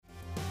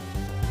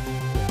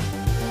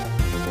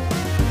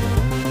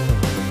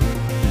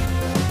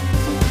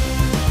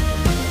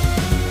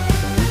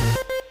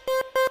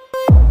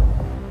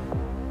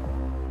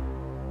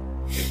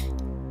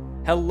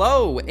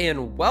Hello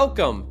and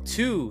welcome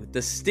to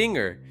The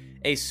Stinger,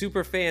 a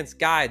superfan's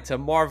guide to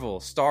Marvel,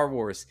 Star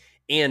Wars,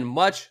 and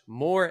much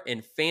more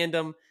in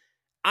fandom.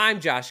 I'm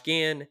Josh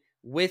Gann.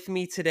 With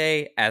me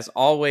today, as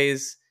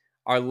always,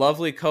 our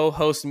lovely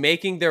co-hosts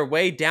making their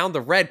way down the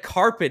red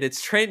carpet.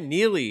 It's Trent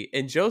Neely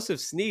and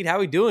Joseph Sneed. How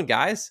we doing,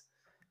 guys?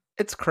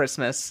 It's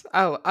Christmas.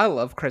 I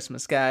love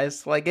Christmas,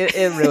 guys. Like it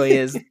really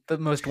is the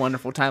most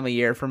wonderful time of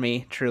year for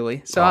me,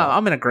 truly. So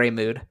I'm in a great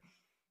mood.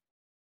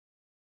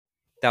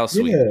 That was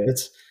sweet.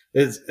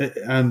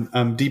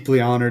 I'm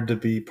deeply honored to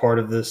be part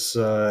of this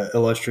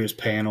illustrious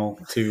panel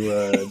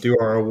to do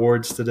our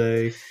awards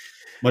today.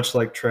 Much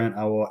like Trent,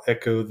 I will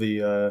echo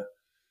the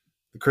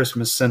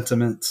Christmas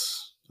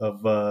sentiments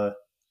of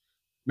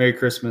Merry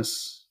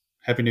Christmas,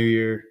 Happy New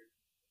Year.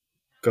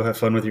 Go have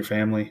fun with your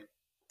family.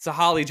 It's a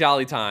holly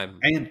jolly time.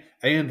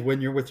 And when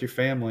you're with your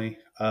family,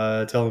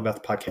 tell them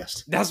about the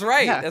podcast. That's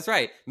right. Yeah. That's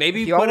right.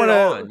 Maybe you put it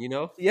on, you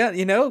know? Yeah,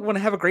 want to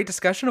have a great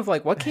discussion of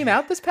like what came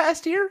out this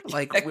past year?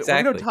 Like exactly.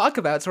 We're going to talk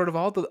about sort of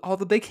all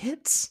the big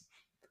hits.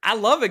 I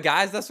love it,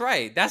 guys. That's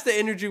right. That's the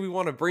energy we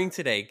want to bring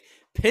today.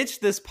 Pitch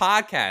this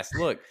podcast.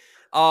 Look,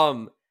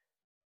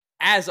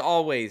 as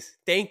always,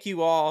 thank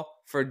you all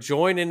for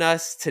joining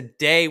us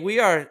today. We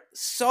are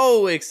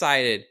so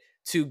excited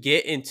to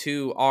get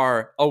into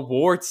our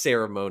award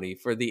ceremony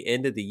for the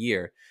end of the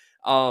year.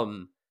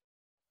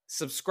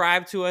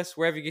 Subscribe to us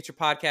wherever you get your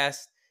podcast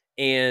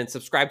and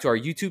subscribe to our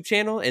YouTube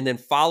channel, and then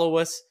follow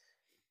us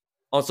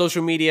on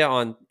social media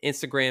on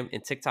Instagram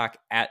and TikTok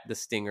at The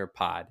Stinger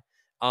Pod.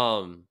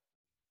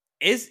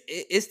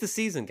 It's the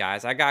season,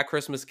 guys. I got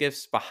Christmas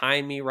gifts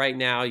behind me right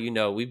now. You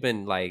know, we've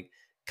been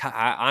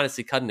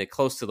honestly cutting it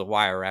close to the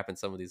wire wrapping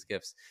some of these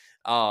gifts.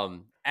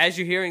 As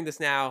you're hearing this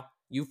now,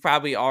 you've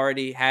probably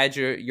already had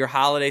your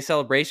holiday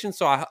celebration.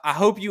 So I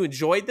hope you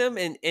enjoyed them.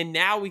 And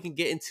now we can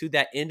get into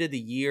that end of the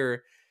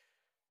year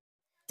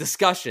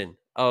discussion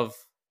of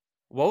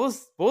what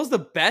was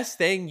the best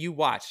thing you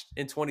watched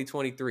in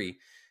 2023.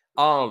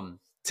 To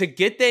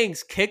get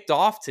things kicked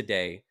off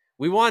today,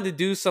 we wanted to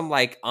do some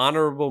like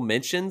honorable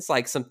mentions,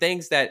 like some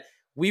things that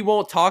we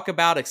won't talk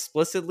about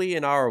explicitly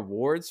in our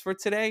awards for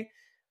today.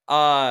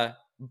 But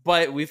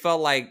we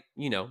felt like,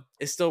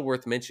 it's still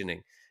worth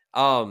mentioning.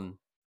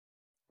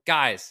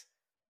 Guys,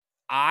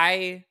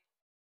 I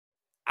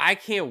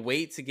can't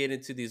wait to get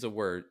into these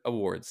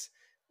awards.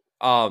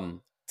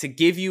 To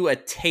give you a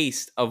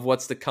taste of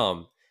what's to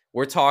come.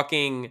 We're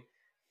talking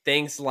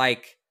things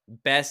like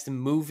best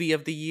movie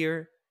of the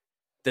year,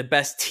 the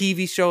best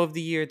TV show of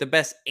the year, the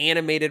best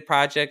animated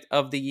project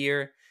of the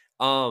year.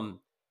 We're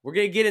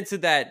going to get into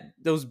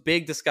those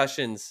big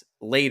discussions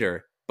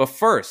later. But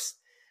first,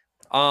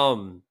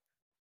 what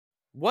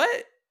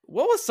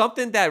was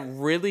something that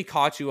really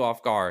caught you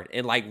off guard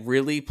and like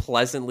really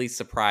pleasantly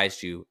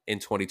surprised you in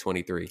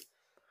 2023?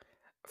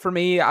 For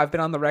me, I've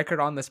been on the record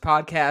on this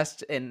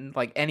podcast and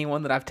like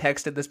anyone that I've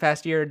texted this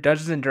past year,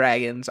 Dungeons and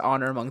Dragons: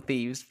 Honor Among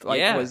Thieves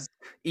was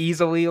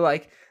easily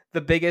like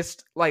the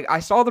biggest. Like I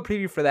saw the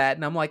preview for that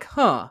and I'm like,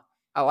 I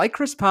like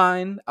Chris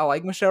Pine, I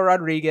like Michelle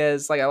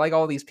Rodriguez, like I like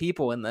all these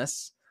people in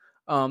this.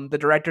 The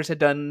directors had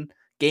done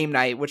Game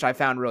Night, which I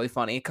found really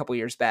funny a couple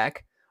years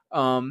back.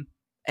 And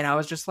I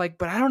was just like,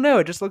 but I don't know,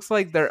 it just looks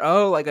like they're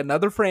like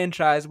another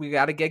franchise we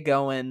got to get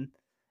going.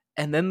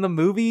 And then the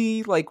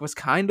movie was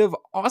kind of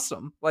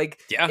awesome.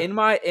 In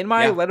my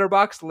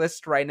Letterboxd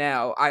list right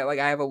now, I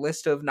have a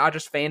list of not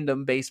just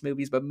fandom based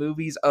movies, but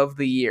movies of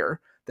the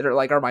year that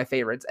are my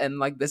favorites.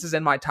 And this is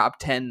in my top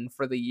 10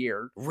 for the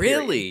year.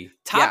 Really?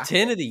 Top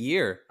 10 of the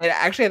year? And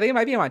actually, I think it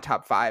might be in my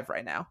top 5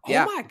 right now.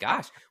 Oh my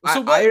gosh.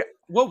 So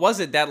what was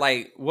it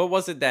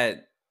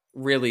that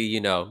really,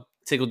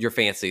 tickled your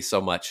fancy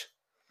so much?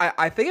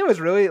 I think it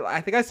was really,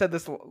 I think I said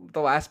this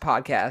the last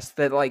podcast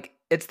that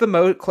it's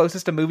the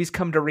closest to movies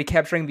come to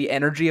recapturing the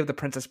energy of The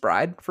Princess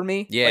Bride for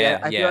me. Yeah.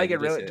 I feel like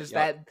it really just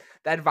that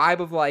vibe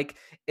of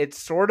it's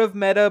sort of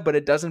meta, but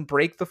it doesn't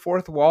break the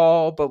fourth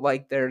wall. But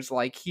there's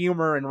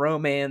humor and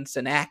romance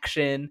and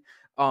action.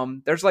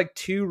 There's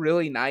 2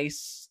 really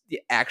nice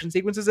action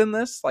sequences in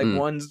this.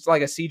 One's a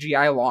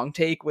CGI long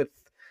take with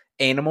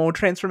animal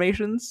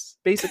transformations,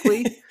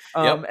 basically.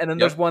 And then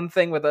there's one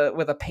thing with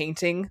a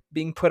painting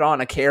being put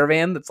on a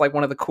caravan that's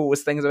one of the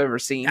coolest things I've ever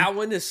seen. That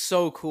one is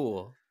so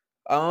cool.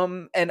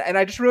 And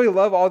I just really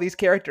love all these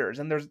characters,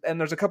 and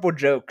there's a couple of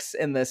jokes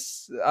in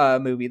this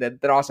movie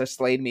that also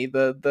slayed me.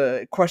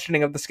 The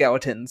questioning of the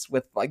skeletons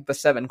with the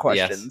 7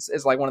 questions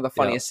is one of the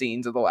funniest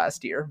scenes of the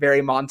last year.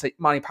 Very Monty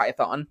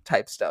Python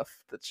type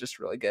stuff. That's just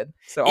really good.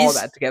 So all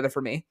that together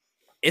for me.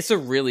 It's a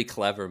really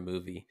clever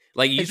movie.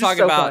 You talk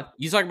about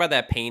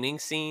that painting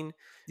scene.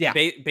 Yeah.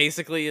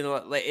 Basically,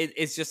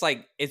 it's just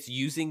it's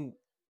using.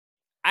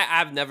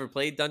 I've never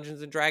played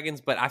Dungeons and Dragons,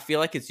 but I feel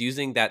like it's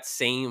using that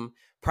same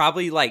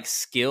probably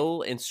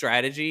skill and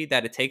strategy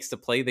that it takes to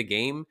play the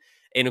game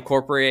and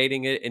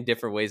incorporating it in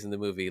different ways in the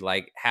movie,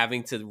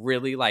 having to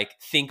really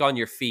think on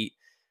your feet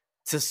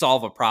to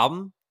solve a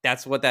problem.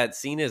 That's what that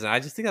scene is, and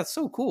I just think that's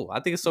so cool. I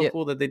think it's so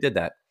cool that they did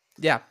that.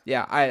 Yeah,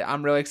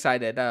 I'm really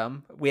excited.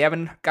 We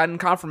haven't gotten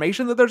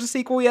confirmation that there's a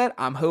sequel yet.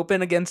 I'm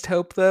hoping against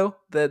hope though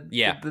that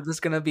this is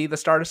gonna be the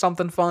start of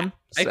something fun.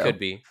 It So could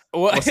be,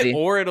 we'll see.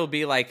 Or it'll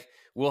be like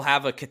we'll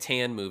have a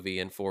Catan movie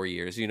in 4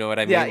 years. You know what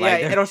I mean? Yeah,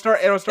 it'll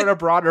start a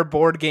broader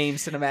board game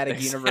cinematic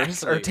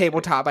universe or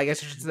tabletop, I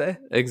guess you should say.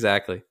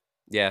 Exactly.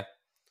 Yeah.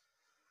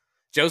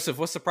 Joseph,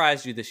 what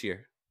surprised you this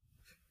year?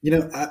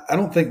 I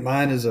don't think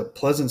mine is a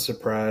pleasant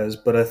surprise,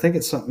 but I think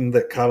it's something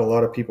that caught a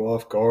lot of people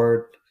off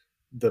guard.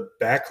 The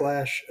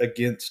backlash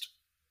against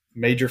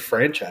major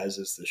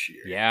franchises this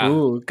year. Yeah.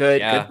 Ooh,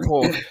 good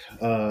pull.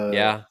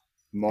 Yeah.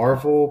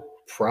 Marvel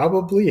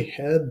probably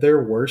had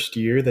their worst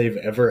year they've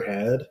ever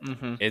had.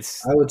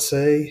 Mm-hmm. I would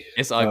say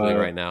it's ugly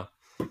right now.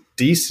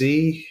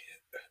 DC,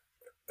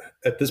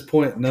 at this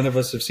point, none of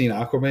us have seen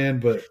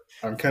Aquaman, but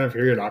I'm kind of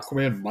hearing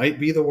Aquaman might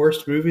be the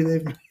worst movie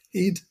they've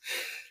made.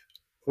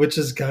 Which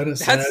is kind of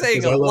sad. That's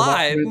saying a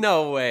lot.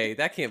 No way.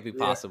 That can't be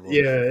possible.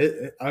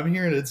 Yeah, I'm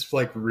hearing it's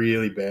like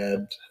really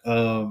bad.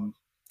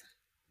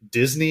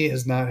 Disney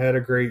has not had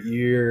a great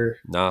year.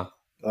 No.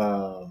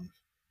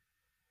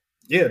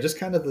 Yeah, just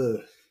kind of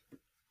the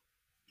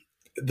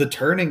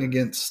turning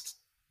against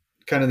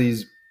kind of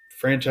these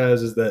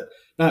franchises that,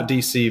 not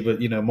DC,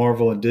 but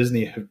Marvel and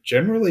Disney have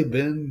generally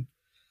been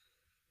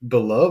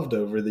beloved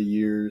over the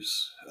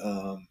years.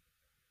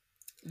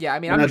 Yeah, I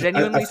mean, I'm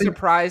genuinely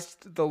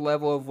surprised the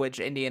level of which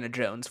Indiana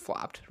Jones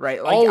flopped,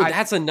 right? Like,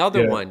 that's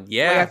another one.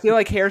 Yeah. Like, I feel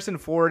like Harrison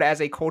Ford as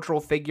a cultural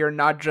figure,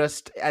 not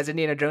just as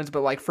Indiana Jones,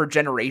 but like for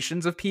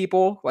generations of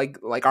people, like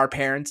our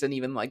parents and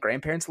even like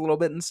grandparents a little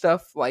bit and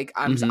stuff. Like,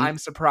 I'm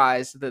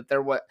surprised that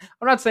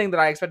I'm not saying that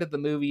I expected the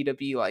movie to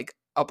be like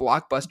a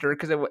blockbuster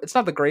because it's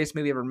not the greatest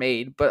movie ever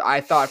made, but I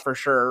thought for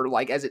sure,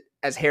 like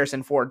as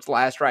Harrison Ford's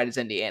last ride as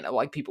Indiana,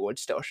 like people would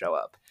still show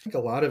up. I think a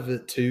lot of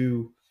it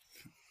too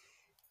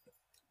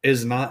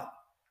is not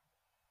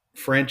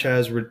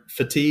franchise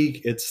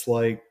fatigue. It's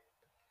like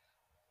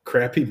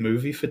crappy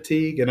movie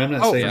fatigue. And I'm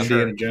not saying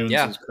Indiana Jones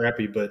is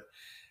crappy, but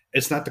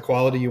it's not the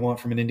quality you want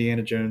from an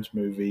Indiana Jones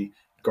movie.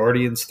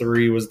 Guardians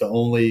 3 was the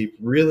only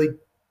really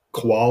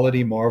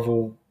quality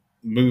Marvel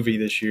movie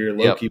this year.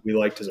 Loki we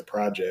liked as a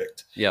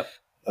project. Yep.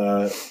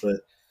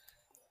 But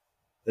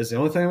that's the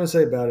only thing I'm going to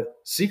say about it.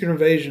 Secret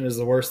Invasion is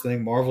the worst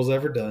thing Marvel's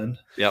ever done.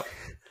 Yep.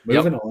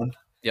 Moving on.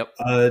 Yep.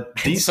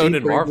 DC so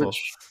did Marvel.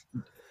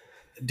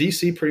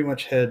 DC pretty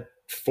much had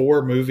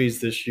 4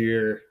 movies this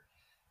year,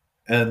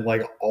 and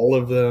like all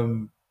of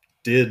them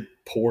did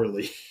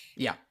poorly.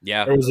 Yeah.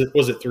 Or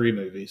was it 3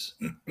 movies?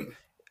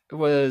 It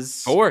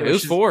was 4. It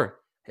was 4.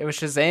 It was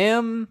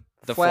Shazam,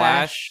 The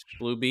Flash,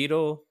 Blue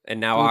Beetle, and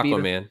now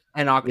Aquaman.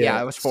 And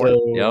it was 4.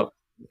 So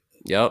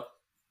Yep.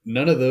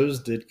 None of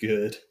those did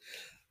good.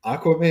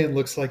 Aquaman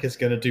looks like it's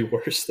going to do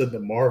worse than the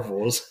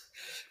Marvels.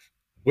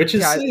 Which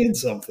is saying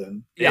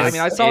something. Yeah, I mean,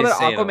 I saw that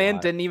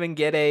Aquaman didn't even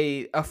get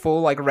a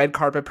full like red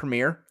carpet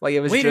premiere. Like it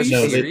was Wait, just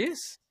are you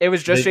serious? It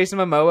was just Jason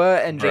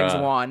Momoa and James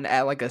Wan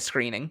at like a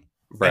screening.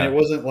 And it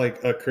wasn't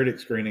like a critic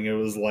screening; it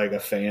was like a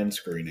fan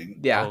screening.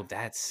 Yeah. Oh,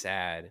 that's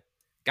sad,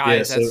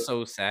 guys. That's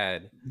so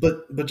sad.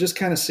 But just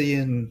kind of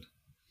seeing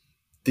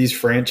these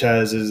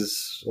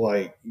franchises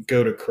like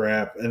go to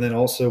crap, and then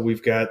also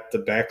we've got the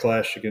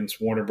backlash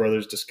against Warner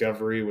Brothers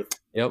Discovery with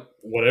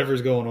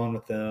whatever's going on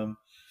with them.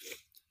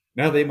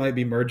 Now they might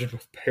be merging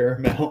with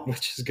Paramount,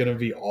 which is going to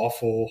be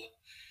awful.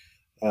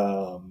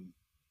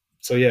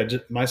 So yeah,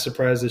 my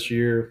surprise this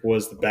year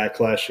was the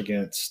backlash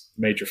against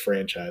major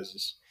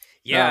franchises.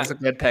 Yeah, it's a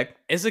good pick.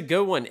 It's a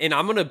good one, and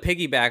I'm going to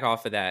piggyback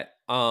off of that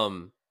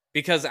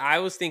because I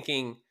was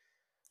thinking,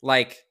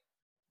 like,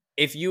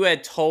 if you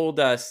had told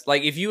us,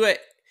 like, if you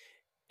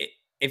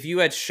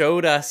had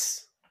showed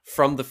us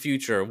from the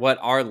future what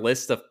our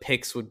list of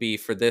picks would be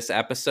for this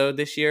episode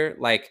this year,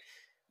 like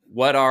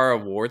what our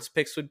awards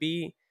picks would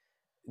be.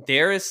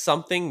 There is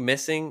something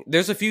missing.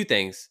 There's a few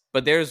things,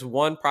 but there's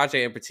one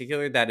project in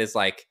particular that is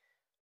like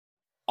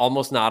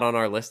almost not on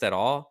our list at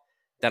all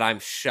that I'm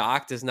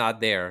shocked is not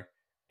there.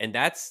 And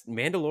that's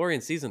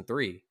Mandalorian season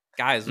 3.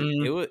 Guys,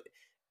 I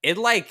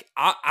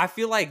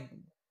feel like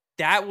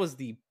that was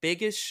the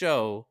biggest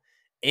show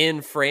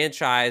in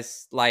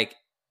franchise, like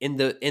in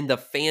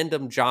the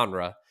fandom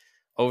genre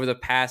over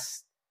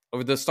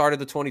the start of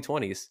the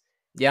 2020s.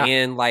 Yeah.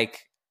 And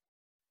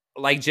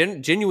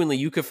genuinely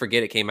you could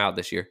forget it came out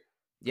this year.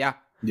 Yeah.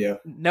 Yeah.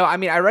 No, I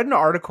mean, I read an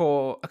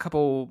article a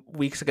couple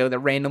weeks ago that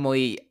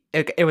randomly,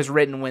 it was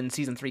written when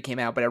season 3 came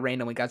out, but it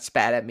randomly got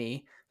spat at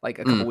me like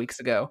a couple weeks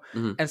ago.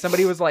 Mm-hmm. And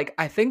somebody was like,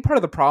 I think part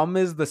of the problem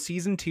is the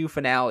season 2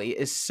 finale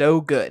is so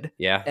good.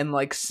 Yeah. And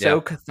like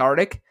so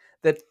cathartic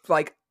that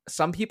like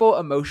some people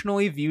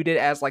emotionally viewed it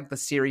as like the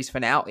series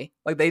finale.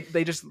 Like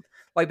they just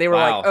like they were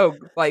like, oh,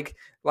 like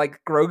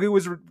Grogu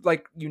was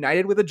like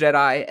united with a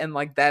Jedi, and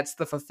like that's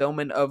the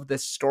fulfillment of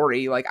this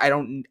story. Like I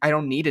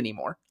don't need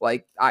anymore.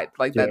 Like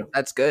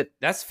that's good.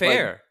 That's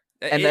fair.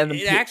 Like, and then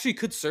it actually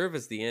could serve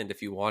as the end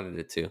if you wanted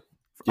it to.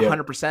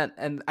 100%.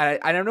 And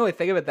I don't really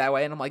think of it that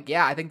way. And I'm like,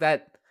 yeah, I think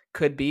that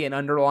could be an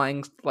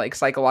underlying like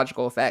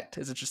psychological effect.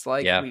 Is it just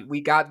like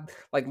we got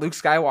like Luke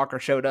Skywalker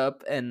showed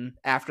up, and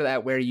after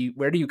that, where do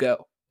you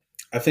go?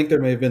 I think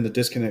there may have been the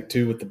disconnect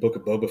too with the Book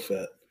of Boba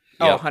Fett.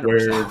 Oh, 100%.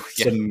 Where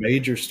some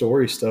major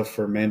story stuff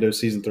for Mando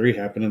season 3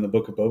 happened in the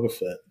Book of Boba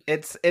Fett.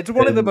 It's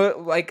one of the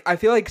most, I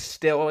feel like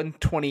still in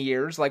 20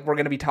 years, like we're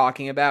going to be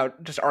talking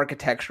about just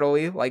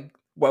architecturally, like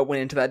what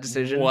went into that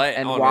decision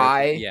and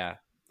why. Yeah.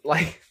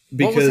 Like,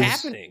 what was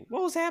happening?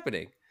 What was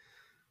happening?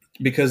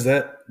 Because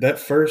that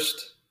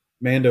first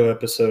Mando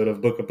episode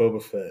of Book of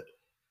Boba Fett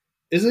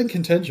is in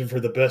contention for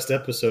the best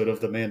episode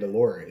of The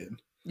Mandalorian.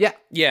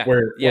 Yeah.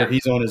 Where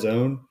he's on his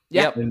own.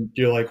 Yep. And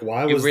you're like,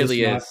 why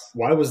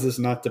was this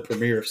not the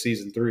premiere of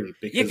season 3?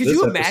 Because could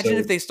you imagine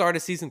if they started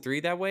season 3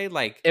 that way?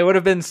 Like, it would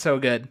have been so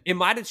good. It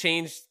might have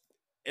changed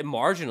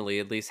marginally,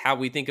 at least, how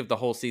we think of the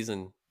whole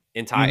season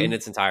in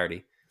its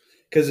entirety.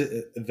 Because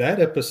that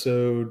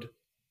episode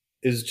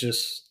is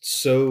just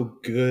so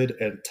good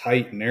and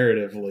tight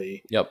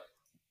narratively. Yep.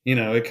 You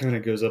know, it kind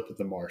of goes up with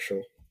the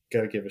Marshall.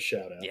 Got to give a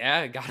shout out.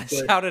 Yeah, got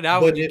to shout it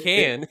out when you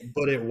can.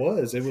 But it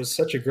was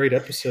such a great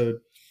episode.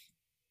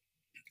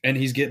 And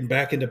he's getting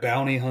back into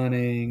bounty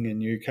hunting,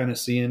 and you're kind of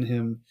seeing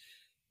him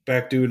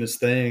back doing his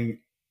thing.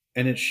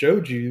 And it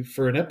showed you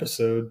for an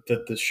episode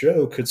that the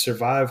show could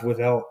survive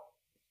without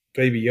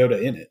Baby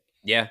Yoda in it.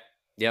 Yeah.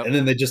 Yep. And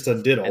then they just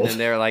undid all. And then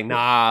they're like,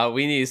 nah,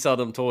 we need to sell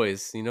them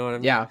toys. You know what I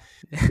mean? Yeah.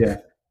 Yeah.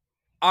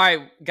 All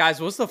right,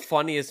 guys, what's the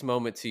funniest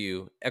moment to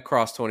you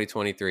across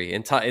 2023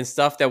 and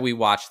stuff that we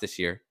watched this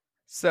year?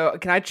 So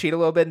can I cheat a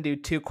little bit and do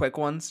 2 quick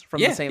ones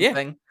from the same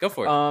thing? Go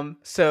for it.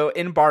 So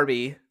in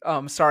Barbie,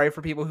 sorry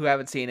for people who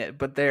haven't seen it,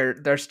 but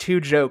there's 2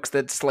 jokes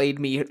that slayed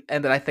me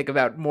and that I think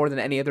about more than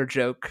any other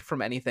joke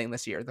from anything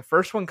this year. The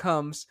first one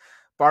comes,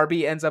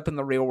 Barbie ends up in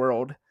the real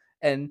world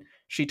and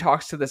she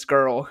talks to this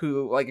girl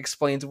who like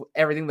explains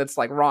everything that's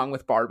like wrong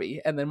with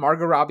Barbie. And then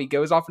Margot Robbie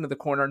goes off into the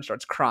corner and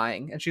starts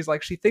crying. And she's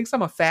like, she thinks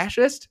I'm a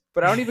fascist,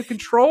 but I don't even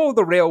control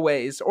the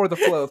railways or the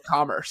flow of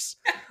commerce.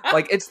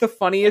 Like, it's the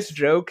funniest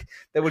joke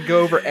that would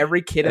go over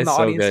every kid in the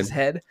audience's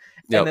head.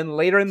 Yep. And then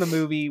later in the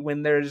movie,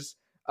 when there's,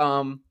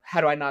 how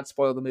do I not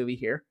spoil the movie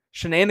here?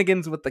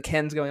 Shenanigans with the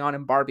Kens going on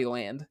in Barbie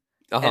Land.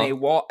 And a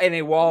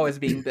wall is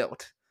being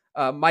built.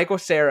 Michael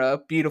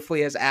Cera,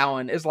 beautifully as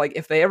Alan, is like,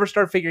 if they ever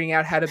start figuring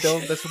out how to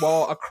build this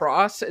wall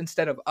across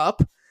instead of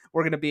up,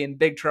 we're going to be in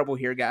big trouble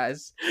here,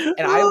 guys.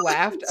 And I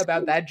laughed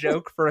about that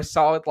joke for a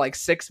solid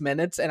 6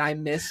 minutes, and I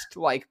missed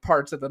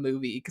parts of the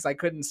movie because I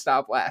couldn't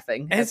stop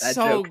laughing. It's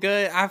so joke.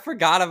 good. I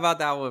forgot about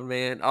that one,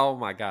 man. Oh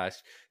my gosh.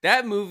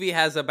 That movie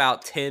has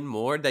about 10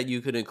 more that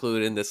you could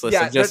include in this list.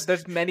 Yeah,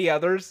 there's many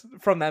others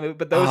from that movie,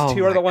 but those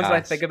 2 are the ones that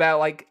I think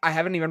about. I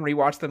haven't even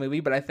rewatched the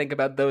movie, but I think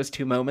about those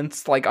 2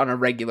 moments on a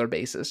regular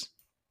basis.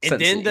 And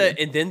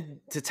then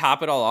to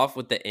top it all off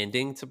with the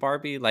ending to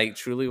Barbie,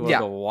 truly one of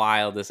the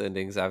wildest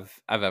endings I've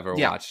ever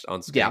watched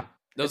on screen. Yeah,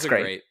 those are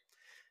great.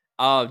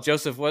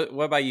 Joseph, what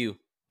about you?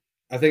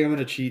 I think I'm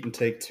going to cheat and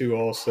take 2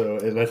 also,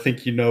 and I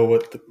think you know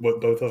what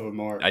both of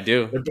them are. I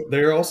do.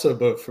 They're also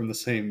both from the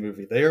same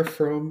movie. They are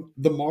from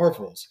The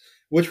Marvels,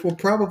 which will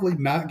probably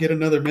not get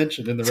another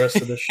mention in the rest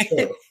of the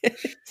show.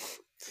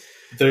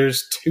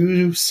 There's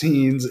 2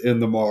 scenes in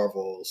The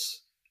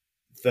Marvels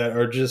that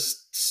are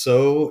just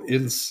so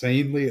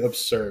insanely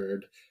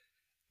absurd.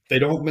 They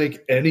don't make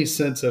any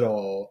sense at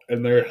all,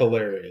 and they're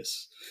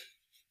hilarious.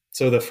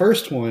 So the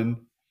first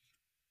one,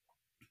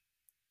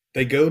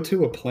 they go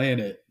to a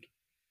planet.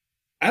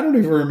 I don't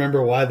even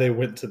remember why they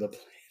went to the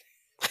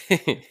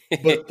planet.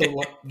 But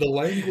the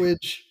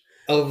language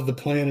of the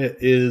planet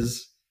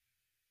is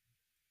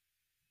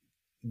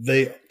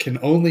they can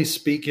only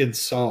speak in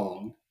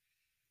song.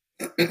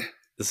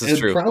 This is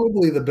true.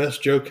 Probably the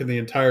best joke in the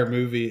entire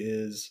movie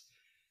is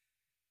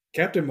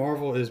Captain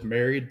Marvel is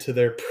married to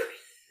their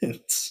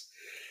prince.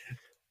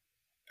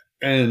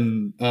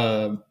 And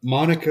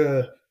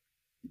Monica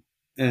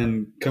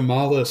and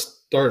Kamala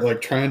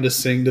start trying to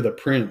sing to the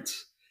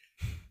prince.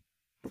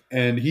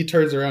 And he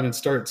turns around and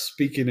starts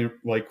speaking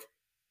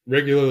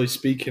regularly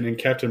speaking, and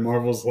Captain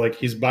Marvel's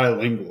he's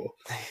bilingual.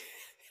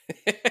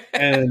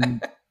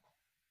 And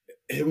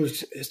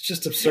it's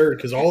just absurd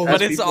because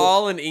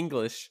all in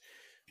English.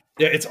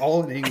 Yeah, it's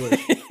all in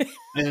English.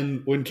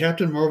 And when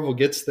Captain Marvel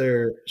gets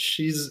there,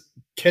 she's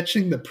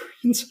catching the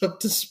prince up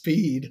to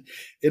speed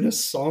in a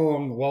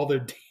song while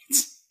they're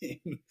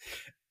dancing.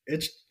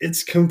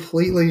 It's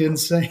completely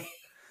insane.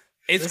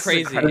 It's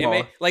crazy.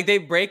 They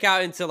break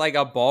out into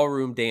a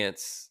ballroom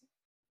dance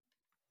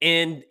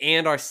and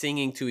are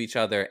singing to each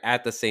other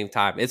at the same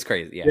time. It's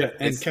crazy. Yeah.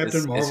 And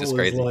Captain Marvel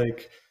is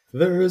like,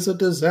 there is a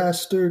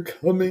disaster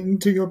coming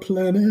to your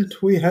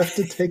planet. We have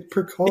to take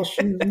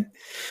precaution.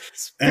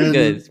 It's pretty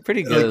good. It's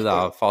pretty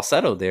good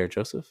falsetto there,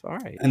 Joseph. All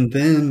right. And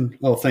then,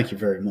 thank you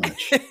very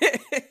much.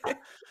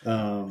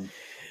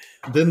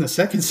 Then the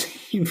second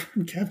scene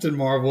from Captain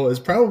Marvel is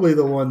probably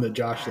the one that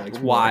Josh likes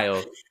more.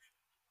 Wild.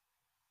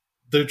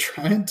 They're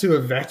trying to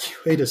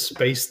evacuate a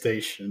space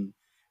station,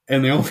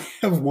 and they only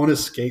have one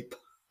escape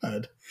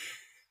pod.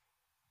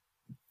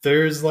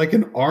 There's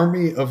an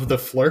army of the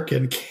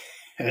Flerken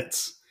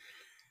cats.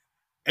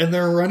 And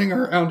they're running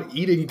around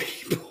eating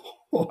people.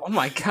 Oh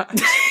my god.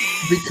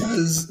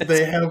 Because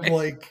they have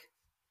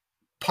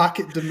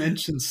pocket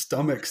dimension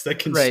stomachs that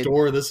can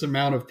store this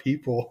amount of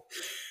people.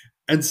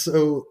 And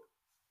so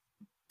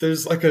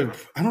there's like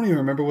I don't even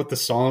remember what the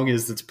song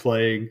is that's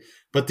playing,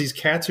 but these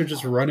cats are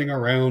just running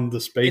around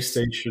the space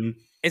station.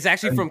 It's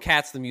actually from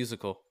Cats the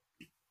Musical.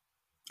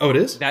 Oh, it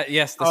is?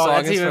 Yes,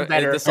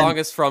 the song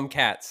is from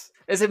Cats.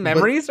 Is it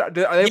Memories? Are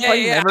they playing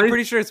Memories? I'm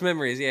pretty sure it's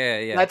Memories.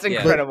 Yeah. That's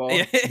incredible.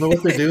 But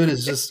what they're doing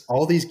is just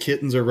all these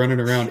kittens are running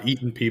around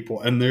eating people,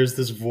 and there's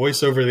this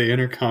voice over the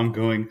intercom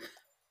going,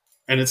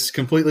 and it's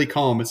completely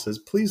calm. It says,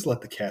 "Please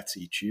let the cats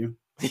eat you.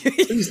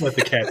 Please let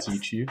the cats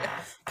eat you.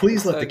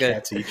 Please let the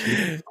cats eat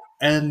you."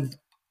 And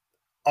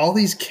all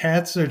these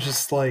cats are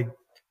just like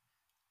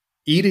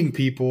eating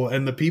people,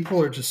 and the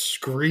people are just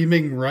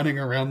screaming, running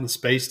around the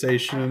space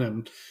station,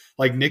 and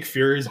like Nick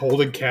Fury's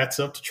holding cats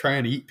up to try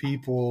and eat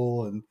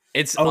people, and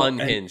it's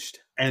unhinged.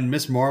 And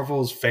Miss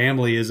Marvel's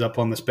family is up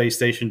on the space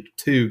station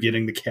too,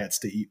 getting the cats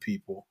to eat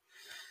people.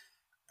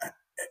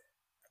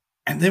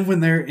 And then when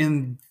they're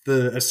in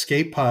the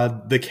escape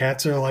pod, the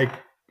cats are like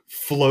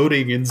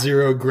floating in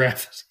zero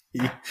gravity.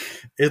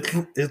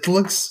 It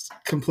looks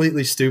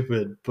completely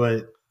stupid,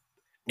 but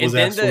was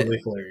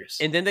absolutely hilarious.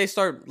 And then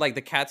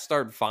the cats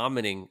start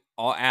vomiting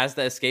as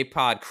the escape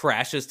pod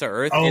crashes to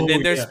Earth. And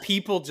then there's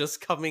people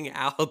just coming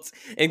out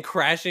and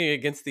crashing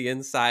against the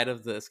inside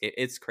of the escape.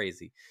 It's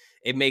crazy.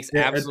 It makes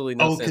absolutely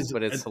no sense,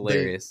 but it's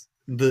hilarious.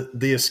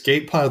 The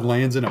escape pod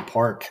lands in a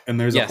park, and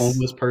there's a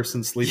homeless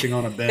person sleeping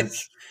on a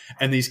bench.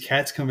 And these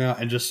cats come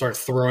out and just start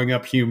throwing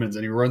up humans,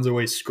 and he runs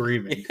away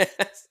screaming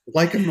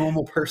like a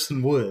normal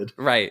person would.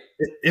 Right.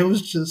 It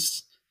was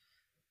just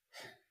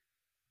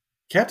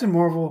Captain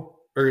Marvel,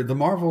 or the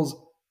Marvels,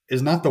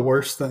 is not the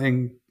worst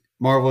thing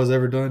Marvel has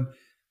ever done,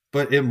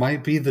 but it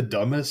might be the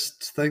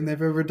dumbest thing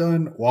they've ever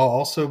done, while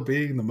also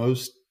being the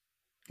most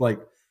like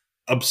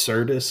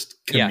absurdist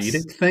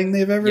comedic thing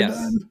they've ever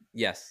done.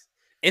 Yes.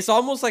 It's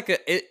almost like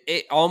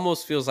it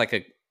almost feels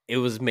like it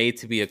was made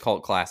to be a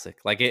cult classic.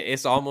 Like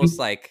it's almost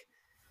like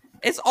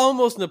it's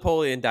almost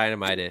Napoleon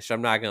Dynamite-ish.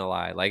 I'm not gonna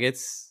lie. Like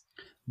it's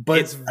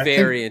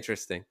very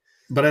interesting.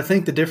 But I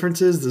think the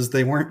difference is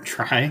they weren't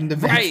trying to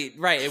make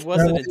right. It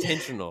wasn't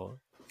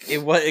intentional.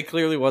 It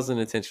clearly wasn't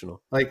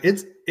intentional. Like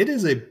it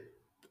is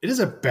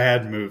a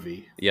bad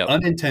movie. Yep.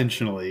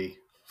 Unintentionally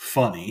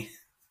funny.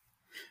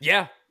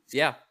 Yeah.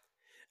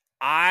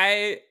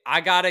 I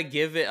gotta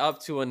give it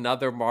up to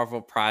another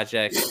Marvel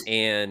project,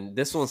 and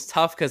this one's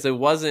tough because it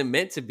wasn't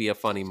meant to be a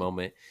funny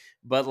moment.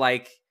 But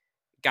like,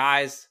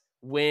 guys,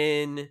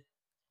 when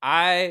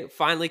I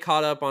finally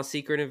caught up on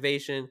Secret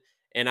Invasion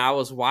and I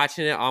was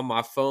watching it on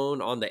my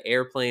phone on the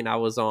airplane I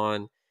was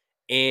on,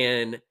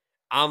 and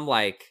I'm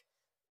like,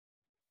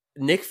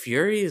 Nick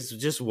Fury is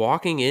just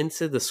walking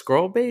into the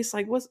Skrull base.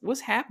 Like,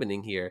 what's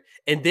happening here?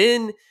 And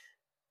then,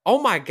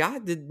 oh my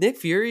God, did Nick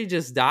Fury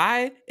just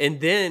die? And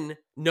then,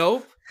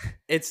 nope,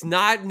 it's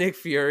not Nick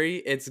Fury,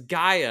 it's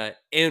Gaia.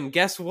 And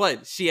guess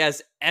what? She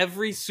has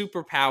every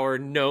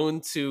superpower known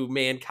to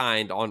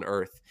mankind on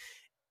Earth.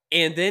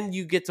 And then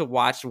you get to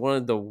watch one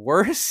of the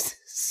worst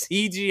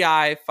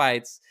CGI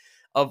fights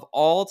of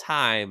all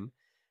time.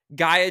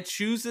 Gaia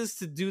chooses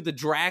to do the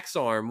Drax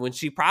arm when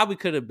she probably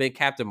could have been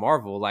Captain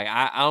Marvel. Like,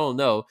 I don't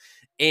know.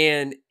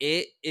 And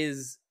it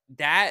is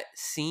that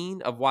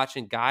scene of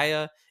watching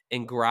Gaia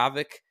and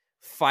Gravik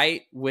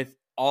fight with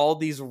all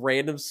these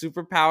random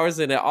superpowers,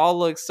 and it all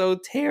looks so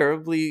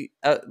terribly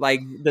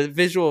like the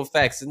visual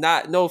effects. And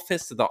no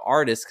offense to the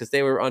artists, because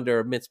they were under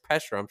immense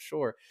pressure, I'm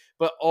sure.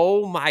 But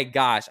oh my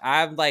gosh,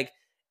 I'm like,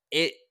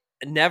 it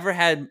never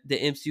had the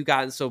MCU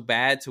gotten so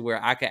bad to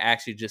where I could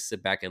actually just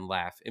sit back and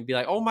laugh and be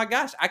like, oh my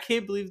gosh, I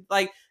can't believe,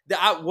 like,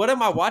 what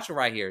am I watching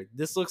right here?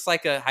 This looks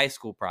like a high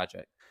school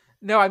project.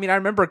 No, I mean, I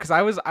remember because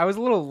I was a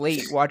little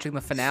late watching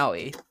the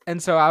finale,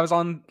 and so I was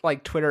on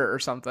like Twitter or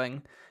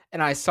something,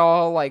 and I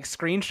saw like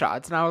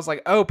screenshots, and I was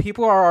like, oh,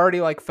 people are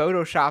already like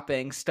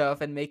photoshopping stuff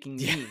and making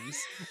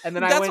memes. And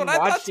then I went and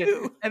watched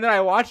it, and then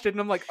I watched it,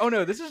 and I'm like, oh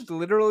no, this is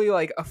literally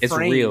like a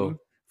frame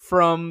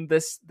from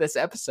this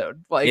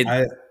episode. Like,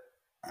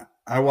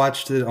 I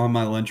watched it on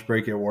my lunch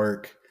break at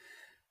work,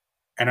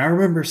 and I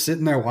remember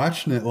sitting there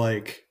watching it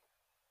like,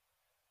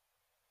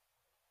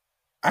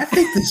 I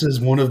think this is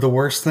one of the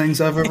worst things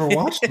I've ever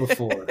watched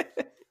before.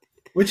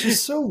 Which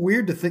is so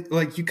weird to think.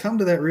 Like, you come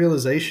to that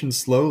realization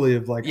slowly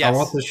of like, I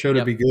want this show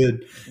to be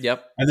good.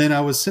 Yep. And then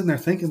I was sitting there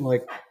thinking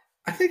like,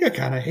 I think I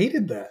kind of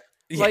hated that.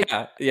 Like,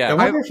 yeah. I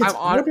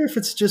wonder if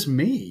it's just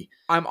me.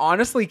 I'm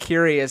honestly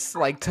curious,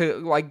 like, to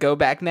like go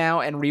back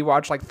now and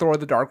rewatch like Thor: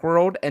 The Dark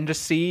World and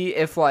just see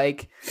if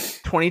like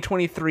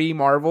 2023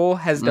 Marvel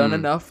has done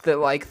enough that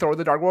like Thor: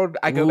 The Dark World,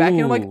 I go back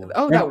and I'm like,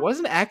 oh, that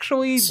wasn't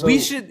actually. So,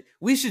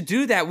 we should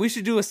do that. We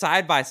should do a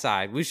side by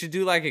side. We should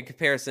do like a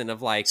comparison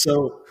of like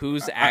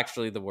who's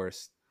actually the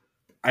worst.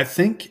 I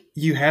think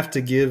you have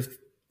to give,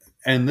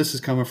 and this is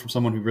coming from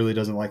someone who really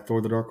doesn't like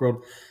Thor: The Dark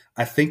World,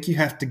 I think you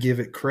have to give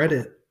it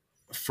credit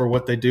for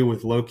what they do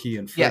with Loki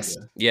and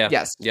Frigga.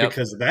 Yes.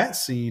 Because that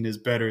scene is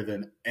better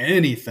than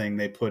anything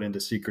they put into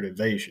Secret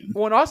Invasion.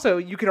 Well, and also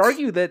you could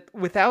argue that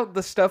without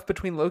the stuff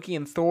between Loki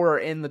and Thor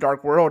in the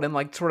Dark World and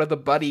like sort of the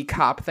buddy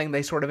cop thing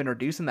they sort of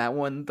introduced in that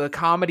one, the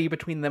comedy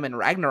between them and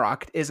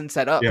Ragnarok isn't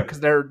set up because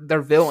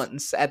they're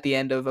villains at the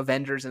end of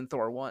Avengers and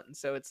Thor 1.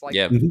 So it's like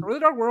the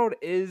Dark World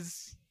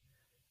is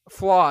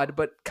flawed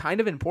but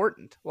kind of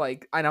important.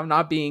 Like, and I'm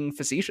not being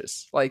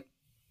facetious. Like,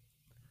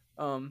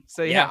 I'm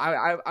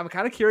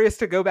kind of curious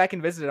to go back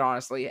and visit it,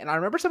 honestly. And I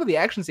remember some of the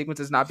action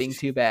sequences not being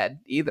too bad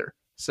either.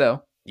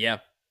 So I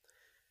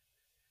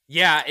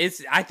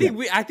think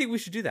we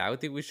should do that. I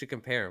think we should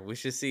compare. We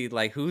should see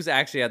like who's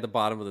actually at the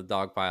bottom of the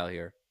dog pile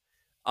here.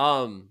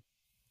 All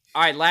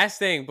right, last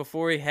thing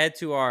before we head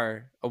to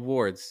our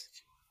awards.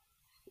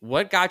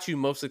 What got you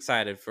most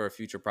excited for a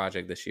future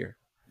project this year?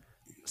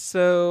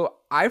 So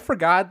I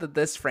forgot that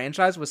this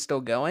franchise was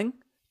still going.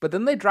 But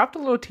then they dropped a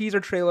little teaser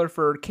trailer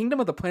for Kingdom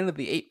of the Planet of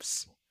the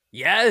Apes.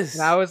 Yes.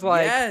 And I was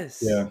like,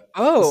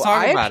 oh, let's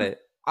talk about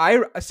it.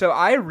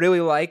 I really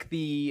like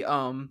the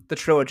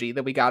trilogy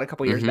that we got a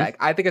couple years back.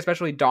 I think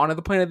especially Dawn of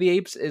the Planet of the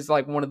Apes is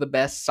like one of the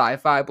best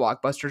sci-fi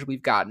blockbusters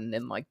we've gotten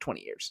in like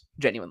 20 years,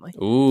 genuinely.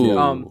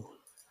 Ooh.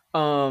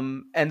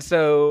 And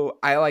so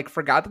I like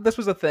forgot that this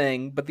was a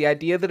thing, but the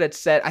idea that it's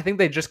set, I think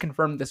they just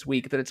confirmed this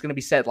week that it's going to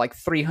be set like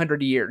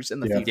 300 years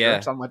in the future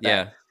or something like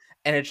that.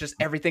 And it's just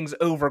everything's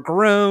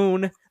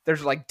overgrown.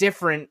 There's like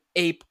different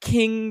ape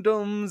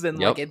kingdoms, and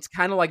like it's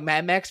kind of like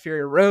Mad Max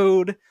Fury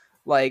Road.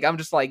 Like I'm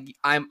just like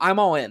I'm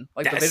all in.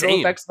 Like the visual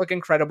effects look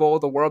incredible.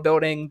 The world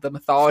building, the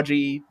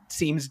mythology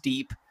seems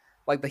deep.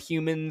 Like the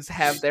humans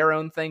have their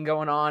own thing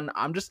going on.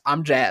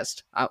 I'm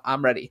jazzed.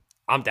 I'm ready.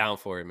 I'm down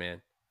for it,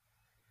 man.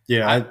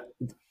 Yeah,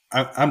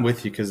 I'm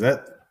with you because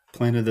that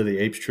Planet of the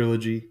Apes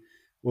trilogy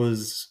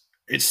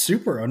it's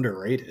super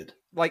underrated.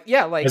 Like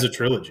as a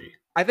trilogy.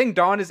 I think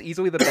Dawn is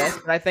easily the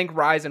best, but I think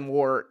Rise and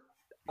War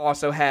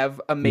also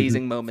have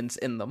amazing moments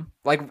in them.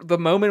 Like the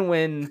moment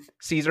when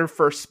Caesar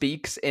first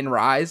speaks in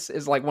Rise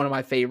is like one of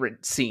my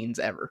favorite scenes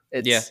ever.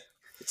 It's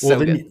so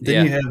good.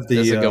 Then you have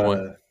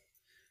the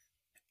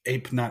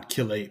ape not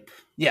kill ape.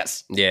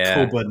 Yes. Yeah.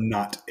 Koba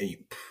not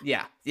ape.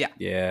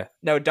 Yeah.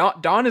 No,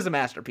 Dawn is a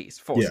masterpiece.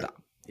 Full stop.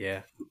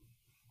 Yeah.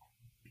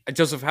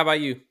 Joseph, how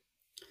about you?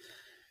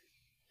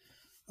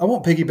 I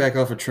won't piggyback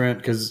off of Trent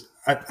because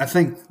I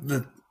think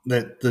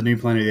that the new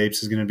Planet of the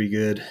Apes is going to be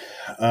good.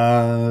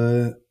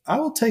 I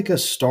will take a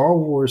Star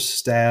Wars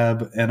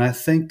stab, and I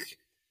think,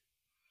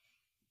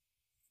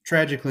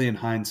 tragically in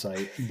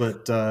hindsight,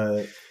 but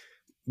Baylan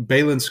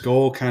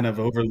Skoll kind of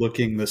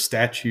overlooking the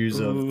statues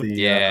of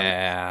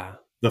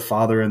the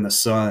father and the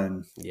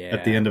son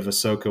at the end of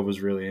Ahsoka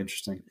was really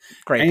interesting.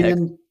 Great pick.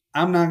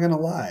 I'm not going to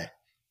lie.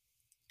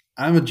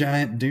 I'm a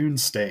giant Dune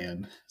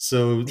stan,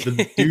 so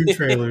the Dune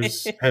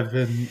trailers have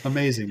been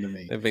amazing to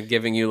me. They've been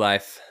giving you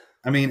life.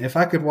 I mean, if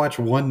I could watch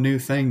one new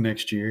thing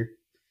next year,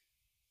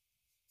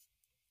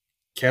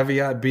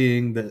 caveat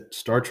being that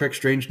Star Trek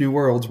Strange New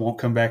Worlds won't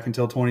come back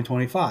until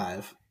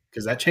 2025,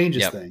 because that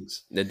changes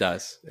things. It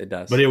does.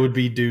 But it would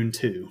be Dune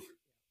 2.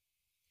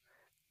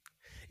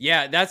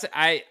 Yeah,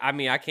 I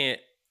can't,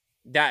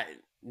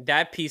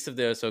 that piece of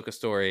the Ahsoka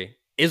story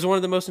is one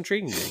of the most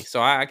intriguing to me. So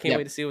I can't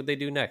wait to see what they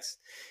do next.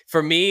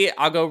 For me,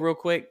 I'll go real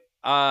quick.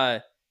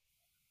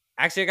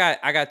 Actually,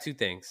 I got two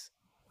things.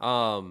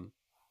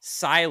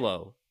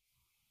 Silo.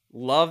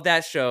 Love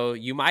that show.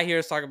 You might hear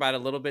us talk about it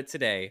a little bit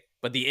today,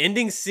 but the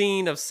ending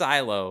scene of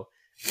Silo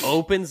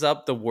opens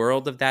up the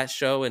world of that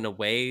show in a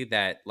way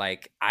that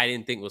like I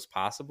didn't think was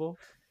possible.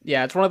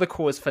 Yeah, it's one of the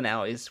coolest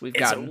finales we've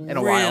gotten in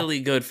a while.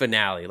 Really good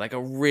finale, like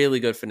a really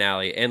good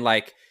finale, and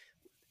like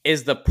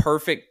is the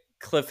perfect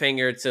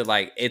cliffhanger to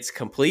like it's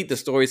complete. The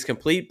story's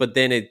complete, but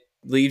then it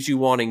leaves you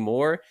wanting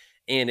more,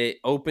 and it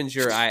opens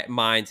your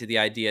mind to the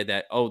idea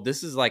that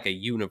this is like a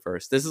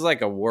universe. This is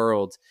like a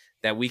world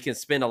that we can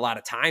spend a lot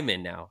of time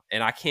in now.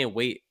 And I can't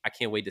wait. I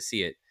can't wait to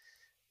see it.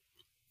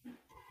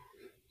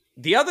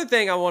 The other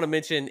thing I want to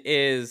mention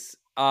is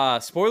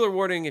spoiler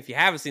warning if you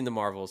haven't seen the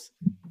Marvels,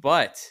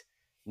 but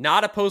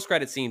not a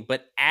post-credit scene,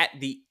 but at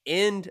the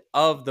end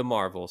of the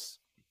Marvels,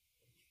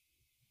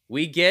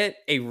 we get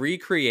a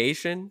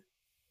recreation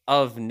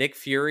of Nick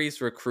Fury's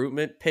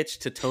recruitment pitch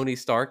to Tony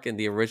Stark in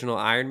the original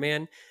Iron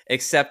Man,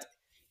 except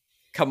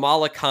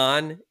Kamala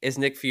Khan is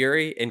Nick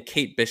Fury and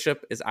Kate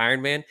Bishop is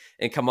Iron Man,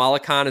 and Kamala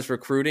Khan is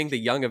recruiting the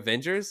Young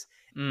Avengers.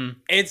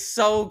 It's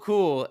so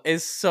cool.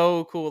 It's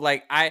so cool.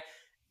 Like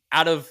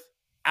out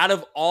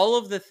of all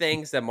of the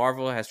things that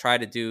Marvel has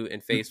tried to do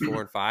in Phase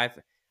 4 and 5,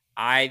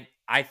 I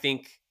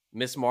think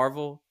Miss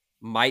Marvel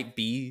might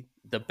be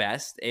the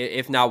best,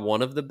 if not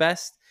one of the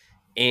best.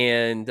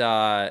 And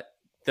the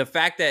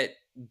fact that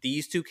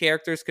these two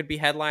characters could be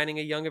headlining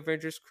a Young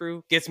Avengers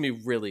crew gets me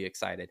really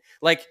excited.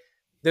 Like,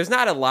 there's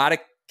not a lot of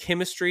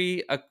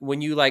chemistry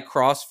when you like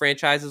cross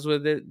franchises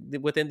within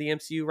the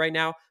MCU right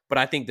now, but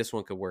I think this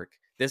one could work.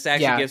 This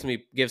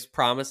actually gives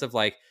promise of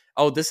like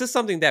oh, this is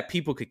something that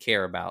people could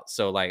care about.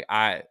 So like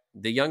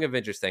the Young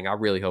Avengers thing, I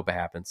really hope it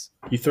happens.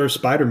 You throw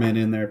Spider-Man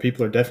in there,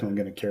 people are definitely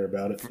going to care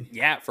about it.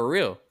 Yeah, for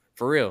real.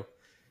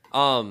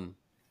 All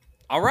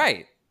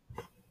right.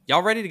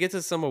 Y'all ready to get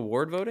to some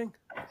award voting?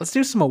 Let's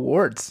do some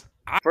awards.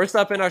 First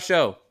up in our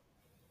show,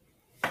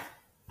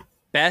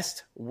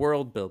 Best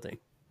World Building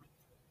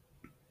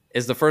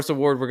is the first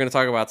award we're going to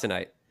talk about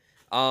tonight.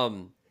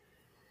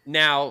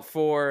 Now,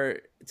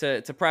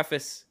 to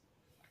preface,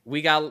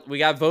 we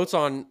got votes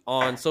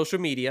on social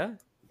media,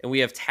 and we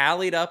have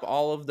tallied up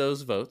all of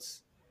those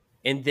votes,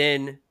 and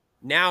then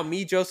now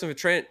me, Joseph, and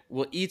Trent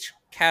will each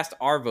cast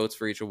our votes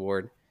for each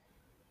award,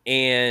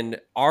 and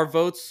our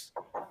votes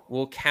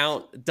will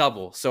count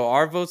double. So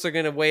our votes are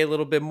going to weigh a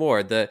little bit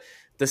more. The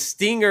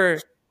stinger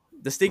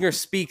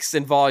speaks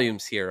in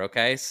volumes here.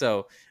 Okay,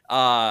 so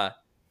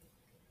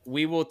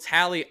we will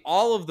tally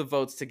all of the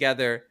votes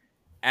together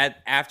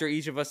after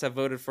each of us have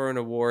voted for an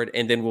award,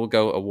 and then we'll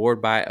go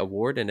award by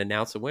award and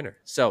announce a winner.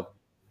 So,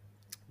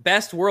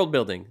 Best World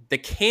Building. The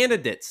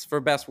candidates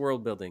for Best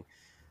World Building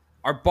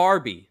are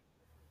Barbie,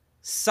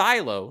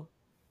 Silo,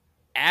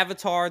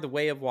 Avatar: The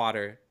Way of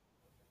Water,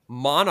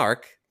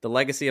 Monarch: The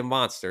Legacy of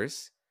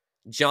Monsters,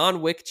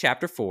 John Wick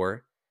Chapter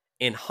 4,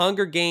 and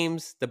Hunger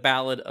Games: The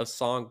Ballad of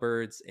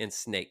Songbirds and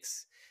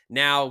Snakes.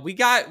 Now, we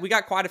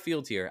got quite a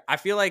field here. I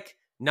feel like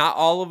not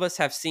all of us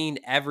have seen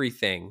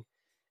everything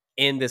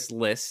in this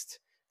list.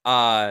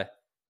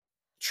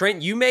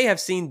 Trent, you may have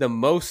seen the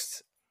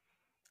most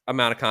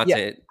amount of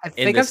content. I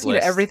think I've seen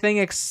everything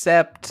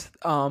except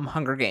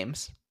Hunger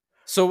Games.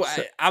 So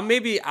I'm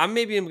going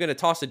to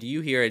toss it to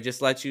you here and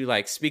just let you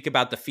like speak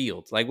about the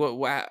field. Like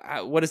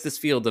what is this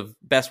field of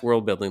best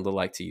world building look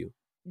like to you?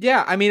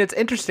 Yeah, I mean, it's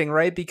interesting,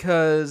 right?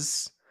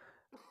 Because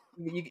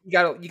you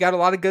got a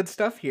lot of good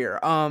stuff here.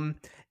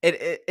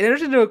 It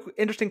enters into an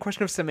interesting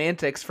question of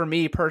semantics for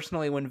me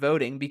personally when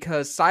voting,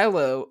 because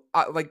Silo,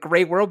 like,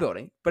 great world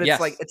building, but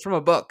it's like it's from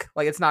a book,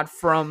 like it's not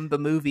from the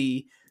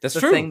movie. That's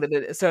true.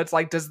 So it's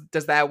like,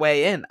 does that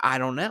weigh in? I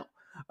don't know.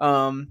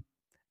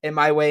 It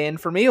might weigh in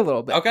for me a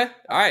little bit. Okay,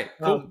 all right,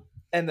 cool.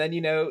 And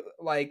then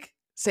like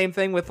same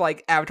thing with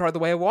like Avatar: The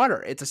Way of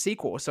Water. It's a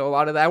sequel, so a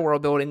lot of that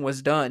world building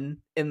was done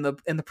in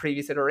the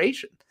previous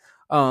iteration.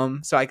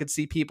 So I could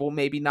see people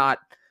maybe not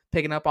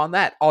picking up on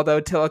that,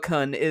 although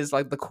Tilikum is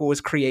like the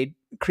coolest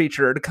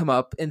creature to come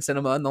up in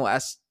cinema in the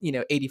last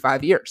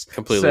 85 years.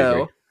 Completely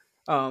agree.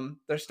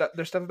 There's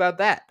stuff about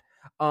that.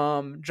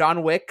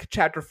 John Wick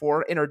Chapter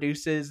 4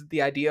 introduces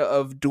the idea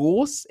of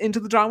duels into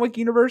the John Wick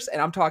universe,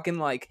 and I'm talking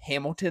like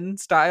Hamilton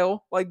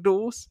style like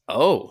duels.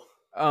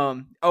 Yeah.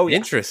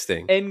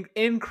 Interesting. And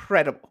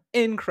incredible.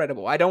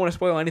 I don't want to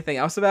spoil anything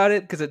else about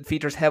it because it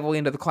features heavily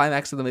into the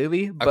climax of the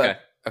movie, but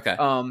okay.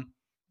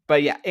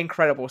 But yeah,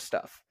 incredible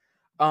stuff.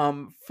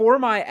 For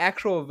my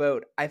actual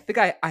vote, I think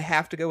I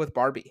have to go with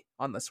Barbie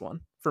on this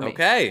one for me.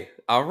 Okay.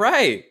 All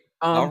right.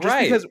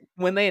 Because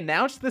when they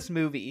announced this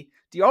movie,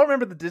 do y'all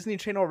remember the Disney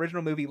Channel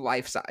original movie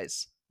Life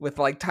Size with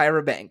like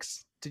Tyra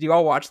Banks? Did you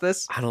all watch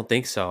this? I don't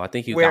think so. I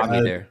think you got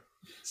me there.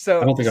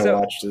 I don't think I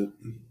watched it.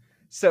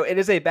 So it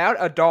is about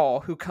a doll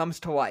who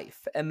comes to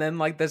life, and then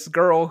like this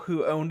girl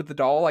who owned the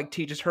doll like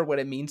teaches her what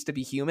it means to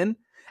be human.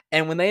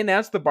 And when they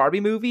announced the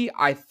Barbie movie,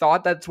 I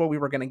thought that's what we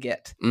were going to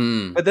get.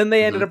 But then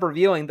they ended up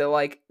revealing that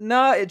like,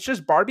 nah, it's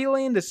just Barbie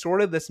Land is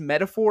sort of this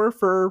metaphor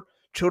for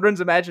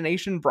children's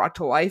imagination brought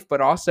to life, but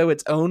also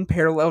its own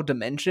parallel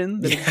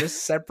dimension that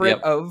exists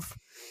separate of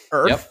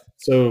Earth. Yep.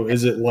 So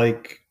is it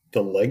like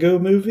the Lego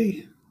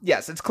movie?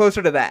 Yes, it's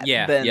closer to that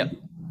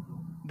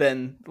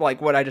than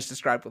like what I just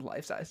described with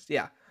Life Size.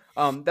 Yeah.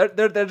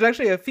 There's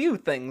actually a few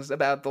things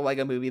about the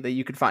Lego movie that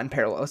you could find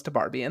parallels to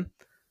Barbie in,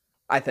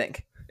 I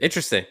think.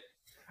 Interesting.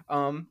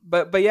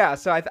 But yeah,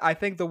 so I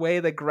think the way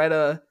that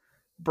Greta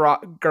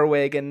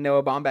Gerwig and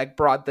Noah Baumbach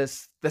brought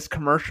this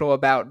commercial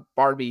about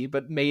Barbie,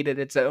 but made it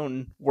its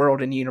own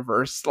world and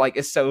universe, like,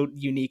 is so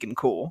unique and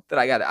cool that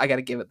I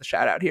gotta give it the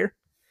shout out here.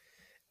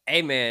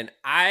 Hey man,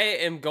 I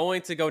am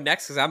going to go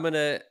next because I'm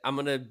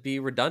gonna be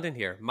redundant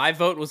here. My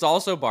vote was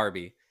also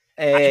Barbie.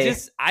 Hey.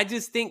 I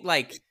just think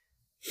like,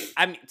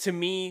 to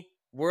me,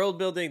 world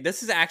building,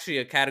 this is actually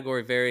a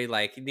category very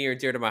like near and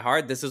dear to my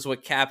heart. This is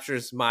what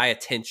captures my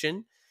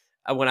attention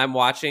when I'm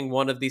watching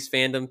one of these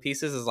fandom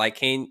pieces. Is like,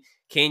 can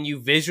you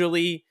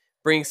visually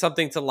bring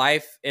something to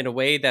life in a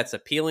way that's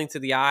appealing to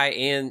the eye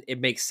and it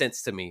makes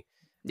sense to me?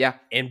 Yeah.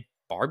 And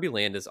Barbie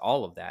Land is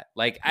all of that.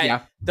 Like,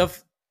 I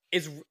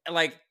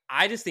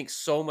just think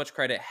so much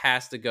credit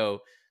has to go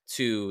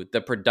to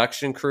the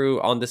production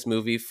crew on this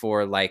movie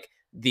for like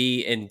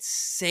the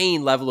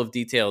insane level of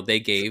detail they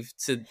gave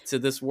to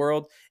this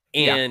world.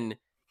 And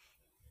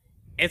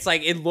it's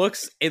like, it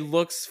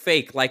looks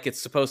fake, like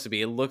it's supposed to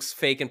be. It looks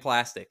fake and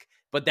plastic,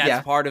 but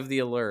that's part of the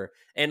allure.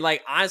 And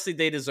like, honestly,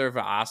 they deserve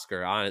an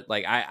Oscar on it.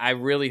 Like, I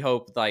really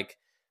hope like,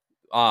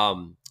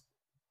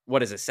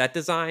 what is it? Set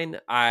design?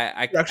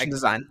 Production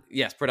design.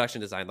 Yes. Production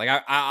design. Like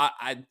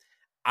I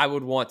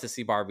would want to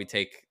see Barbie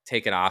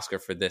take an Oscar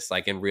for this,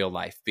 like in real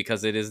life,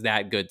 because it is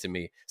that good to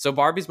me. So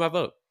Barbie's my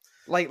vote.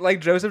 Like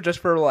Joseph, just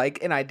for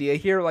like an idea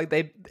here, like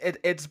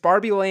it's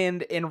Barbie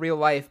Land in real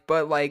life,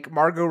 but like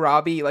Margot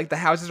Robbie, like the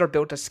houses are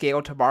built to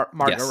scale to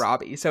Margot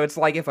Robbie, so it's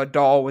like if a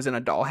doll was in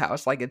a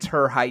dollhouse, like it's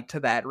her height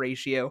to that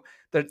ratio.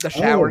 The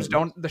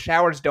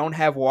showers don't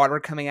have water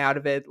coming out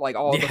of it. Like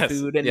all the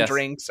food and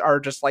drinks are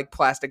just like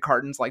plastic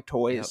cartons, like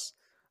toys,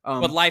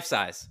 but life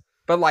size.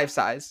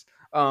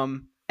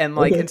 And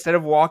like instead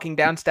of walking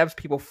down steps,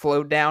 people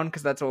float down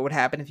because that's what would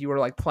happen if you were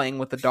like playing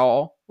with a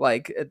doll.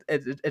 Like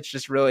it's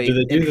just really. Do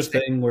they do the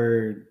thing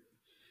where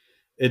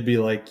it'd be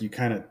like you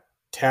kind of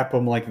tap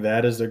them like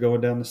that as they're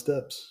going down the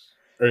steps?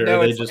 Or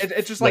no, it's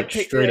just like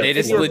straight up. They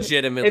just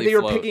legitimately. If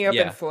you're picking up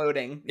and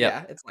floating,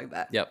 yeah, it's like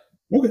that. Yep.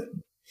 Okay.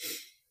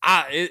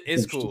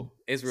 It's cool.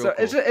 It's real. Cool.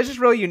 It's just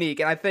really unique,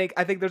 and I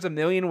think there's a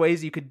million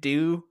ways you could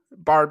do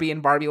Barbie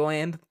and Barbie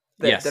Land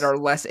that are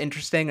less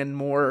interesting and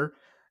more,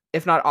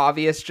 if not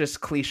obvious,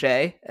 just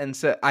cliche. And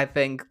so I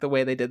think the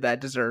way they did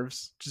that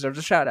deserves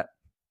a shout out.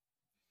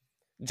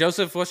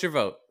 Joseph, what's your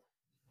vote?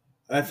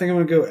 I think I'm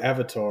gonna go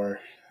Avatar.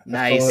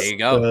 Nice. There you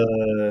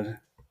go.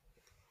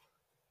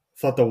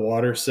 Thought the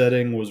water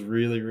setting was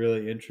really,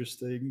 really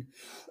interesting.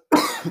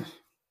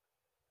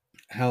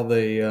 How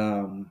they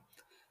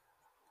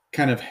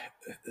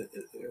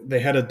they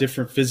had a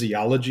different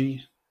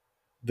physiology.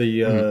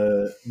 The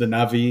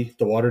Na'vi,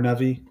 the water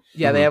Na'vi.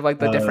 Yeah, they have like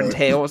the different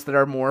tails that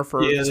are more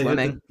for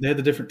swimming. They had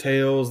the different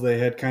tails. They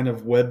had kind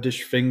of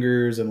webbish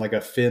fingers and like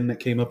a fin that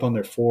came up on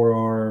their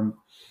forearm.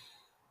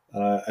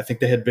 I think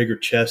they had bigger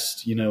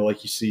chests,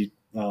 like you see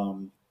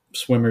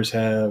swimmers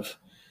have.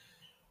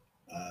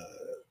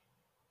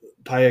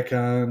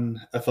 Payakan,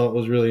 I thought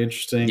was really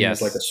interesting. Yes.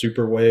 It was like a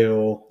super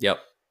whale. Yep.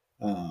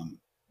 And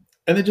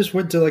they just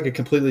went to like a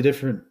completely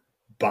different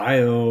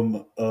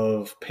biome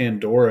of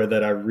Pandora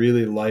that I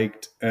really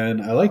liked,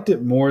 and I liked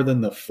it more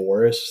than the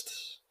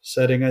forest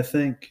setting, I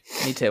think.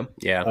 Me too.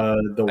 Yeah.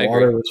 The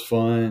water was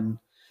fun.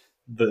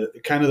 The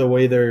kind of the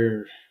way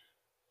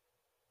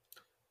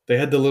they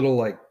had the little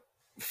like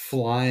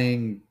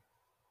flying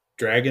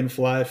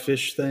dragonfly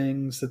fish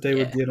things that they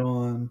would get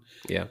on.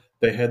 Yeah.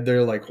 They had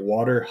their like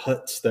water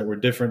huts that were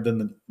different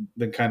than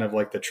kind of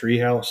like the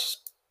treehouse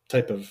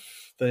type of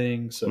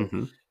thing. So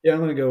yeah, I'm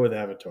gonna go with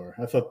Avatar.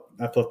 I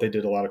thought they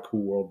did a lot of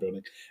cool world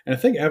building, and I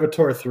think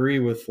Avatar 3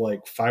 with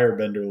like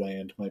Firebender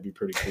Land might be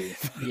pretty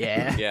cool.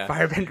 Yeah.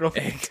 Firebender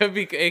Land. It could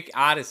be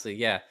honestly,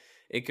 yeah,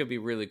 it could be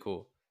really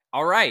cool.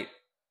 All right,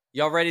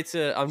 y'all ready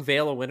to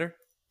unveil a winner?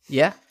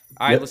 Yeah.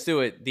 All right, let's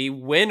do it. The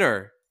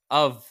winner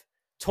of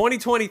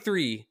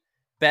 2023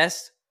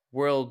 Best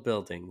World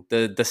Building,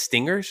 the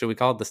Stinger. Should we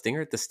call it the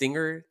Stinger? The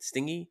Stinger,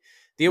 Stingy.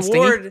 The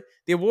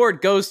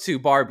award goes to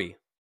Barbie.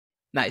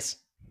 Nice.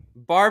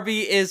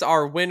 Barbie is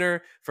our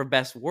winner for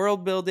Best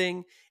World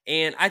Building,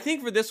 and I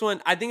think for this one,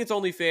 I think it's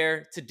only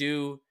fair to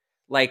do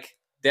like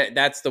that.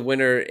 That's the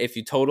winner if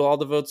you total all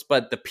the votes.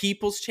 But the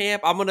People's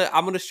Champ, I'm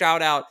gonna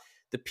shout out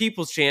the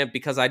People's Champ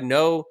because I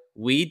know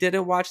we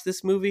didn't watch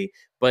this movie,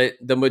 but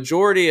the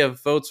majority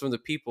of votes from the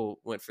people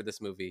went for this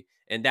movie,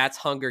 and that's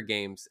Hunger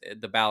Games: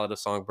 The Ballad of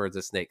Songbirds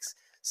and Snakes.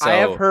 So, I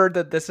have heard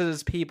that this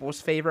is people's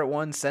favorite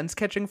one since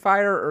Catching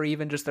Fire, or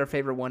even just their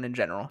favorite one in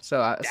general.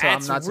 So I'm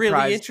not surprised.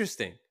 Really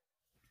interesting.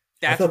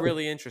 That's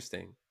really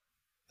interesting.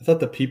 I thought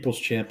the People's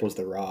Champ was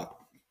The Rock.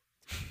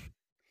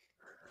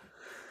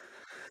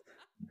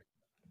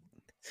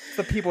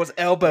 The people's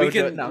elbow.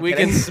 We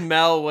can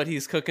smell what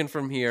he's cooking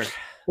from here.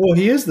 Well,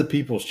 he is the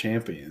People's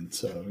Champion,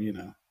 so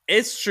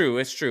It's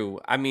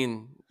true. I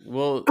mean,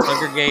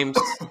 Hunger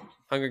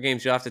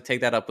Games, you'll have to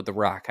take that up with The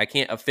Rock. I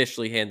can't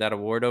officially hand that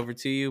award over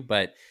to you,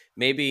 but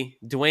maybe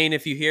Dwayne,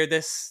 if you hear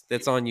this,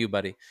 that's on you,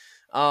 buddy.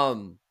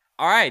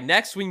 All right,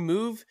 next we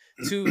move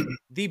to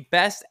the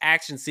best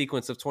action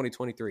sequence of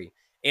 2023.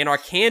 And our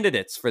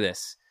candidates for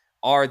this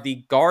are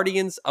the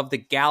Guardians of the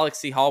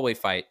Galaxy hallway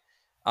fight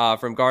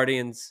from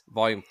Guardians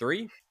Volume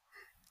 3,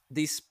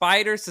 the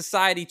Spider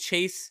Society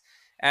chase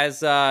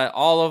as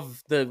all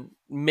of the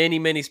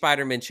many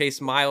Spider-Men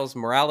chase Miles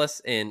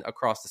Morales in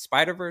Across the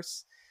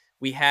Spider-Verse.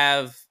 We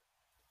have...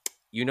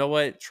 You know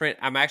what, Trent?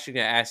 I'm actually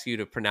going to ask you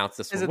to pronounce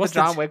this one. Is it the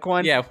John Wick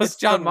one? Yeah, what's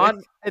John Wick?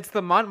 It's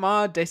the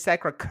Montmartre de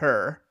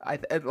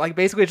Sacré-Cœur.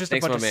 Basically just a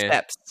bunch of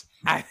steps.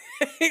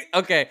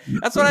 Okay,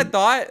 that's what I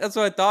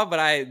thought.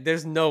 But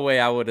there's no way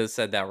I would have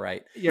said that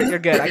right. You're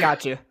good. I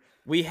got you.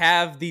 We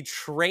have the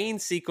train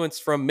sequence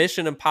from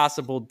Mission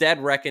Impossible: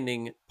 Dead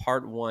Reckoning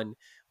Part 1.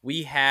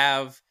 We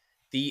have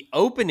the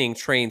opening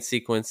train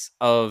sequence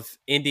of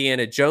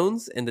Indiana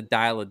Jones and the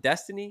Dial of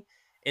Destiny.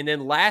 And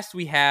then last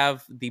we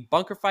have the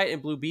bunker fight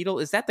in Blue Beetle.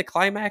 Is that the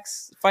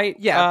climax fight?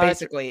 Yeah,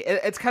 basically.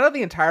 It's kind of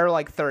the entire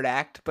third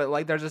act,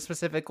 but there's a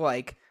specific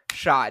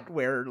shot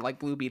where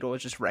Blue Beetle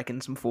is just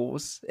wrecking some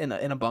fools in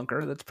a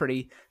bunker. That's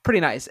pretty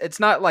nice. It's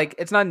not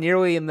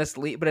nearly in this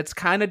lead, but it's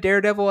kind of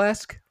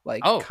Daredevil-esque.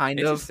 Kind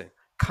of.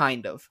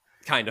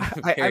 I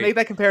make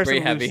that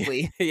comparison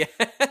loosely. Yeah.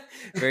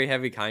 Very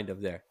heavy kind of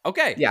there.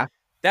 Okay. Yeah.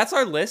 That's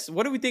our list.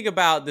 What do we think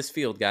about this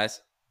field,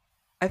 guys?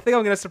 I think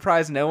I'm going to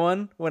surprise no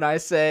one when I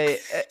say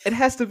it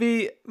has to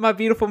be my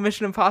beautiful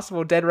Mission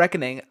Impossible: Dead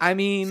Reckoning. I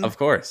mean, of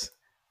course.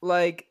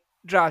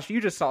 Josh,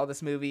 you just saw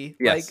this movie.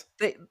 Yes.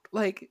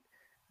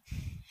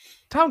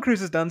 Tom Cruise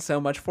has done so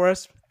much for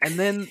us, and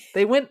then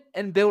they went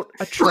and built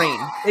a train.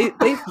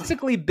 They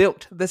physically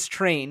built this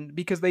train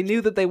because they knew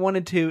that they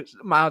wanted to.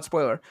 Mild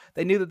spoiler: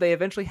 they knew that they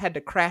eventually had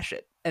to crash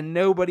it, and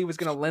nobody was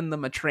going to lend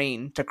them a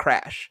train to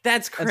crash.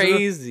 That's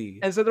crazy.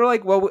 And so they're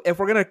like, well, if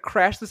we're going to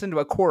crash this into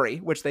a quarry,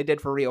 which they did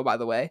for real, by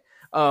the way.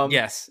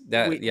 Yes,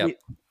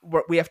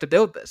 we have to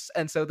build this.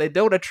 And so they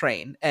build a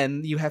train,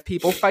 and you have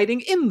people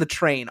fighting in the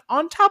train,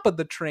 on top of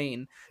the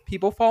train,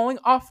 people falling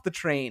off the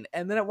train,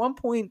 and then at one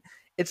point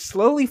it's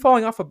slowly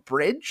falling off a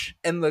bridge,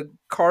 and the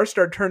cars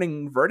start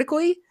turning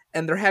vertically,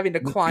 and they're having to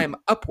climb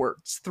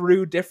upwards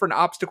through different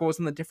obstacles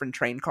in the different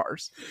train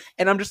cars.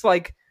 And I'm just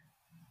like,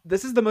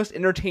 this is the most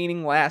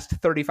entertaining last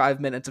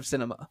 35 minutes of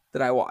cinema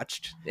that I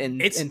watched in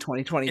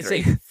 2023.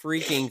 It's a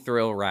freaking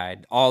thrill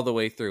ride all the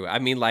way through. I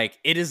mean, like,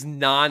 it is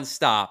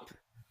nonstop,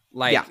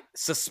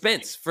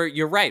 suspense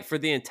you're right, for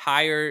the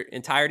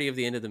entirety of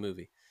the end of the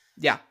movie.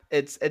 Yeah,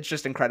 it's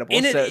just incredible.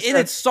 And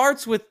it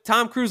starts with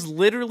Tom Cruise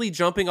literally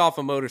jumping off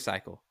a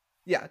motorcycle.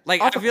 Yeah,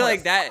 like I feel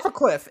like that off a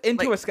cliff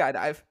into a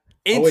skydive,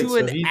 into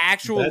an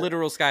actual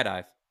literal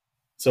skydive.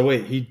 So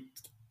wait, he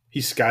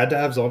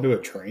skydives onto a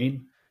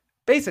train?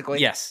 Basically,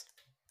 yes.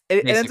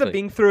 It ends up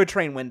being through a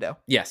train window.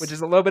 Yes, which is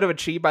a little bit of a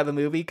cheat by the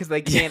movie because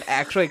they can't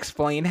actually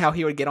explain how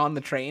he would get on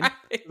the train.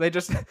 They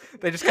just kind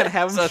of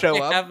have him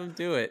show up, have him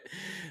do it.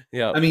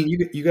 Yeah, I mean,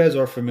 you guys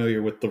are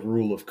familiar with the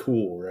rule of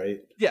cool,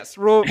 right? Yes,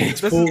 rule.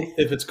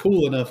 If it's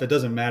cool enough, it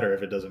doesn't matter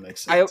if it doesn't make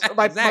sense.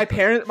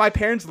 My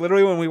parents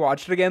literally, when we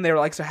watched it again, they were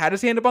like, "So how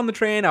does he end up on the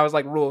train?" I was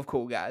like, "Rule of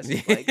cool, guys.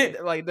 Like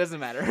it doesn't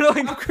matter."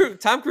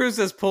 Tom Cruise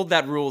has pulled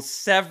that rule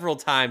several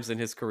times in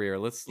his career.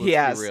 Let's be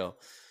real.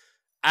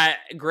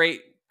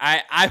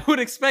 I would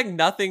expect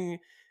nothing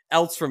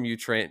else from you,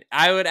 Trent.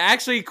 I would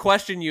actually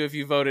question you if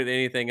you voted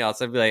anything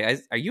else. I'd be like,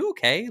 are you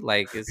okay?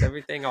 Like, is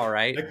everything all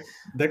right?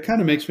 That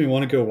kind of makes me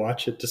want to go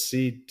watch it to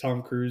see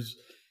Tom Cruise.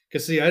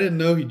 Because, I didn't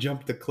know he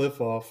jumped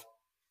off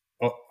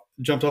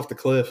the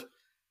cliff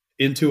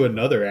into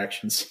another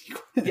action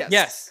sequence.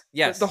 Yes.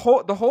 The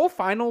whole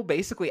final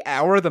basically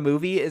hour of the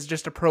movie is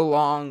just a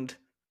prolonged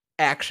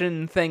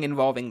action thing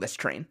involving this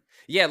train.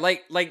 Yeah,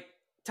 like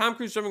Tom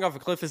Cruise jumping off a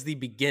cliff is the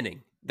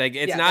beginning. Like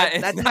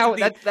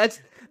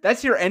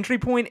that's your entry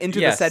point into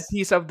the set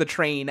piece of the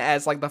train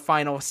as like the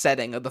final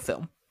setting of the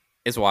film.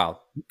 It's wild.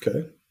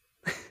 Okay.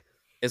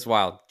 It's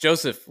wild.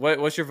 Joseph,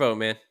 what's your vote,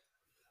 man?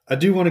 I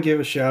do want to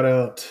give a shout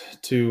out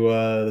to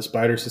the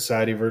Spider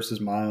Society versus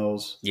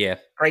Miles. Yeah,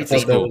 great.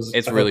 It's cool.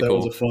 It's really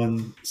cool. That was a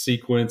fun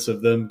sequence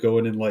of them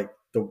going in like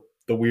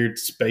the weird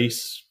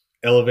space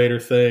elevator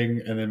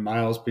thing, and then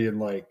Miles being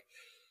like,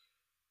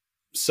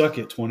 "Suck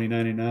it,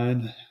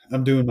 $20.99.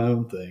 I'm doing my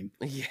own thing."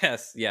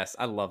 Yes,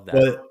 I love that.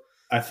 But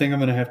I think I'm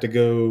going to have to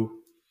go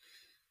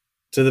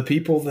to the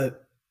people that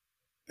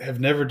have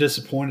never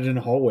disappointed in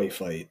a hallway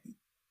fight.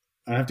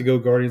 I have to go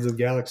Guardians of the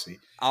Galaxy.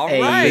 All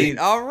right.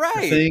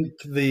 I think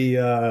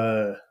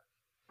the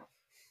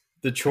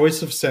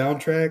choice of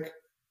soundtrack,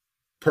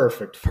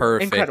 perfect,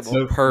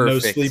 incredible,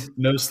 perfect.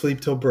 No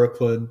Sleep Till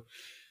Brooklyn,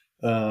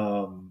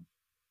 and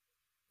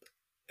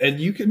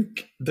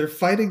they're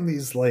fighting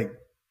these like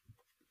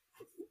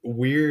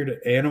weird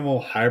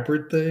animal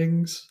hybrid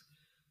things,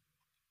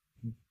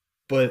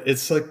 but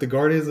it's like the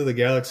Guardians of the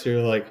Galaxy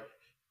are like,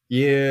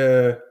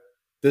 yeah,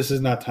 this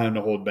is not time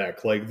to hold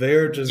back. Like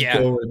they're just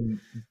going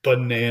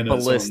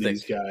bananas on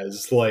these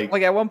guys. Like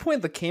at one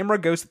point the camera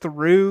goes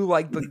through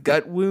like the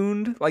gut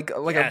wound, like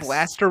a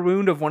blaster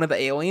wound of one of the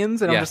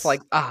aliens, and I'm just like,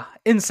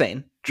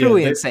 insane.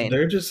 Truly insane.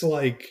 They're just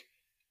like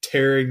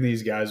tearing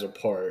these guys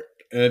apart.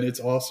 And it's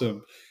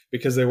awesome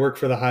because they work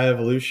for the High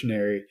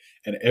Evolutionary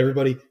and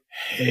everybody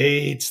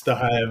hates the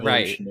High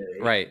Evolutionary.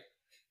 Right.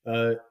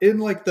 In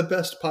like the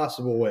best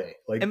possible way,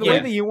 like in the way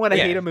that you want to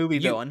hate a movie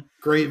villain.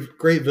 Great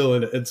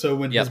villain. And so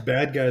when his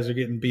bad guys are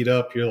getting beat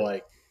up, you're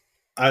like,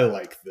 I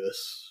like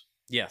this.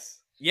 Yes.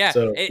 Yeah.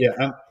 So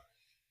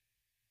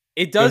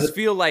it does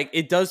feel like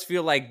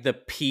the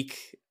peak,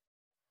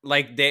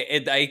 like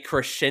a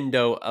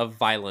crescendo of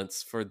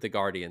violence for the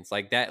Guardians,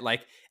 like that,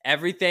 like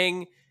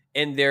everything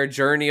in their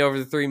journey over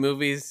the three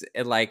movies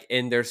and like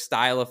in their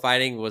style of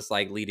fighting was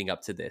like leading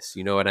up to this.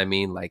 You know what I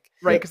mean? Like,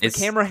 right. Cause the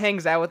camera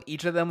hangs out with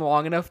each of them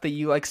long enough that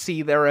you like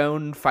see their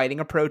own fighting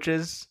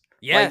approaches.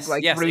 Yes.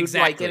 Rude, exactly.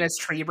 Like in his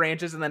tree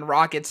branches and then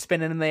Rocket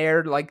spinning in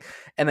there. Like,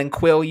 and then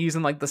Quill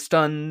using like the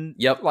stun,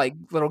 like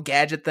little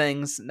gadget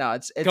things. No,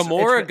 it's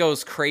Gamora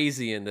goes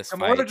crazy in this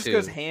fight. Gamora just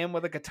goes ham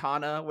with a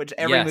katana, which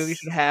every movie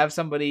should have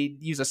somebody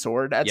use a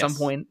sword at some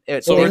point.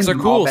 Swords are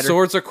cool.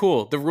 Swords are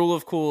cool. The rule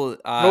of cool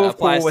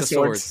applies to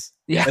swords.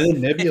 Yeah. And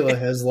then Nebula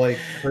has like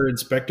her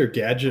Inspector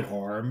Gadget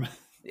arm.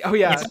 Oh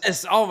yeah.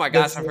 Yes. Oh my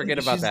gosh, I forget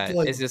about that.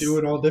 Like, it's just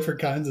doing all different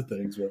kinds of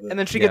things with it. And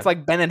then she gets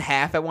like bent in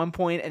half at one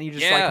point, and you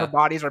just like her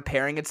body's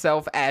repairing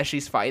itself as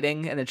she's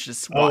fighting, and it's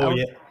just wild.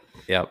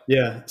 Yep.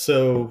 Yeah.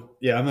 So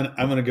yeah, I'm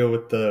gonna go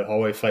with the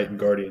hallway fight in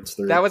Guardians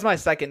 3. That was my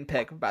second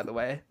pick, by the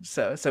way.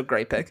 So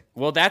great pick.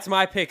 Well, that's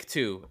my pick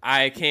too.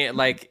 I can't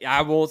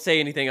I won't say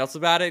anything else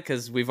about it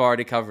because we've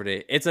already covered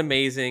it. It's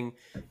amazing.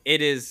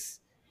 It is.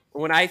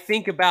 When I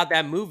think about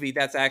that movie,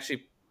 that's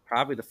actually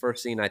probably the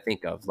first scene I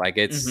think of. Like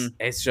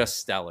it's just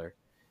stellar.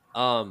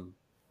 All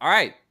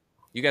right,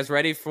 you guys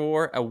ready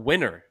for a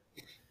winner?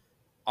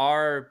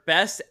 Our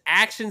best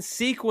action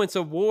sequence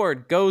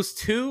award goes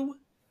to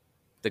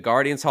the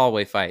Guardians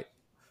hallway fight.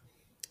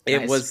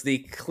 It was the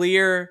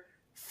clear,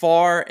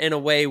 far and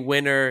away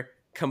winner,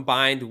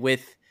 combined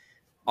with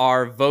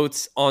our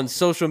votes on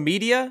social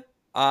media.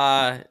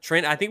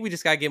 Trent, I think we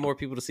just got to get more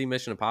people to see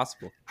Mission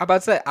Impossible. How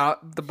about say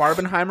the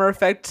Barbenheimer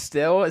effect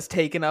still is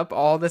taking up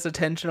all this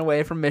attention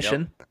away from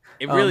Mission. Yep.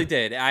 It really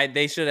did.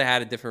 They should have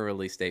had a different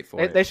release date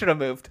for it. They should have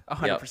moved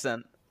 100%. Yep.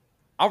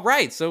 All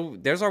right, so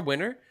there's our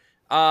winner.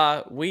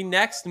 We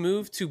next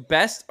move to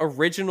best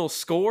original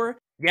score.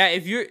 Yeah,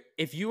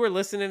 if you are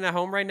listening at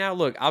home right now,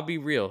 look, I'll be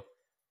real.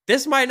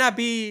 This might not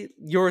be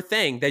your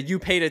thing that you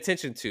paid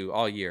attention to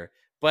all year,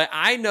 but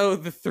I know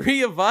the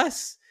three of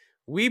us,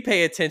 we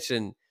pay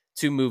attention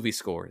to movie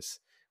scores.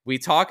 We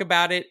talk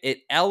about it.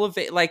 It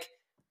elevate, like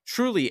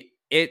truly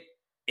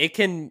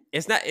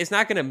it's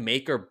not going to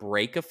make or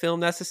break a film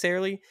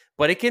necessarily,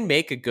 but it can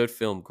make a good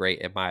film great,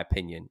 in my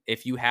opinion.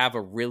 If you have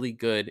a really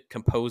good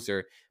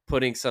composer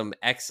putting some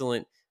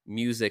excellent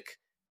music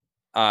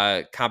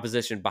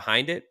composition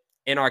behind it.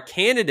 And our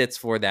candidates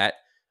for that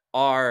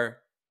are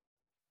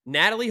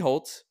Natalie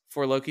Holt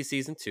for Loki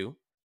Season 2,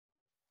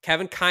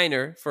 Kevin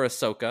Kiner for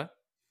Ahsoka,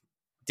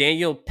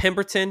 Daniel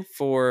Pemberton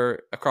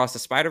for Across the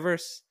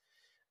Spider-Verse,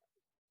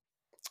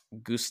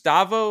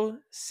 Gustavo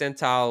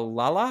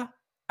Santaolalla.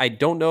 I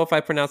don't know if I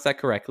pronounced that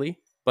correctly,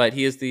 but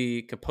he is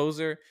the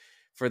composer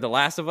for The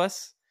Last of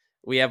Us.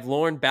 We have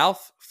Lauren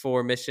Balfe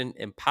for Mission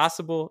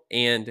Impossible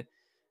and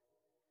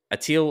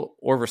Atil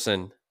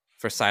Orverson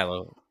for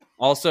Silo.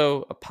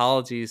 Also,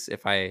 apologies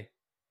if I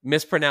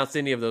mispronounced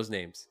any of those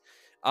names.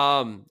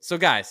 So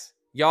guys,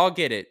 y'all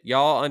get it.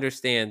 Y'all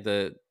understand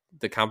the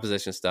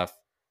composition stuff.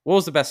 What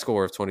was the best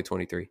score of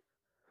 2023?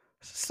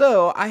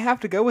 So I have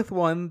to go with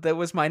one that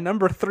was my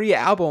number 3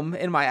 album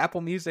in my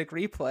Apple Music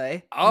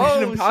replay. Oh,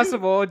 Mission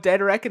Impossible: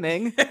 Dead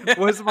Reckoning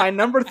was my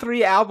number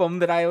 3 album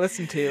that I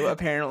listened to.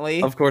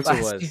 Apparently, of course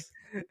it was.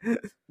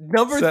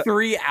 Number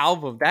 3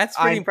 album. That's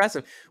pretty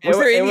impressive.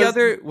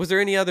 Was there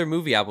any other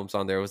movie albums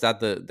on there? Was that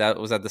the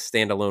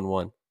standalone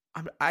one?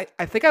 I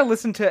think I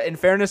listened to, in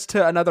fairness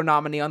to another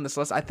nominee on this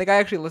list, I think I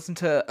actually listened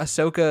to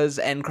Ahsoka's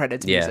end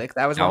credits music.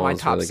 That was one of my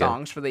top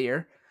songs for the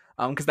year.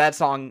 Because that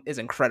song is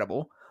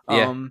incredible.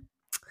 I'm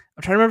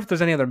trying to remember if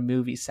there's any other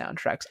movie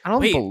soundtracks. I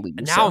don't believe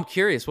so. Now I'm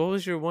curious. What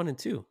was your 1 and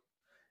 2?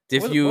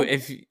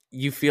 If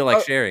you feel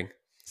like sharing.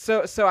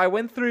 So I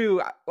went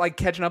through like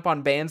catching up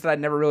on bands that I'd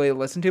never really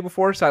listened to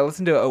before. So I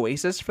listened to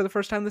Oasis for the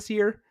first time this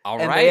year. All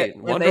right,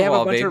 Wonderwall, they have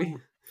a bunch of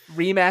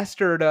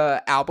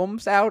remastered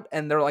albums out,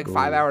 and they're like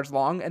 5 hours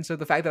long. And so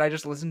the fact that I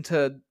just listened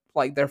to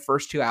like their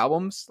first 2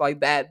 albums, like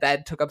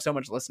that took up so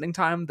much listening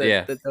time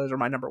that those are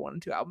my number 1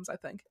 and 2 albums, I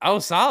think. Oh,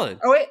 solid.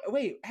 Oh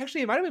wait,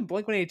 actually, it might have been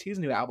Blink-182's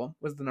new album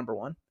was the number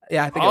 1.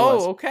 Yeah, I think it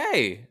was. Oh,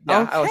 okay.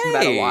 Yeah, I listened to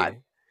that a lot.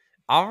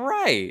 All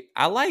right.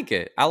 I like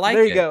it.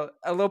 There you go.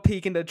 A little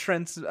peek into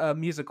Trent's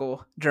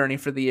musical journey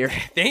for the year.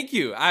 Thank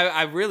you.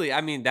 I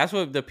mean, that's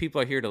what the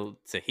people are here to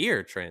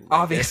hear, Trent.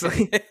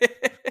 Obviously.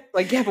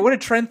 Like, yeah, but what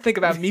did Trent think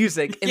about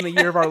music in the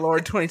year of our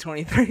Lord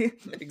 2023?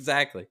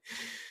 Exactly.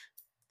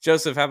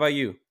 Joseph, how about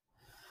you?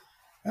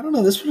 I don't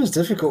know. This one is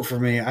difficult for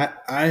me.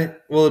 I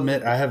will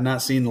admit I have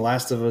not seen The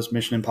Last of Us,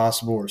 Mission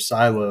Impossible, or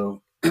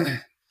Silo.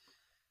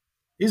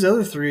 These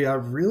other 3 I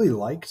really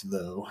liked,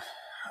 though.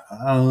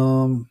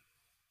 I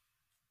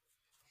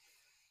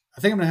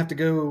think I'm going to have to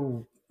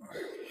go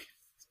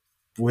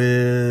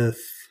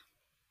with,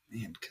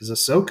 because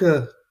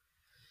Ahsoka's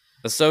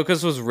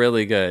was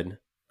really good.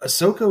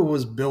 Ahsoka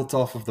was built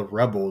off of the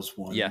Rebels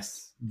one.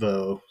 Yes.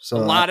 Though. So a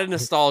lot of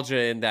nostalgia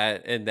in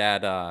that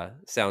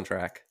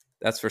soundtrack.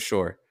 That's for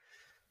sure.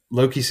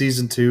 Loki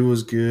Season 2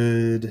 was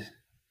good.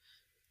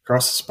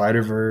 Across the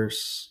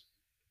Spider-Verse.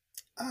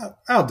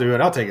 I'll do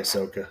it. I'll take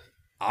Ahsoka.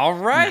 All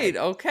right.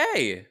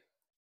 Okay.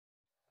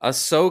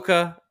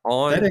 Ahsoka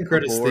on that end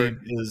credits theme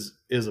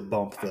is a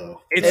bump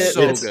though. It's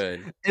so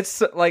good.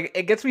 It's like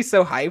it gets me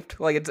so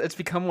hyped. Like it's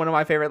become one of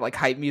my favorite like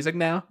hype music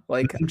now.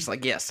 Like I'm just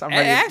like, yes, I'm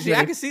ready. Actually,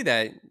 I can see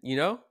that. You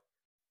know,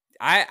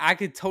 I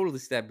could totally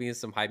see that being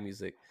some hype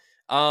music.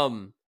 All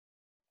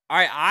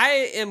right,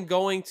 I am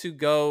going to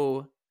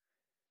go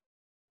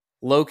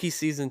Loki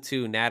Season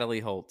 2, Natalie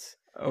Holt.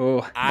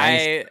 Oh,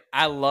 nice.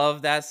 I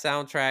love that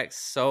soundtrack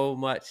so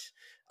much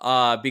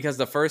because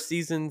the first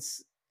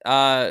season's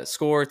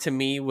score to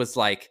me was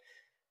like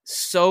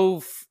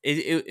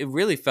it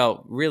really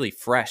felt really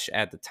fresh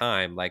at the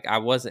time. Like I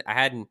wasn't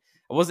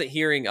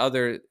hearing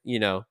other,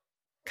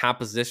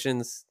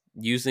 compositions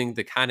using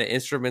the kind of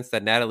instruments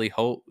that Natalie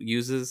Holt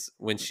uses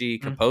when she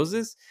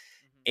composes.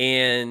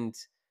 And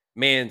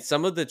man,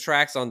 some of the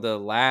tracks on the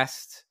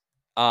last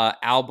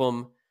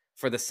album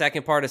for the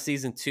second part of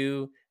season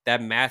 2,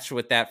 that match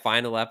with that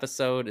final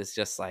episode is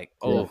just like,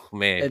 oh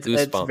man, it's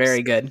goosebumps.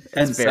 Very good.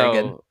 It's very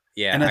good.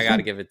 Yeah, and I got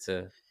to give it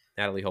to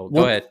Natalie Holt.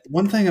 Go ahead.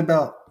 One thing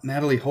about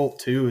Natalie Holt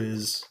too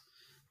is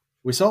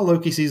we saw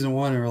Loki season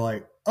 1 and we're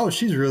like, oh,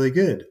 she's really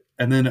good.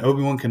 And then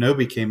Obi-Wan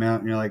Kenobi came out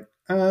and you're like,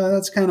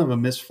 that's kind of a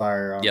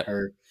misfire on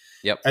her.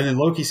 Yep. And then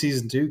Loki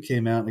season 2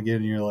 came out again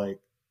and you're like,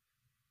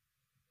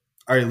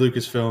 all right,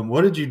 Lucasfilm,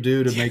 what did you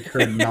do to make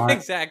her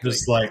not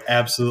just like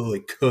absolutely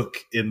cook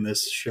in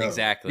this show?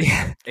 Exactly.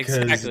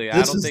 Exactly.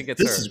 I don't think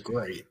it's her. This is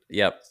great.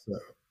 Yep. So.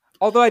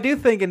 Although I do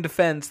think in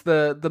defense,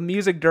 the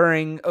music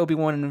during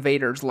Obi-Wan and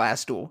Vader's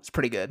last duel is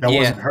pretty good. That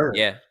wasn't her.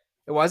 Yeah.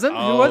 It wasn't?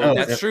 Oh, Who was it?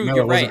 That's true. No,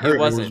 You're right. It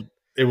wasn't.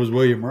 It was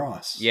William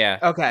Ross. Yeah.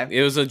 Okay.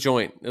 It was a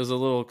joint. It was a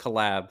little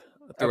collab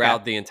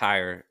throughout the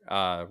entire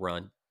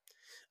run.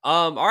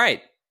 All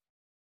right.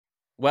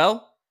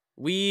 Well,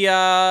 we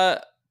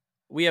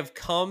have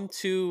come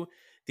to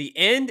the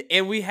end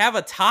and we have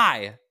a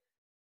tie.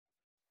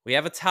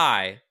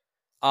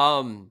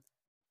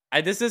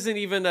 This isn't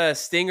even a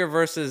Stinger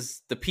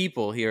versus the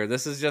people here.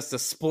 This is just a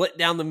split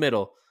down the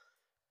middle.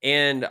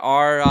 And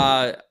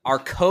our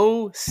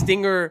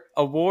co-Stinger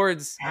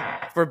awards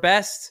for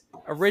best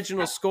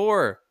original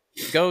score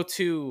go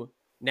to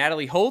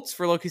Natalie Holtz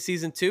for Loki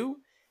season 2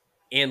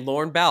 and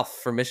Lauren Balfe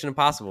for Mission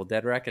Impossible: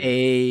 Dead Reckoning.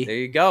 Hey. There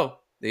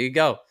you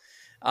go.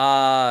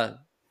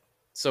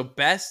 So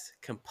best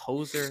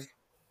composer,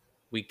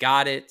 we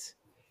got it.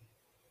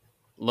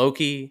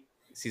 Loki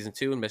season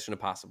 2 and Mission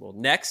Impossible.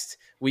 Next,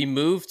 we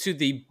move to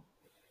the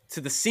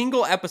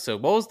single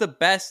episode. What was the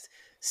best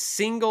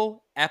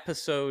single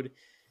episode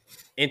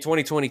in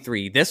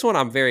 2023? This one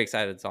I'm very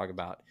excited to talk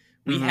about.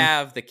 We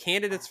have the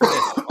candidates for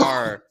this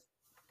are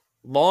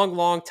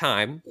Long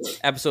Time,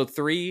 episode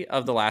 3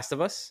 of The Last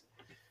of Us.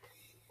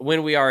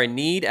 When We Are in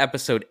Need,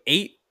 episode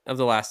 8 of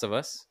The Last of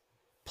Us.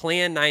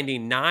 Plan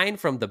 99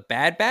 from The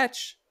Bad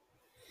Batch.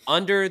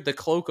 Under the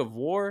Cloak of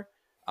War.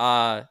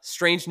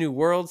 Strange New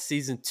World,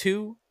 season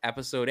 2,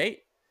 episode 8.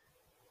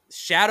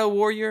 Shadow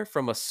Warrior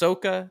from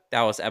Ahsoka,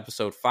 that was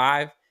episode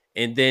 5.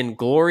 And then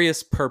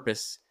Glorious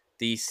Purpose,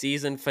 the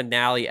season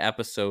finale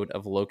episode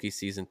of Loki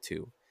season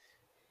 2.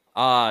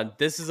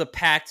 This is a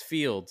packed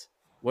field.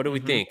 What do we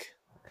think?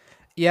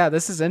 Yeah,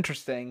 this is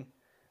interesting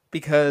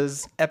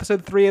because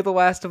episode 3 of The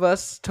Last of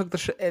Us took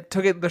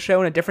the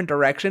show in a different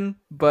direction,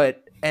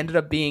 but ended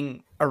up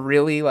being a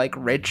really like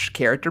rich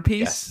character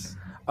piece.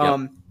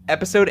 Yes.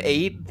 Episode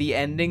 8, the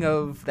ending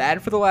of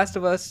that for The Last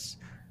of Us,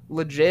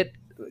 legit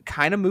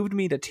kind of moved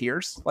me to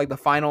tears. Like the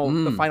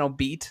final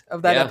beat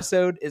of that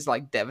episode is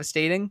like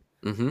devastating.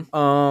 And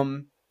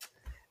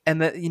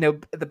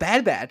the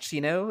Bad Batch,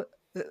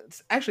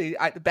 actually,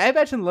 the Bad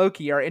Batch and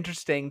Loki are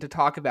interesting to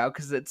talk about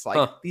because it's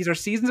like these are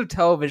seasons of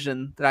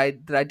television that I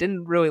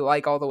didn't really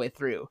like all the way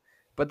through,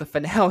 but the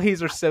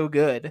finales are so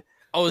good.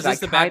 Oh, is this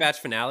the Bad Batch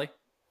finale?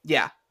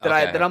 Yeah,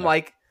 I'm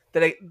like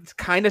that. I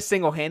kind of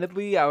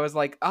single-handedly, I was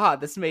like,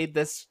 this made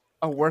this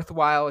a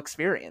worthwhile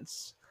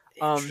experience.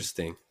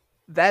 Interesting.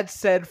 That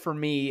said, for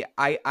me,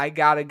 I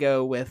gotta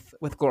go with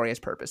Glorious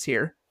Purpose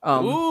here.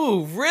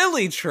 Ooh,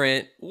 really,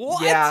 Trent?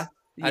 What? Yeah,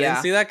 I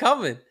didn't see that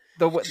coming.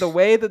 The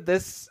way that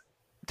this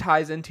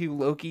ties into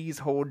Loki's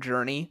whole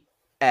journey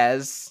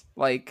as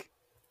like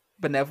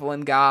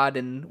benevolent god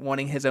and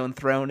wanting his own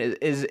throne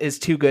is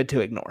too good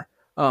to ignore.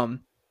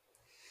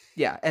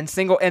 Yeah, and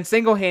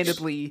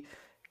single-handedly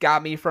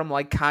got me from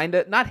like kind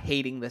of not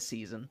hating this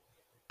season,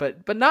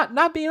 but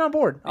not being on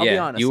board. I'll be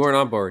honest. You weren't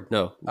on board.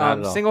 No, not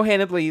at all.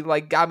 Single-handedly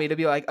like got me to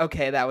be like,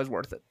 okay, that was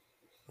worth it.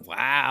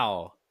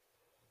 Wow.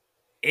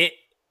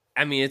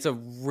 It's a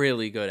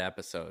really good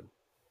episode.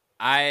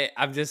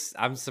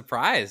 I'm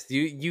surprised.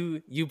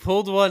 You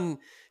pulled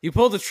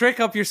a trick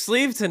up your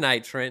sleeve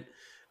tonight, Trent.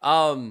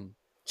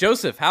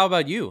 Joseph, how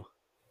about you?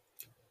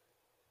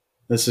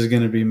 This is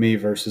going to be me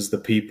versus the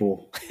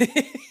people.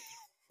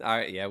 All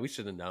right, yeah, we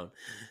should have known.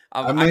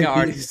 I can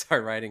already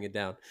start writing it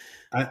down.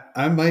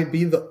 I might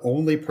be the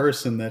only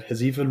person that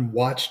has even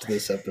watched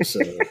this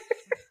episode.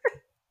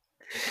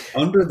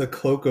 Under the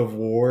Cloak of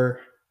War.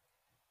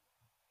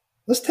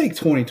 Let's take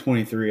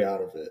 2023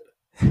 out of it.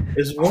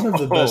 It's one of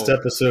the best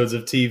episodes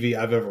of TV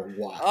I've ever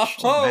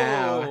watched.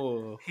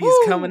 Wow.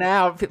 He's coming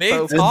out.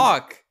 Big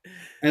talk.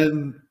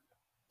 And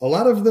a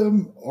lot of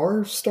them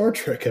are Star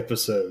Trek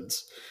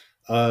episodes.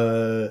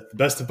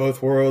 Best of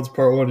Both Worlds,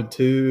 Part 1 and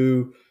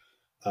 2.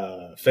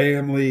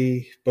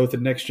 Family, both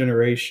in Next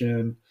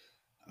Generation.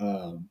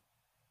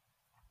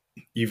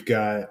 You've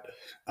got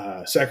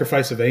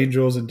Sacrifice of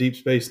Angels and Deep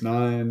Space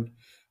Nine,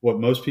 what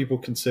most people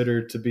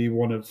consider to be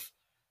one of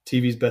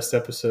TV's best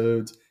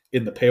episodes.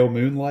 In the Pale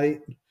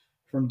Moonlight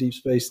from Deep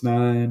Space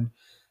Nine.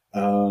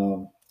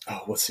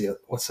 What's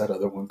that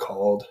other one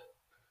called?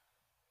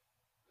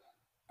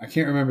 I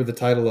can't remember the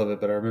title of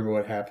it, but I remember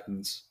what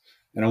happens.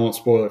 And I won't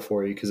spoil it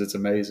for you because it's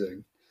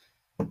amazing.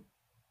 Man,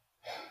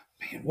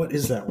 what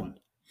is that one?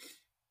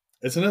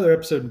 It's another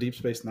episode in Deep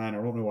Space Nine. I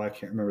don't know why I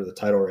can't remember the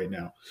title right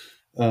now.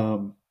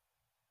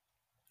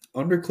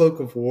 Under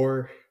Cloak of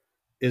War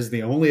is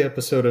the only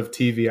episode of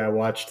TV I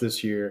watched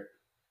this year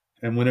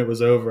And when it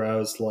was over, I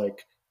was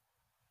like,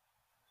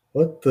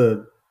 what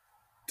the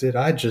did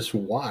I just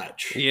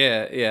watch?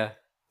 Yeah.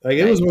 Like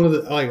it was one of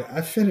the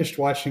I finished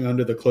watching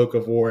Under the Cloak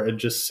of War and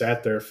just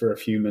sat there for a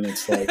few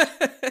minutes like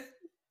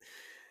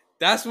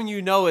that's when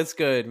you know it's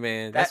good,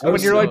 man. That's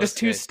when you're like just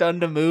too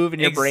stunned to move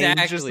and your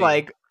brain's just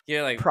like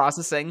you're like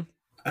processing.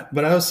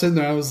 But I was sitting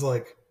there, I was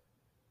like,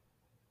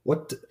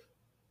 what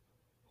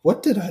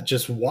did I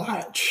just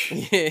watch?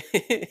 Like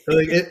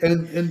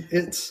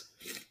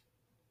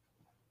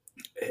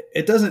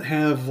it doesn't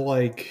have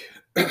like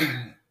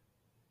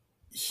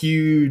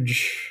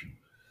huge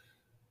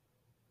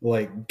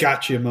like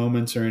gotcha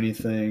moments or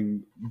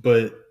anything,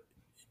 but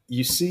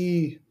you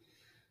see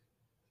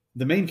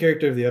the main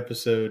character of the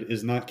episode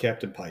is not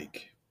Captain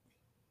Pike.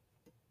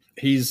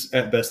 He's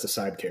at best a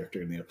side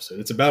character in the episode.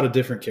 It's about a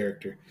different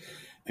character.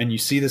 And you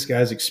see this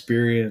guy's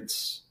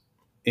experience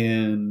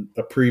in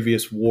a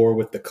previous war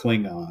with the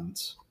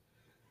Klingons.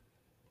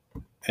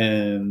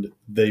 And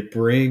they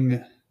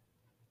bring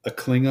a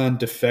Klingon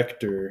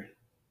defector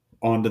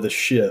onto the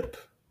ship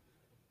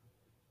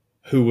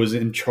who was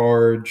in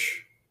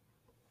charge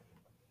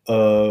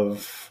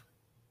of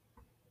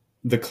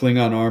the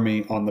Klingon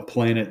army on the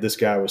planet this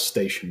guy was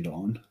stationed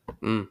on.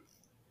 Mm.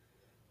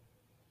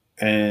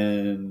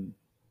 And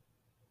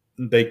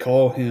they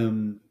call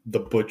him the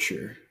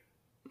Butcher.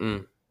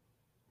 Mm.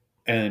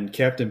 And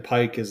Captain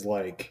Pike is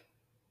like,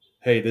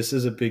 hey, this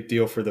is a big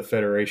deal for the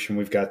Federation.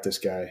 We've got this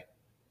guy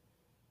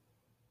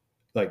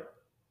like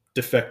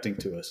defecting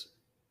to us.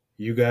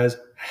 You guys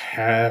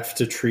have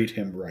to treat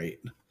him right.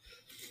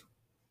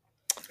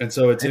 And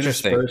so it's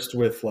interspersed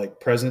with like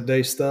present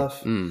day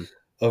stuff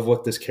of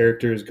what this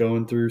character is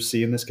going through,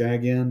 seeing this guy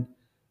again.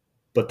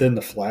 But then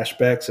the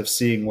flashbacks of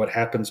seeing what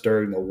happens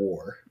during the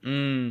war.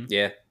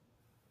 Yeah.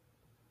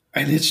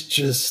 And it's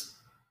just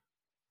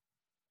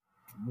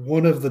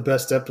one of the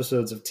best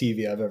episodes of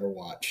TV I've ever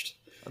watched.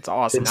 That's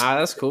awesome.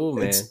 That's cool,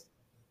 man.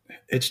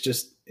 It's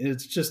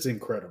just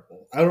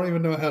incredible. I don't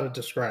even know how to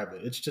describe it.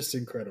 It's just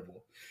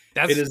incredible.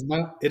 Sometimes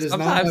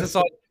that's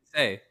all you can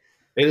say.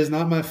 It is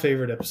not my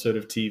favorite episode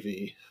of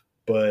TV,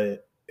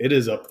 but it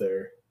is up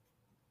there.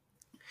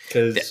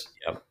 Because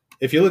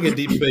if you look at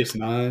Deep Space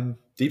Nine,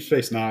 Deep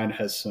Space Nine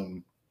has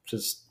some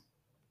just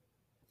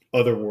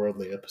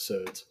otherworldly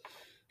episodes.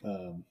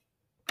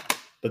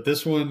 But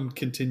this one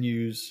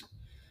continues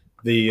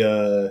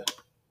the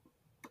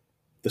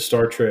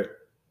Star Trek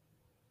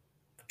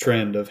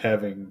trend of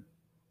having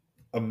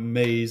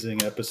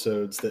amazing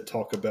episodes that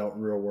talk about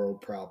real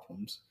world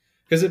problems.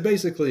 Because it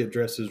basically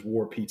addresses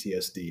war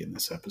PTSD in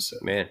this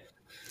episode. Man.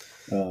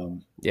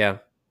 Yeah,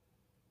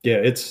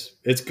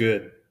 it's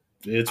good.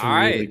 It's all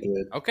really right.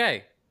 good.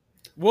 Okay.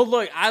 Well,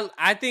 look,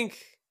 I think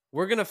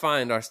we're going to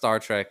find our Star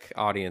Trek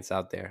audience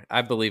out there.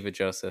 I believe it,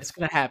 Joseph. It's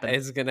going to happen.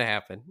 It's going to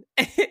happen.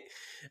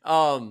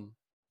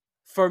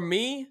 For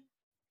me,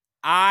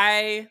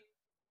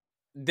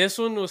 this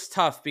one was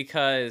tough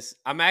because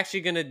I'm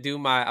actually going to do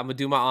my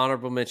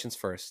honorable mentions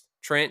first.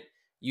 Trent,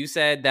 you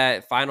said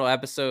that final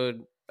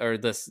episode or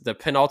the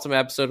penultimate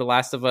episode of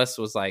Last of Us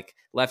was like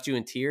left you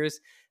in tears.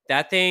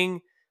 That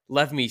thing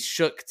left me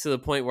shook to the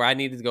point where I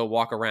needed to go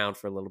walk around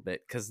for a little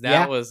bit because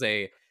that was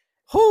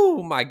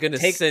oh my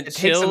goodness, sent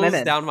chills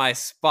down my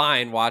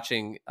spine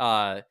watching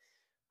Bella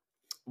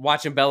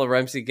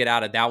Ramsey get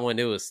out of that one.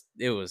 It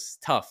was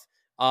tough.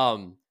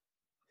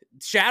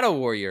 Shadow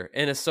Warrior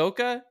and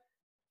Ahsoka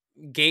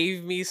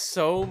gave me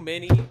so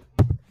many feelings.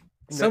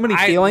 So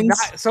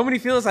many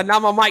feelings. I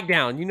knocked my mic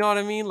down. You know what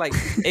I mean? Like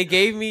it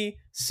gave me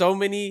so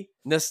many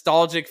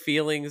nostalgic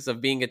feelings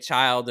of being a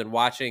child and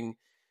watching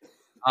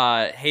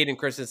Hayden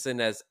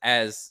Christensen as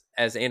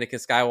Anakin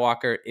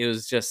Skywalker. It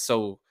was just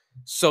so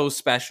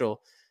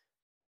special.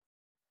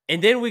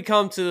 And then we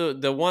come to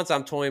the ones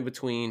I'm toying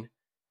between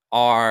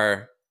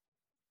are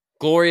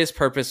Glorious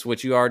Purpose,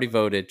 which you already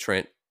voted,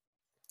 Trent,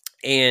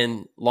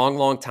 and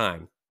Long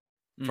Time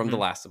from The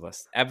Last of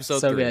Us. Episode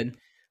 3. Good.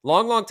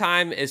 Long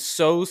Time is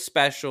so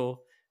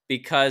special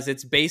because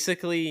it's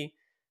basically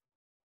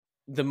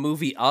the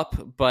movie Up,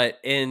 but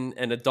in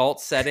an adult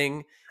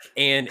setting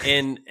and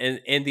in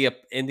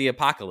the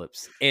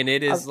apocalypse. And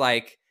it is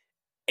like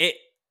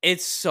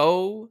it's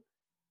so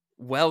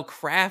well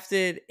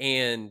crafted,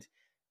 and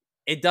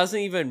it doesn't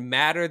even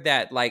matter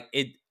that like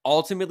it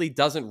ultimately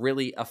doesn't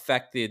really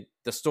affect the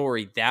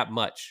story that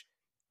much.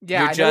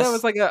 Yeah, I know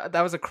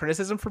that was a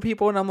criticism for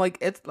people, and I'm like,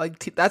 it's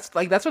like that's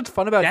what's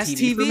fun about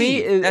TV for me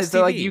is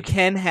that like you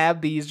can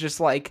have these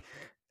just like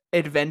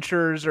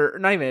adventures, or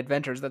not even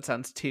adventures, that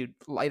sounds too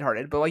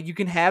lighthearted, but like you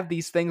can have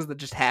these things that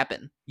just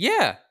happen.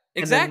 Yeah,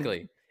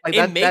 exactly. Then,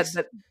 like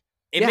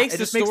it makes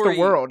the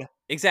world.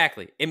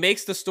 Exactly. It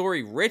makes the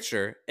story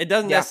richer. It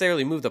doesn't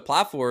necessarily move the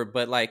plot forward,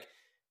 but like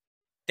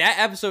that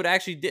episode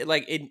actually did,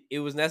 like it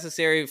was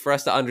necessary for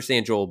us to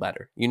understand Joel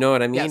better. You know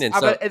what I mean? Yes, and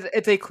so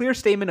it's a clear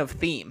statement of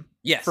theme.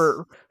 Yes.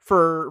 For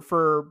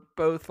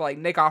both like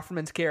Nick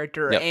Offerman's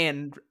character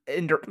and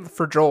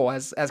for Joel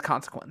as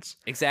consequence.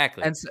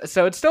 Exactly. And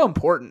so it's still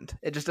important.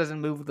 It just doesn't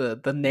move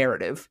the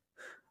narrative.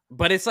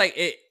 But it's like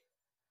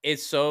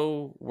it's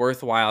so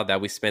worthwhile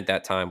that we spent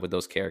that time with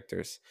those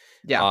characters.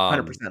 Yeah,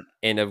 100%.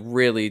 In a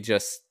really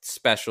just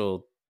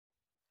special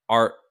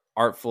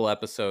artful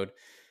episode.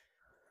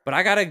 But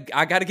I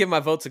gotta give my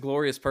vote to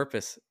Glorious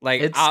Purpose.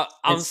 Like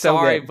I'm so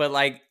sorry, good. but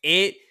like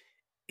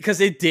because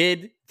it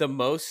did the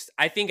most.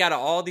 I think out of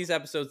all these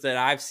episodes that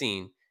I've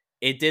seen,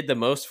 it did the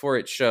most for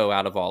its show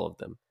out of all of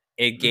them.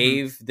 It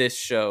gave this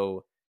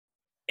show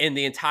in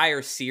the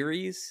entire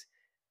series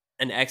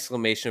an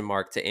exclamation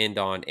mark to end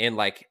on, and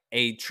like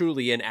a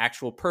truly an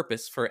actual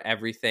purpose for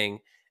everything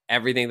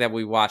that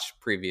we watched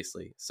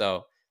previously.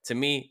 So to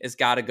me, it's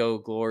got to go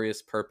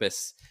Glorious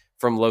Purpose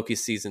from Loki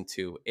season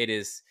 2. It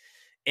is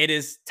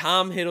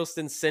Tom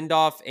Hiddleston's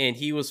send-off, and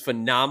he was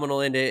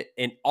phenomenal in it,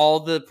 and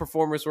all the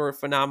performers were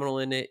phenomenal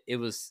in it.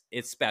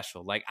 It's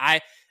special. Like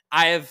I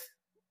have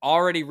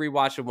already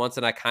rewatched it once,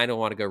 and I kind of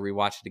want to go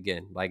rewatch it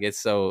again. Like it's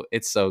so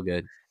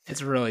good.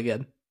 It's really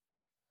good.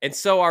 And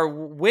so our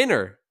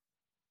winner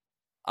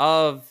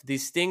of the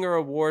Stinger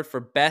Award for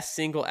Best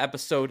Single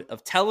Episode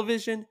of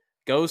Television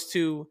goes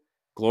to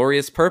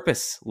Glorious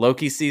Purpose,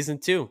 Loki season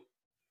 2.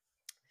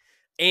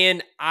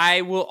 And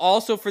I will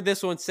also for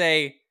this one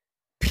say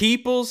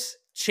People's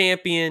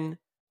Champion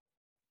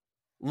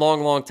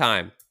long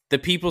time. The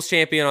People's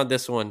Champion on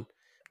this one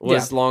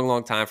was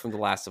long time from The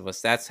Last of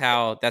Us. That's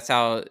how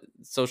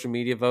social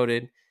media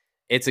voted.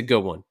 It's a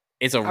good one.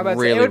 It's a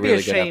really, it would be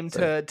a shame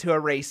to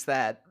erase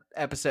that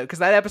episode, because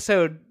that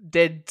episode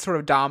did sort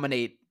of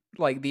dominate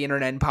like the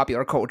internet and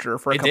popular culture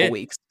for a couple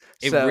weeks.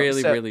 It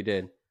really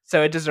did.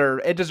 So it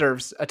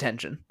deserves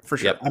attention for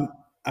sure. Yep.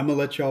 I'm gonna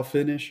let y'all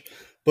finish.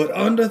 But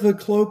Under the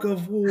Cloak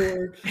of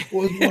War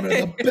was one of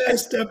the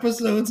best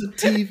episodes of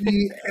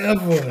TV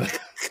ever.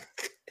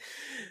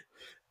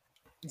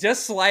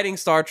 Just sliding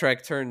Star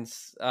Trek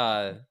turns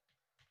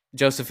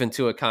Joseph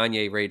into a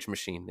Kanye rage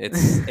machine.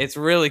 It's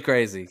really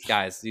crazy,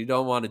 guys. You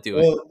don't want to do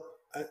it. Well,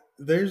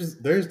 there's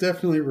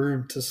definitely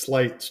room to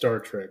slight Star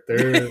Trek.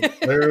 There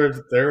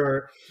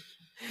are.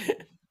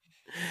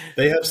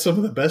 They have some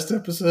of the best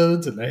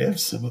episodes, and they have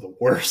some of the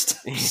worst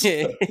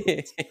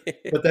episodes.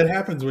 But that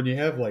happens when you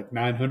have like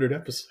 900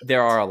 episodes.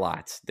 There are a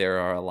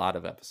lot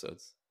of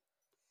episodes.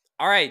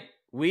 All right,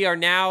 we are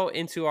now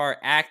into our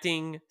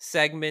acting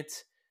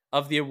segment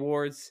of the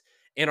awards,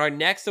 and our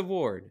next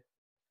award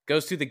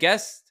goes to the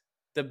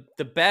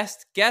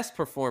best guest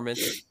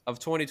performance of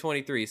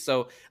 2023.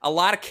 So a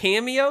lot of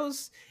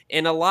cameos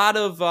and a lot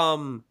of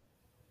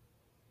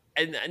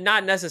and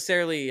not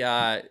necessarily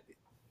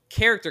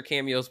character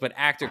cameos, but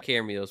actor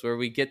cameos, where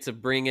we get to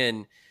bring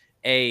in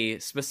a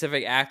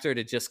specific actor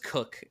to just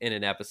cook in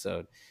an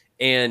episode.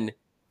 And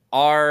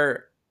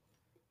our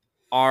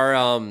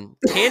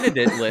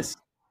candidate list,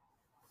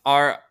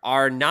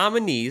 our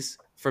nominees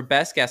for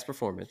best guest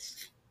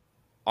performance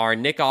are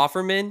Nick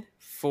Offerman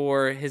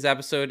for his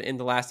episode in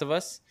The Last of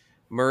Us,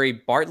 Murray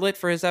Bartlett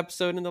for his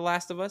episode in The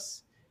Last of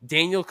Us,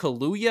 Daniel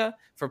Kaluuya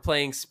for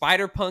playing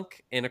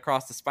Spider-Punk in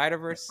Across the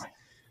Spider-Verse,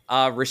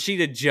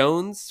 Rashida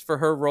Jones for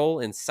her role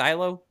in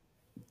Silo,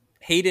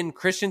 Hayden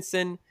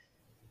Christensen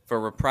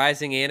for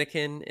reprising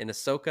Anakin in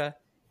Ahsoka,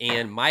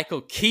 and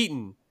Michael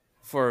Keaton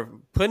for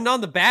putting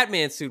on the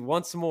Batman suit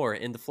once more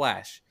in The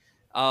Flash.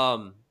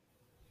 How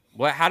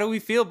do we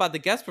feel about the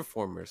guest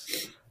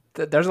performers?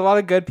 There's a lot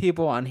of good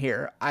people on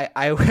here.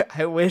 I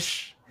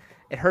wish,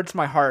 it hurts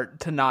my heart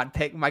to not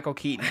pick Michael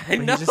Keaton.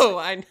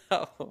 I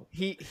know.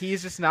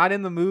 He's just not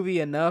in the movie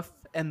enough,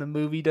 and the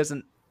movie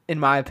doesn't, in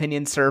my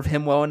opinion, serve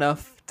him well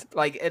enough.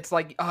 It's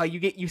like, oh,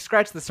 you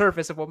scratch the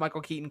surface of what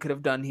Michael Keaton could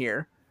have done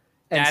here,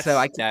 and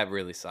that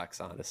really sucks,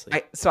 honestly.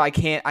 I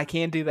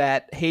can't do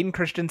that. Hayden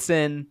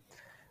Christensen,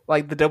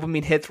 like the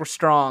dopamine hits were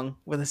strong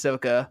with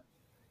Ahsoka,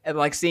 and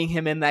like seeing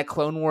him in that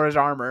Clone Wars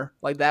armor,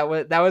 like that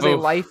was a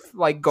life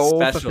like goal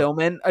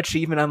fulfillment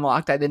achievement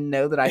unlocked. I didn't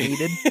know that I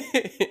needed.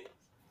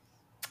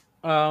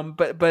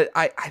 But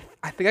I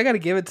think I got to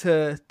give it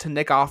to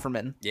Nick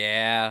Offerman.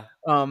 Yeah.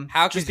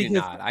 How could you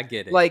not? I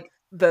get it. Like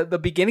the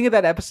beginning of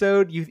that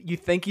episode, you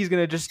think he's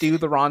gonna just do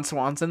the Ron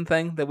Swanson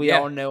thing that we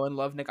all know and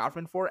love Nick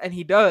Offerman for, and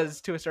he does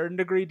to a certain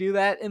degree do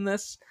that in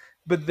this.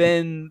 But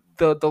then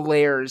the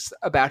layers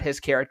about his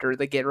character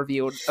that get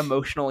revealed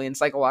emotionally and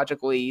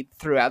psychologically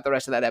throughout the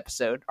rest of that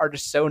episode are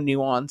just so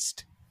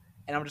nuanced,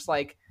 and I'm just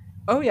like,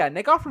 oh yeah,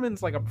 Nick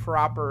Offerman's like a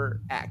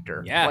proper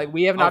actor. Yeah, like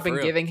we have not been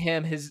giving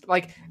him his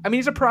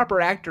he's a proper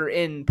actor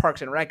in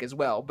Parks and Rec as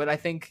well, but I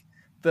think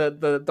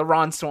the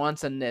Ron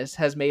Swanson-ness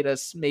has made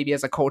us maybe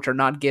as a culture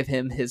not give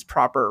him his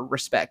proper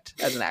respect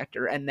as an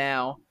actor, and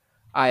now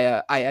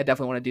I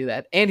definitely want to do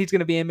that. And he's going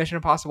to be in Mission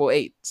Impossible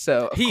 8,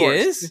 so of course.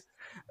 Is.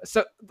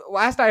 So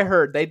last I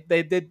heard,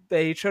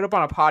 they showed up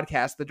on a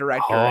podcast, the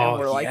director, and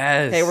were like,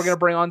 "Hey, we're gonna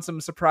bring on some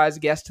surprise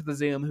guests to the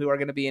Zoom who are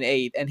gonna be in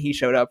 8," and he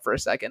showed up for a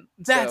second.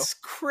 That's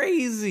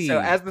crazy.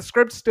 So as the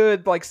script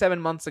stood like 7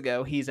 months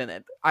ago, he's in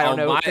it. I don't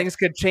know. Things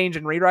could change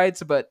in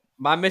rewrites, but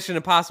my Mission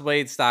Impossible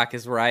 8 stock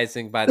is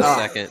rising by the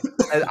second.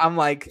 I'm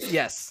like,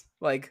 yes,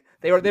 like.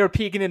 They were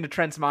peeking into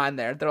Trent's mind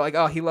there. They're like,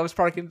 oh, he loves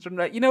parking.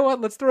 You know what?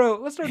 Let's throw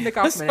Nick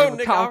Offerman in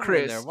with Tom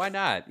Cruise. There. Why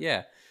not?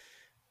 Yeah.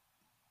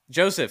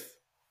 Joseph,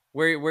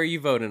 Where are you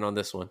voting on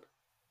this one?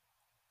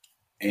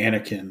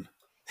 Anakin.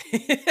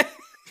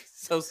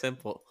 So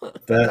simple.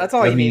 That's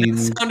all you need.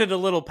 It sounded a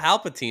little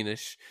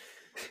Palpatine-ish.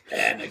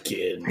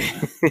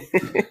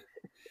 Anakin.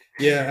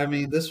 Yeah, I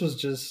mean, this was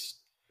just.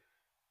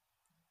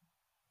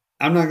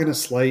 I'm not going to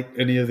slight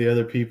any of the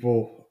other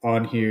people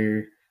on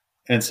here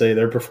and say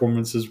their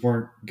performances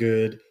weren't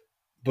good,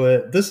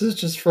 but this is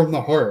just from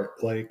the heart.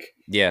 Like,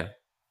 yeah,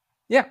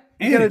 you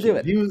gotta do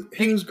it. He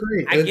was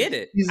great. I get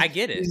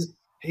it.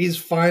 He's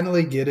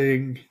finally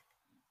getting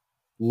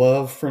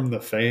love from the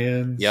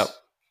fans. Yep.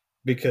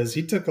 Because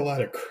he took a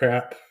lot of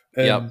crap.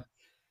 And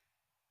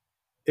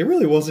it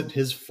really wasn't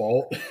his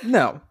fault.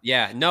 No.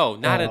 Yeah, no,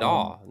 not at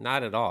all.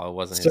 Not at all. It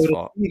wasn't his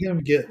fault. To see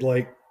him get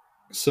like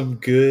some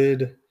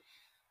good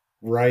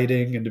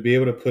writing and to be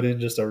able to put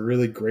in just a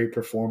really great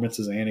performance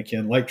as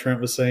Anakin, like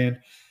Trent was saying,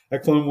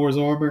 that Clone Wars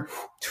armor.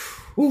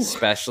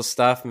 Special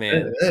stuff,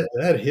 man.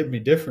 That hit me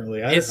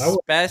differently. It's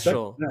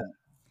special.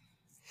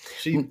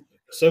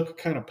 Ahsoka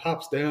kind of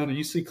pops down and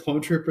you see clone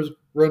troopers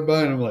run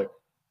by and I'm like,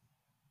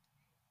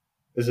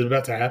 is it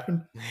about to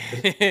happen?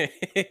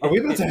 Are we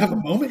about to have a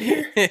moment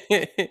here?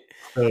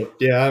 So,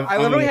 yeah, I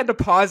literally had to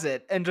pause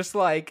it and just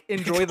like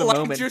enjoy the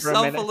moment yourself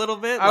for a minute. A little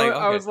bit.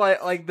 I was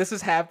like, this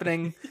is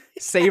happening.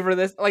 Savor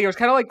this. Like it was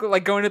kind of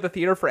like going to the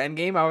theater for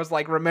Endgame. I was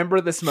like, remember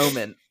this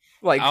moment.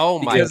 Like, oh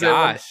my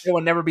gosh, it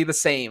will never be the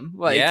same.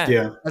 Like,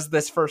 as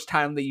this first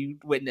time that you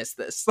witnessed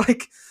this.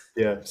 Like,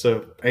 yeah.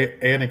 So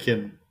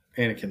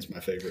Anakin's my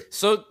favorite.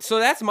 So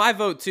that's my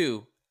vote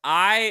too.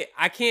 I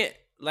can't.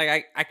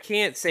 Like I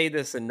can't say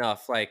this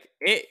enough. Like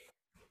it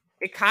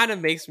kind of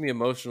makes me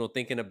emotional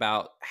thinking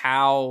about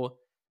how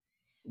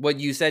what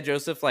you said,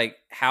 Joseph, like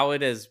how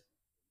it is.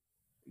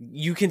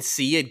 You can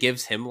see it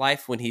gives him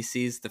life when he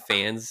sees the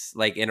fans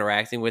like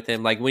interacting with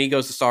him. Like when he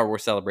goes to Star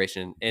Wars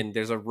Celebration and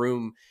there's a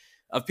room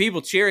of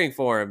people cheering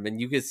for him and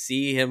you could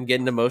see him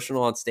getting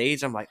emotional on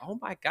stage. I'm like, oh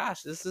my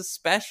gosh, this is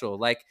special.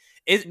 Like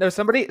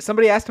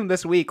somebody asked him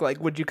this week, like,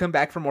 would you come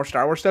back for more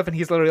Star Wars stuff? And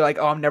he's literally like,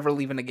 oh, I'm never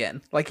leaving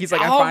again. Like he's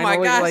like, oh my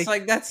gosh,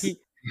 like that's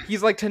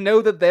he's like, to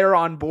know that they're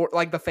on board,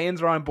 like the fans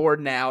are on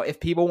board now. If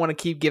people want to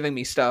keep giving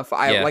me stuff,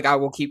 I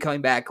will keep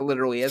coming back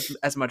literally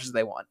as much as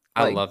they want.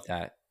 Like, I love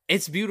that.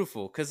 It's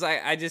beautiful because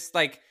I just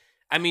like,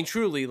 I mean,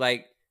 truly,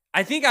 like,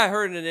 I think I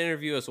heard in an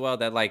interview as well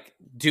that like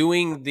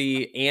doing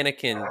the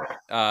Anakin,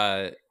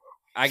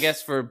 I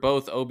guess for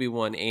both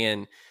Obi-Wan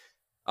and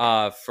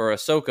for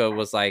Ahsoka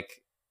was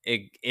like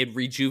it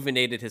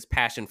rejuvenated his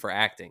passion for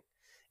acting,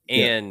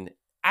 and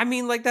I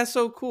mean like that's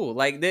so cool.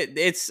 Like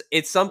it's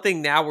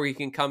something now where you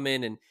can come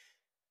in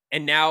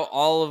and now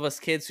all of us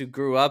kids who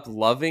grew up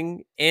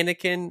loving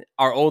Anakin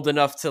are old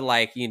enough to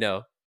like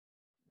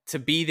to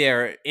be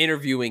there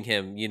interviewing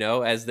him,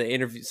 as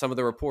some of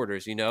the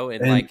reporters, and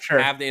like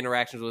have the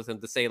interactions with him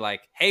to say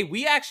like, hey,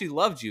 we actually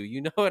loved you.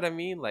 You know what I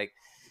mean? Like,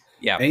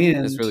 yeah,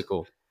 it's really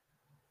cool.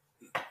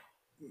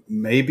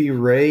 Maybe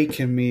Rey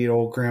can meet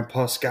old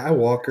Grandpa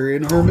Skywalker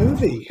in her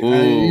movie.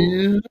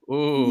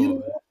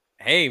 Ooh.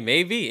 Hey,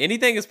 maybe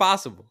anything is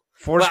possible.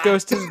 Force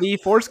Ghost is the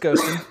Force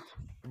Ghosting.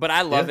 But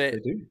I love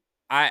it.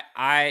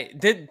 I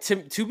did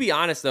to be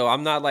honest though,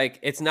 I'm not like,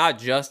 it's not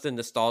just a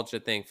nostalgia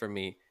thing for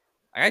me.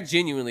 I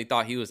genuinely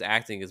thought he was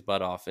acting his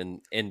butt off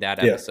in that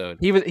episode.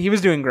 He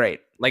was doing great.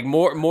 Like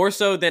more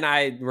so than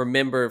I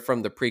remember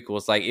from the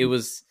prequels. Like it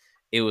was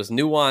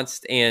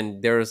nuanced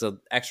and there was an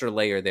extra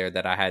layer there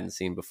that I hadn't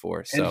seen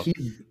before. So and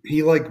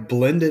he like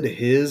blended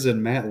his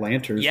and Matt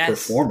Lanter's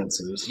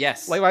performances.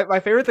 Yes. Like my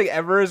favorite thing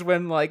ever is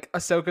when like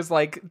Ahsoka's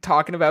like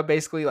talking about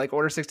basically like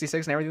Order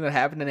 66 and everything that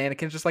happened, and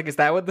Anakin's just like, is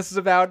that what this is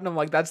about? And I'm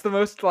like, that's the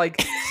most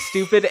like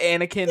stupid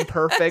Anakin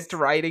perfect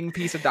writing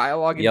piece of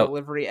dialogue and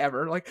delivery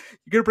ever. Like,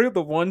 you're gonna bring up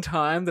the one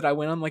time that I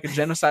went on like a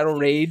genocidal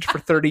rage for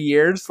 30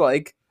 years,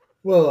 like.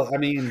 Well, I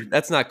mean,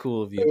 that's not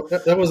cool of you.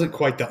 That wasn't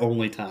quite the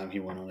only time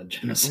he went on a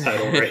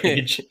genocidal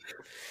rage,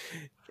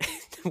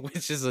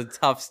 which is a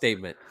tough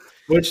statement.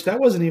 Which that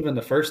wasn't even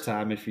the first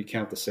time, if you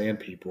count the Sand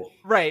People.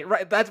 Right.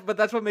 That's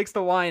what makes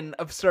the line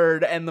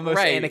absurd and the most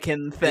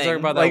Anakin thing. Talking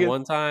about that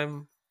one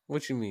time.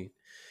 What you mean?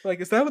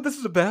 Like, is that what this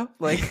is about?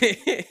 Like,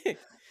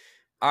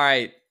 all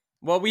right.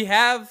 Well, we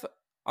have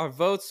our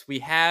votes. We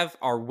have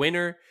our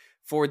winner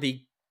for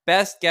the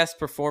best guest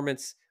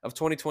performance of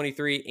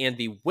 2023, and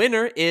the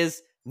winner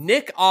is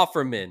Nick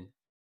Offerman.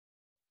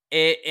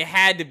 It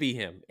had to be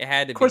him. It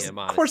had to be him,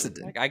 honestly. Of course it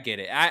did. Like, I get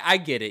it. I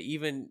get it.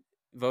 Even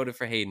voted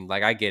for Hayden.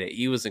 Like, I get it.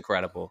 He was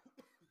incredible.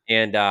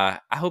 And I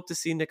hope to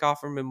see Nick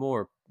Offerman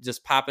more,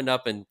 just popping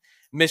up in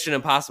Mission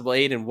Impossible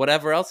 8 and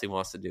whatever else he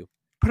wants to do.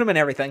 Put him in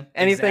everything.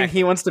 Anything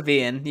he wants to be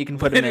in, you can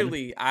put him in.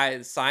 Literally,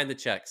 I sign the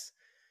checks.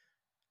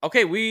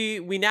 Okay,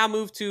 we now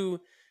move to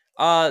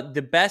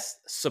the best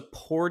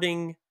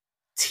supporting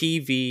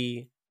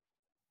TV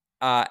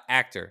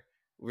actor.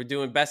 We're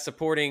doing best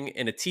supporting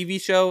in a TV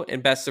show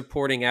and best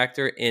supporting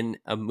actor in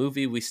a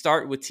movie. We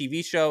start with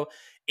TV show,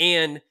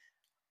 and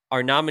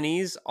our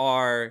nominees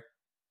are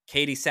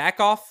Katie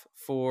Sackhoff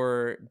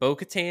for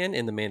Bo-Katan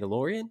in The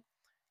Mandalorian,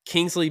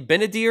 Kingsley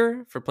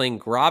Benadir for playing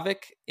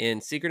Gravik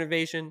in Secret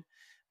Invasion,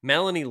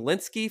 Melanie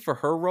Linsky for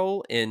her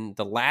role in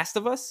The Last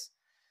of Us,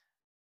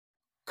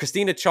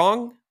 Christina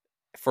Chong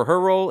for her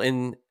role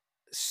in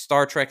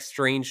Star Trek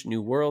Strange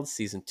New Worlds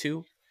Season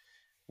 2,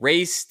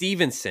 Ray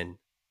Stevenson,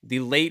 the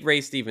late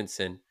Ray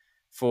Stevenson,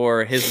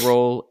 for his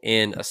role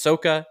in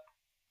Ahsoka,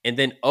 and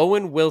then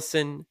Owen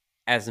Wilson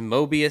as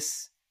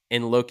Mobius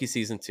in Loki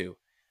Season 2.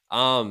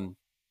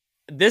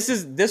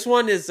 This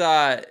one is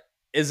a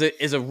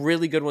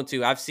really good one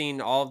too. I've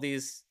seen all of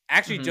these.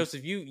 Actually,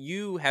 Joseph,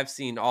 you have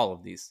seen all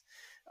of these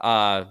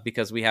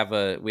because we have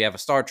a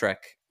Star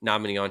Trek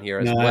nominee on here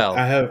as well.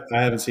 I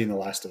haven't seen The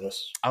Last of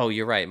Us. Oh,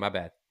 you're right. My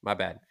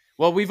bad.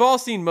 Well, we've all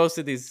seen most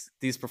of these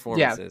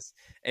performances,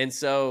 and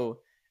so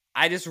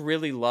I just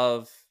really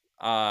love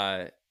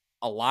a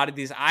lot of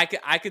these.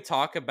 I could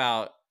talk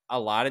about a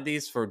lot of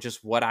these for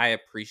just what I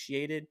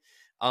appreciated.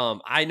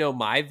 I know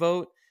my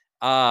vote.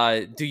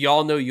 Do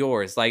y'all know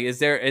yours? Like,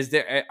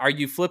 are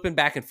you flipping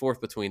back and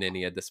forth between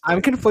any of this point?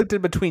 I'm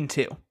conflicted between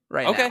two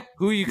right now. Okay.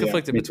 Who are you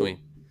conflicted between?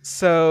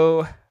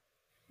 So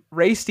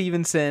Ray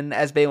Stevenson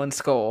as Baylan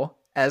Skoll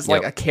as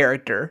like a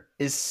character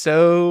is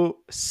so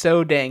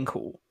dang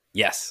cool.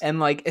 Yes. And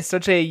like it's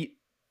such a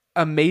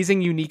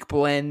amazing, unique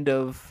blend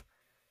of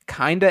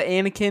kinda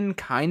Anakin,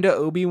 kinda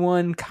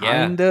Obi-Wan,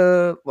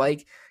 kinda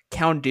like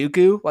Count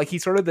Dooku. Like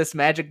he's sort of this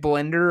magic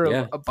blender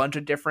of a bunch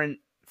of different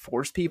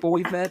Force people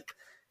we've met.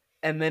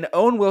 And then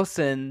Owen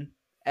Wilson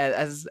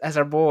as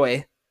our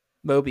boy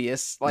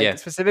Mobius, like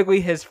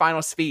specifically his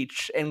final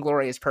speech in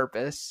Glorious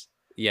Purpose.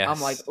 Yes.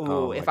 I'm like,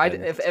 ooh,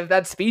 if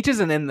that speech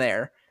isn't in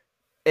there,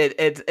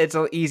 it's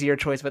an easier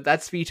choice. But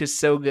that speech is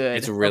so good.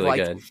 It's really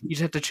good. You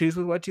just have to choose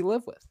with what you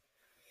live with.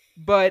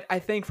 But I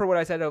think for what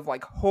I said of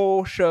like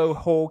whole show,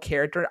 whole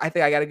character, I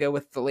think I got to go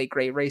with the late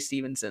great Ray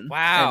Stevenson.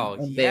 Wow.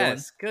 And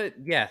yes. Good.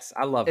 Yes.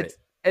 I love it.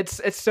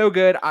 It's so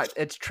good.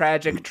 It's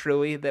tragic,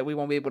 truly, that we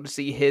won't be able to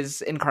see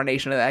his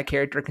incarnation of that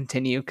character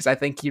continue because I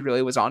think he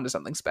really was onto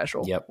something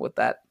special with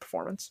that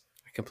performance.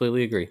 I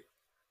completely agree.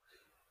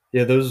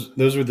 Yeah, those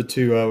were the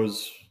two I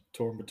was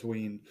torn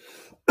between.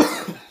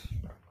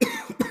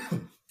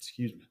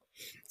 Excuse me.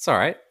 It's all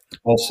right.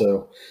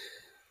 Also,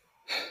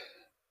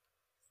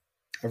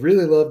 I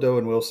really loved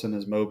Owen Wilson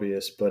as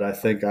Mobius, but I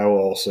think I will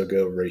also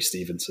go Ray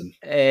Stevenson.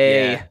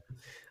 Hey. Yeah,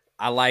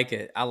 I like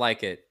it. I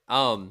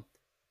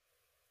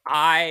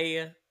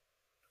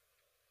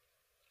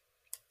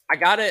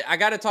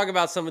gotta talk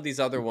about some of these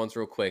other ones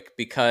real quick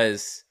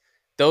because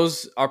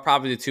those are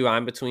probably the two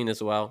I'm between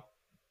as well.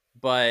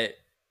 But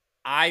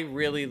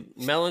Melanie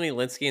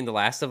Linsky in The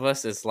Last of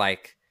Us is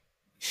like,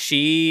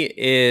 she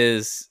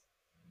is,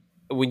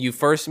 when you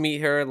first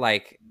meet her,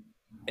 like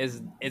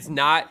it's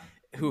not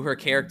who her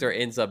character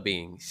ends up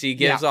being. She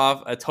gives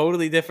off a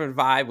totally different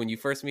vibe when you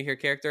first meet her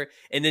character,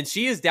 and then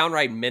she is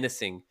downright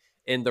menacing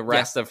in the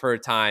rest of her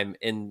time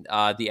in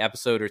the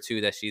episode or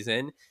two that she's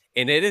in.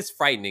 And it is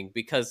frightening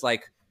because,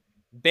 like,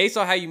 based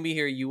on how you meet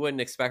her, you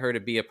wouldn't expect her to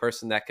be a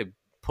person that could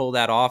pull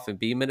that off and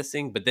be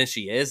menacing, but then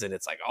she is, and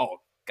it's like, oh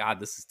God,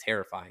 this is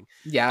terrifying.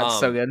 Yeah, it's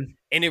so good.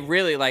 And it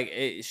really, like,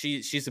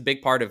 she's a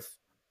big part of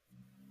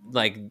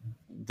like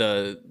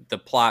the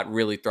plot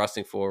really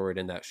thrusting forward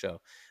in that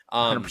show.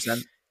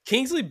 100%.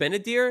 Kingsley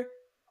Benadir,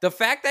 the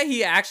fact that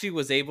he actually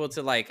was able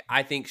to, like,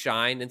 I think,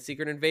 shine in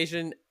Secret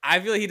Invasion, I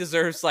feel like he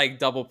deserves like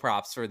double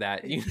props for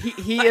that.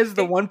 He is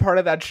the one part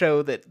of that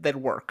show that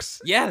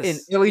works.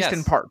 Yes, at least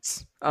in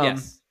parts.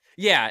 Yes,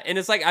 yeah, and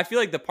it's like I feel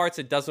like the parts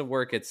it doesn't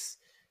work, it's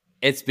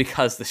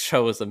because the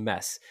show is a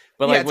mess.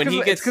 But like when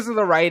it's because of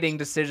the writing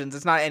decisions,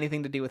 it's not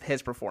anything to do with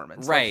his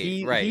performance.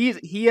 Right, right.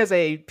 He as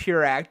a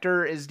pure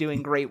actor is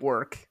doing great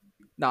work.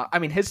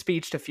 His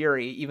speech to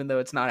Fury, even though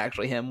it's not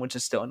actually him, which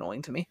is still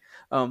annoying to me.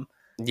 But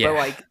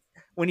like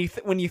when you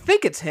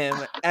think it's him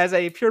as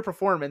a pure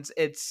performance,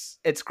 it's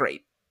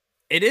great.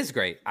 It is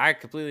great. I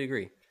completely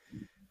agree.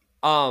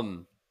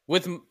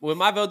 With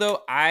my vote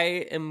though,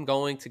 I am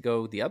going to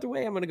go the other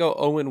way. I'm going to go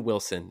Owen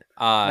Wilson.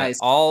 Nice.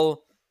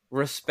 All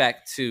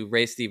respect to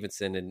Ray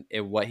Stevenson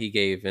and what he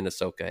gave in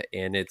Ahsoka,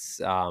 and it's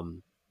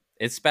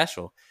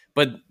special.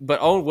 But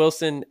Owen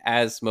Wilson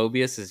as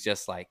Mobius is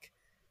just like,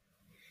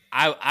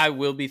 I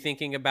will be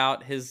thinking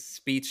about his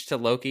speech to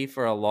Loki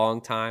for a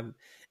long time.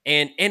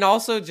 And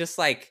also just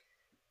like,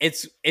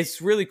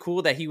 it's really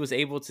cool that he was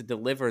able to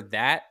deliver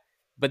that,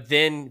 but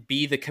then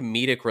be the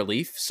comedic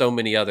relief so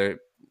many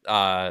other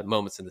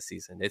moments in the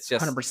season. It's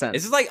just 100%.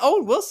 It's just like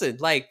Owen Wilson,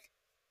 like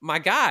my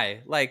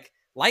guy, like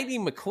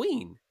Lightning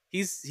McQueen.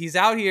 He's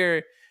out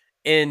here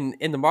in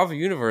the Marvel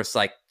universe,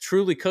 like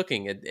truly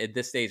cooking at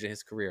this stage of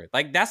his career.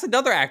 Like that's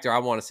another actor I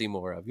want to see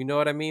more of. You know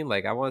what I mean?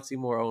 Like I want to see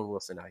more Owen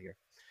Wilson out here.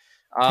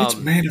 It's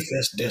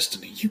manifest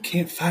destiny. You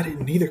can't fight it,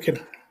 and neither can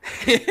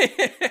I.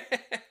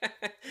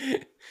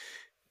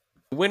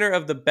 Winner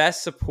of the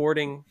best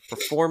supporting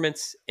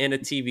performance in a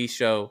TV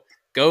show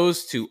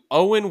goes to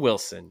Owen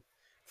Wilson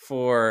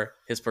for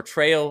his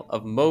portrayal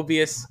of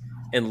Mobius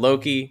in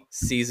Loki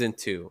season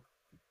 2.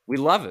 We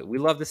love it. We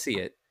love to see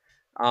it.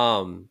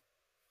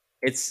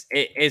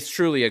 It's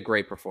truly a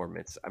great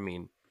performance. I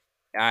mean,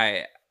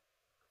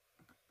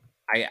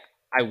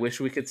 I wish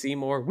we could see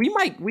more. We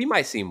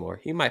might see more.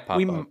 He might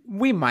pop up.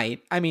 We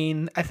might. I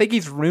mean, I think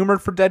he's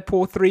rumored for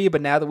Deadpool 3,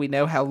 but now that we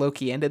know how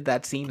Loki ended,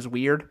 that seems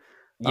weird.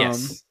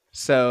 Yes.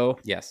 So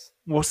yes,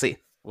 we'll see.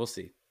 We'll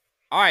see.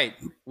 All right,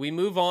 we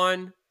move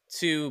on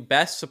to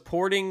Best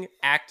Supporting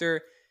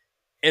Actor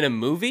in a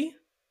Movie.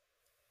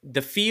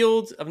 The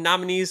field of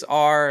nominees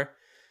are,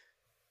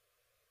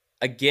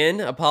 again,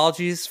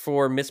 apologies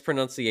for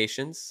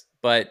mispronunciations,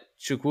 but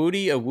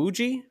Chukwudi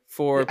Iwuji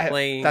for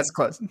playing... That's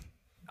close.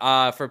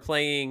 For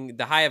playing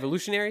the High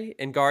Evolutionary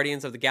in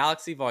Guardians of the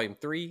Galaxy Volume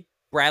 3.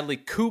 Bradley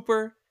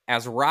Cooper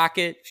as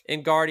Rocket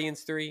in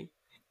Guardians 3.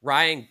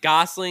 Ryan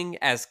Gosling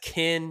as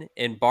Ken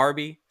in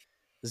Barbie.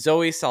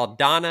 Zoe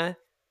Saldana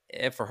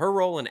for her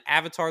role in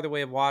Avatar: The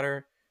Way of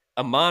Water.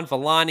 Aman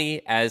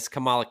Vellani as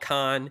Kamala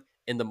Khan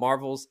in The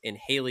Marvels. And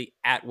Haley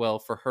Atwell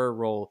for her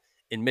role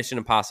in Mission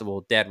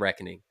Impossible: Dead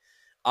Reckoning.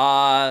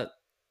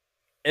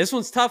 This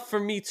one's tough for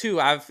me too.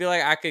 I feel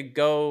like I could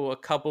go a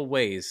couple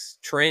ways.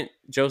 Trent,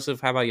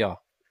 Joseph, how about y'all?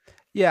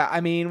 Yeah,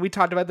 I mean, we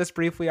talked about this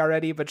briefly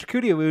already, but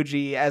Chukwudi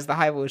Iwuji as the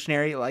High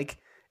Evolutionary, like,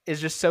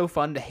 is just so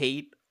fun to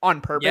hate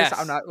on purpose. Yes.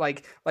 I'm not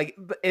like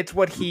it's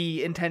what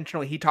he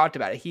talked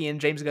about it. He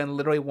and James Gunn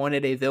literally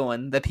wanted a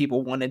villain that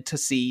people wanted to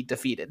see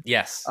defeated.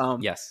 Yes.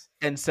 Yes.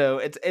 And so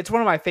it's one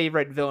of my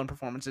favorite villain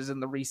performances in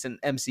the recent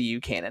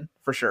MCU canon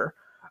for sure.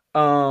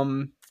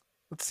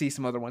 Let's see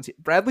some other ones here.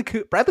 Bradley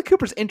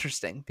Cooper's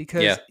interesting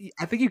because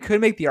I think you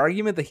could make the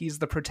argument that he's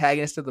the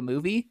protagonist of the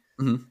movie.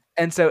 Mm-hmm.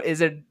 And so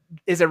is it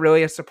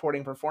really a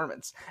supporting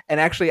performance?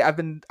 And actually I've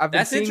been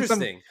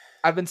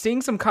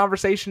seeing some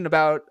conversation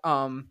about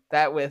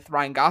that with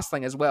Ryan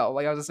Gosling as well.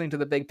 Like I was listening to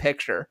The Big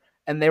Picture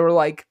and they were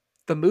like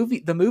the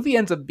movie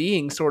ends up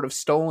being sort of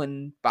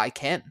stolen by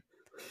Ken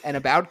and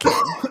about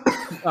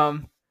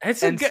Ken.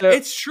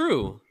 It's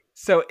true.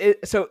 So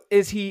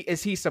is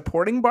he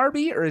supporting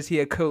Barbie or is he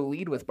a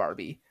co-lead with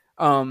Barbie?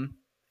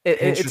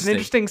 It's an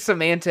interesting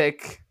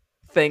semantic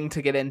thing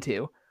to get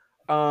into.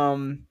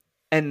 And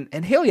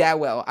Haley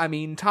Atwell, I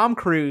mean, Tom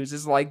Cruise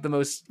is like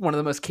one of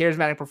the most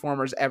charismatic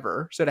performers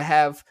ever. So to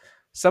have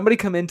somebody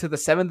come into the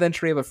 7th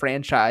entry of a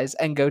franchise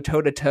and go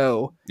toe to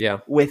toe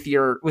with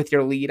your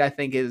lead, I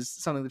think is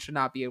something that should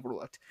not be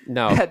overlooked.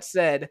 No. That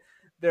said,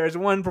 there's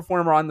one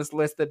performer on this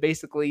list that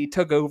basically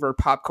took over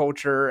pop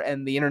culture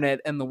and the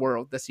internet and the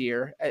world this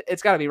year.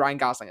 It's got to be Ryan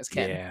Gosling as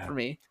Ken for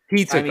me.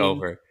 He took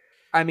over.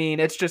 I mean,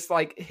 it's just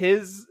like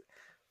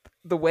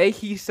the way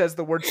he says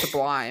the word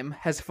sublime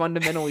has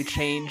fundamentally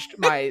changed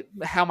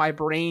how my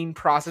brain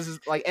processes.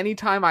 Like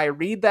anytime I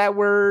read that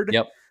word,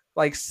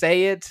 like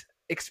say it,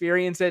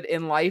 experience it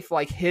in life,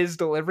 like his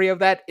delivery of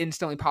that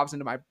instantly pops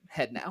into my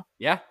head now.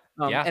 Yeah.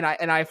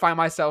 And I find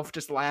myself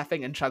just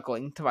laughing and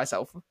chuckling to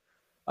myself.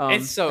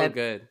 It's so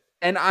good.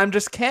 And I'm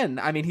Just Ken.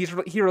 I mean,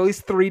 he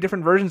released 3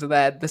 different versions of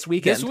that this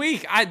weekend. This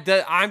week,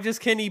 I'm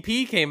Just Ken EP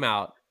came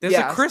out. There's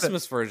a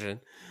Christmas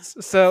version.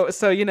 So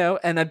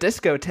and a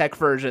discotheque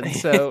version.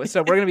 So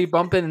we're gonna be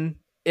bumping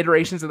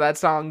iterations of that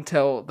song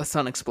till the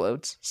sun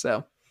explodes.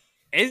 So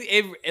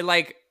it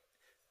like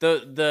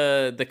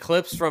the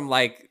clips from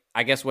like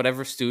I guess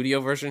whatever studio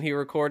version he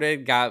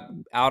recorded got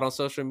out on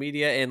social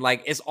media and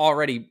like it's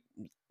already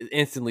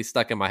instantly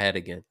stuck in my head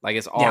again. Like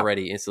it's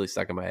already instantly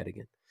stuck in my head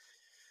again.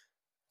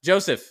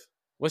 Joseph,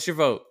 what's your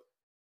vote?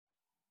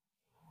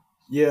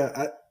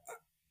 Yeah,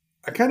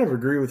 I kind of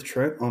agree with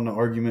Trent on the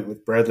argument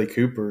with Bradley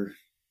Cooper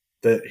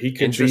that he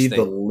can be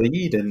the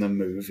lead in the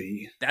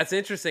movie. That's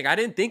interesting. I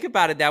didn't think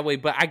about it that way,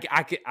 but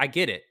I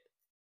get it.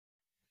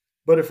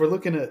 But if we're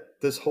looking at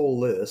this whole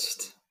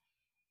list,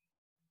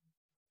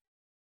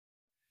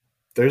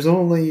 there's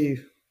only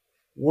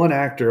one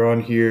actor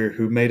on here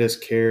who made us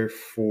care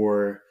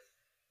for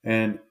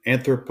an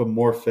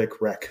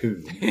anthropomorphic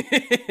raccoon.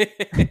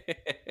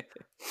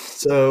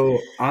 So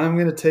I'm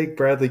going to take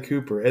Bradley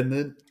Cooper. And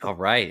then all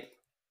right.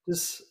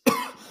 Just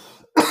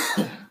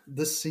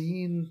the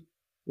scene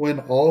when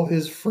all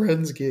his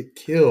friends get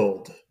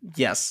killed.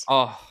 Yes.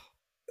 Oh,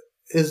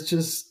 is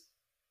just,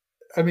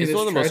 I mean, it's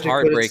one of the most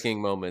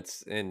heartbreaking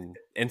moments in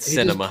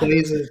cinema.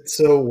 He just plays it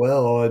so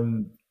well.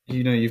 And,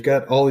 you've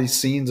got all these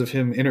scenes of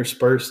him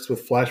interspersed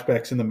with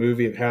flashbacks in the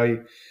movie of how he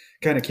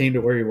kind of came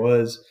to where he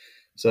was.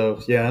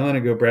 So, yeah, I'm going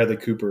to go Bradley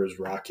Cooper as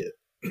Rocket.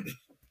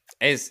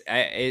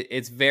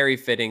 It's very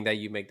fitting that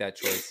you make that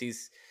choice.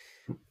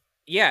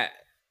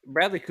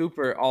 Bradley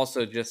Cooper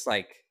also just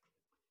like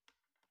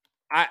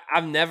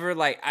I've never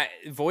like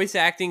voice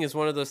acting is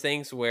one of those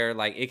things where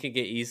like it can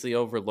get easily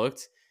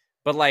overlooked,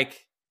 but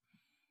like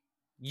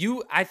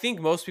I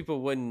think most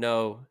people wouldn't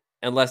know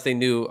unless they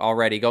knew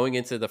already going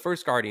into the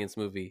first Guardians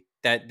movie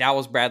that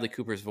was Bradley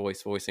Cooper's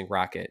voicing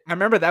Rocket. I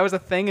remember that was a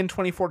thing in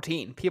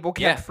 2014. People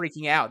kept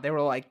freaking out. They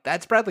were like,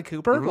 "That's Bradley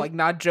Cooper, like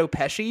not Joe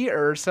Pesci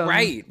or some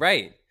right."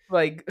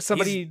 Like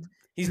somebody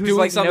he's who's doing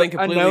like something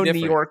completely different.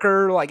 New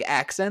Yorker like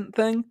accent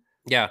thing.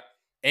 Yeah,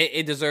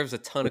 it deserves a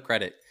ton of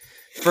credit.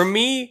 For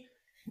me,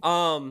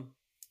 I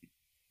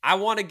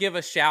want to give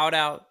a shout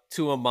out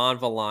to Aman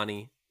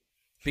Vellani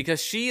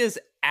because she is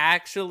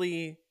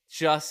actually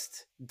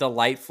just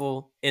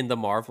delightful in The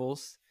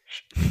Marvels.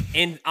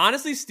 and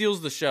honestly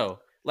steals the show.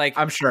 Like,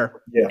 I'm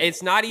sure. Yeah,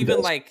 it's not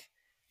even like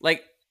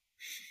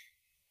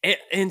it,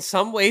 in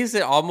some ways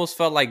it almost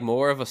felt like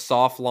more of a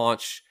soft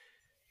launch.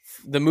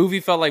 The movie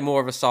felt like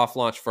more of a soft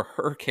launch for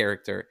her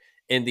character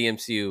in the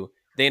MCU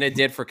than it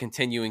did for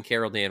continuing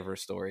Carol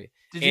Danvers' story.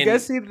 Did you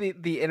guys see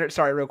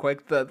sorry, real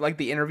quick,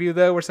 the interview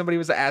though, where somebody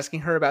was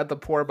asking her about the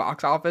poor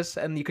box office,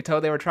 and you could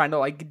tell they were trying to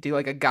like do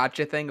like a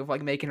gotcha thing of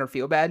like making her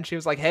feel bad, and she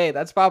was like, "Hey,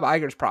 that's Bob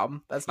Iger's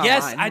problem. That's not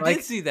yes, mine." I like,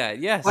 did see that.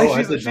 Yes, oh,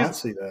 I did not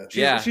see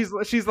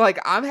that. She's like,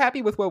 "I'm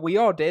happy with what we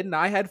all did, and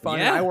I had fun,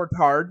 and I worked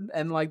hard,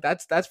 and like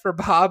that's for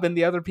Bob and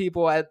the other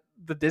people at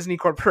the Disney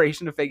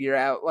Corporation to figure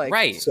out." Like,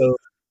 right. So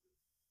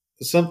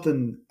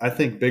something I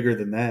think bigger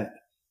than that.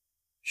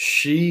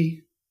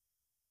 She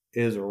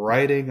is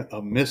writing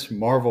a Miss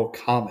Marvel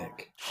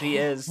comic. She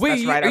is. Wait,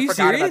 that's right. Are I you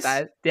forgot serious? about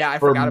that. Yeah, I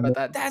forgot about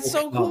that. That's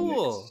so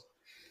cool.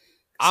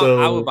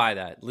 So, I would buy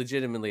that.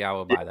 Legitimately, I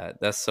would buy that.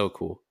 That's so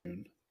cool.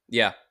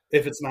 Yeah.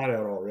 If it's not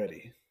out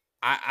already.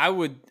 I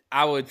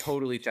would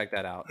totally check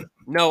that out.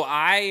 No,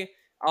 I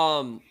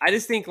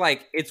just think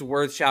like it's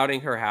worth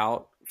shouting her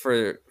out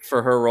for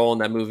her role in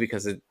that movie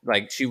because it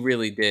like she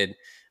really did.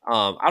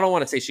 I don't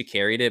want to say she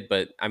carried it,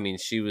 but I mean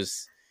she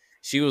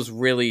was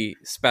really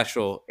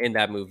special in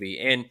that movie.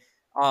 And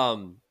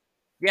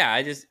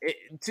yeah,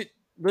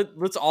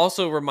 let's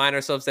also remind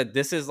ourselves that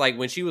this is like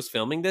when she was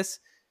filming this,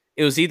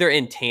 it was either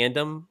in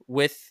tandem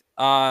with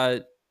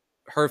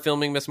her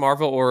filming Miss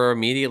Marvel or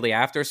immediately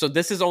after. So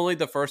this is only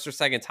the first or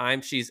second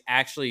time she's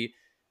actually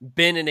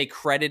been in a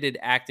credited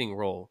acting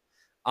role.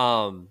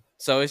 So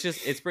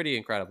it's pretty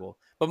incredible.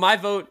 But my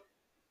vote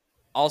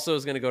also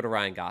is going to go to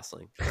Ryan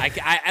Gosling. I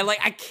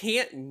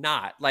can't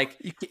not like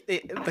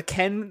the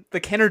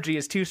Kenergy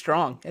is too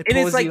strong. It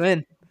pulls you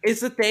in.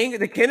 It's the thing.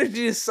 The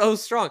Kenergy is so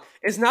strong.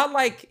 It's not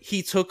like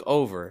he took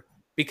over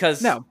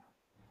because no.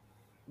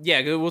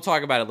 Yeah, we'll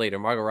talk about it later.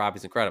 Margot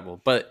Robbie's incredible,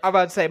 but I'm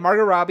about to say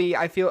Margot Robbie.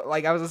 I feel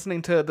like I was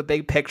listening to the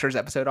Big Pictures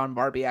episode on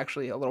Barbie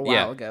actually a little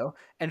while ago,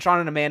 and Sean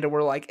and Amanda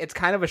were like, "It's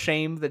kind of a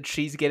shame that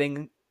she's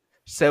getting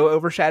so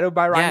overshadowed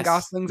by Ryan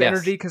Gosling's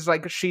energy because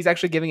like she's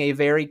actually giving a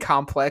very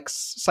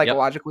complex,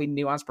 psychologically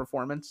nuanced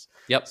performance."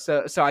 Yep.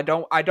 So I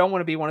don't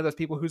want to be one of those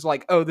people who's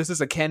like, "Oh, this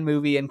is a Ken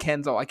movie and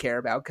Ken's all I care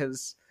about,"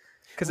 because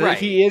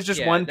he is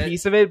just one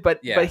piece of it,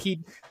 but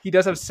he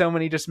does have so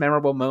many just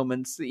memorable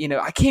moments. You know,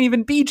 I can't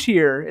even beach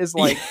here is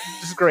like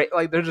just great.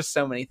 Like there's just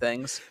so many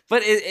things.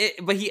 But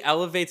but he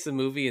elevates the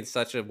movie in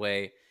such a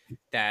way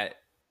that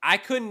I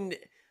couldn't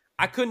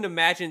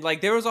imagine. Like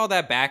there was all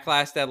that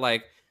backlash that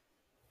like,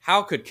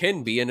 how could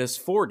Ken be in his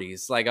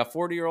 40s, like a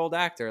 40-year-old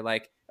actor,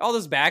 like all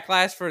this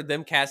backlash for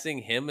them casting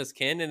him as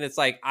Ken, and it's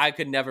like I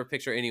could never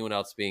picture anyone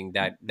else being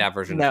that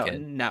version of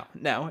Ken.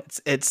 No,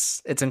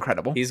 it's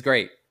incredible. He's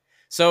great.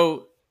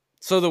 So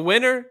the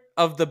winner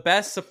of the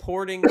best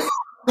supporting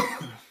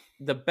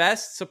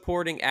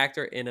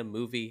actor in a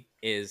movie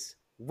is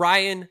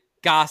Ryan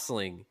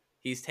Gosling.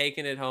 He's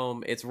taking it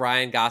home. It's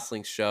Ryan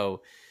Gosling's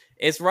show.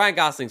 It's Ryan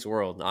Gosling's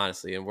world,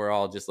 honestly, and we're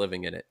all just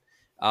living in it.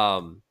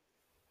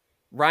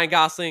 Ryan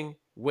Gosling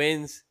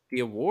wins the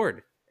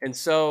award. And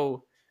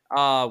so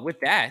with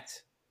that,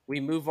 we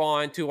move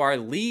on to our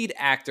lead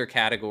actor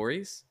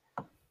categories.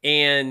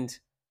 And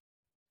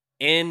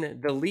in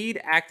the lead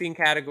acting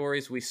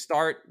categories, we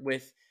start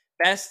with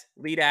best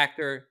lead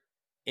actor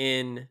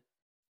in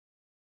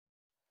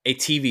a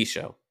TV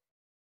show.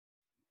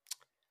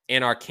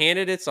 And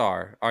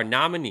our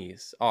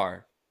nominees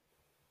are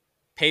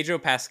Pedro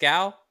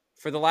Pascal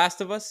for The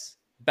Last of Us,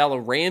 Bella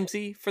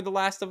Ramsey for The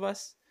Last of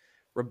Us,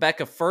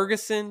 Rebecca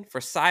Ferguson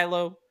for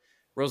Silo,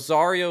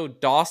 Rosario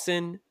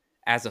Dawson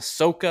as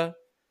Ahsoka,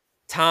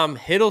 Tom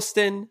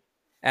Hiddleston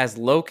as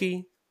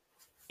Loki,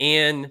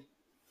 and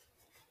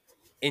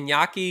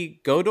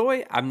Iñaki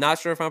Godoy. I'm not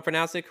sure if I'm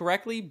pronouncing it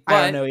correctly, but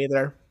I don't know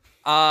either.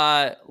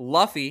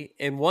 Luffy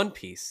in One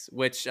Piece,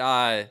 which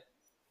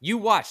you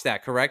watched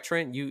that, correct,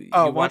 Trent? You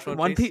watched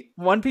One Piece?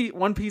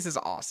 One Piece is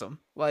awesome.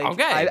 Like,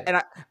 okay,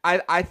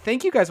 I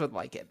think you guys would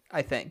like it.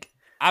 I think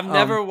I've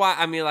never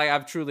watched. I mean, like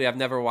I've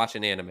never watched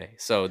an anime,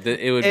 so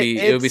it would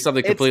be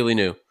something completely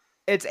new.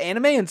 It's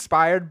anime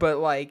inspired, but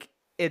like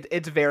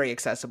it's very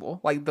accessible.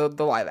 Like the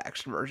live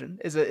action version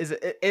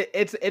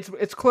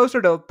it's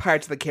closer to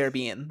Pirates of the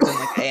Caribbean than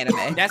like the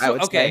anime.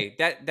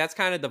 That's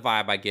kind of the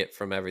vibe I get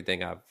from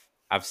everything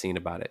I've seen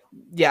about it.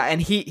 Yeah,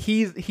 and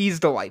he's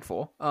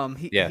delightful.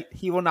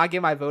 He will not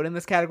get my vote in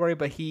this category,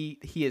 but he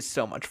is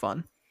so much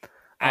fun.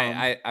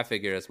 I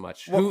figured as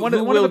much. One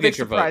of the big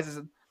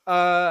surprises.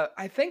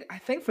 I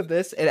think for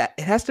this it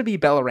has to be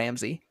Bella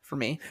Ramsey for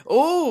me.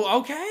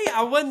 Oh, okay.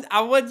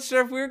 I wasn't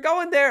sure if we were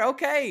going there.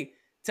 Okay.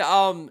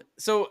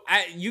 So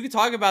you could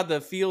talk about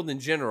the field in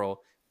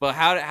general, but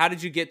how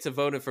did you get to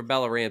voting for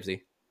Bella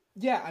Ramsey?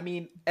 Yeah, I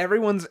mean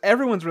everyone's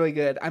really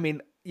good. I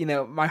mean, you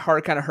know, my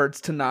heart kind of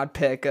hurts to not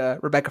pick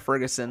Rebecca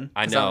Ferguson.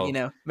 I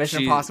know.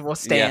 Mission Impossible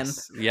Stan.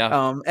 Yes,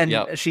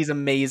 yeah. She's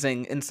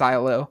amazing in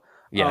Silo.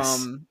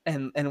 Yes.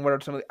 And what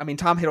are some of the, I mean,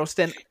 Tom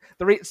Hiddleston.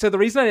 The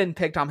reason I didn't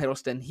pick Tom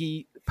Hiddleston,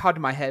 he popped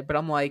in my head, but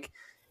I'm like,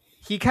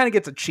 he kind of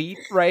gets a cheat,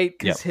 right?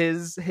 Because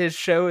Yep. his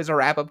show is a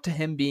wrap up to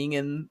him being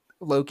in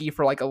Loki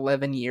for like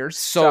 11 years.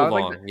 So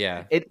long, like,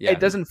 yeah. It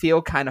doesn't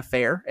feel kind of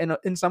fair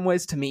in some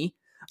ways to me.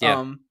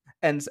 Yeah.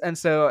 And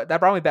so that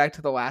brought me back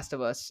to The Last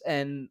of Us,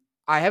 and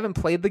I haven't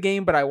played the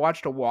game, but I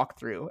watched a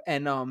walkthrough,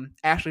 and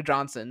Ashley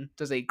Johnson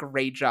does a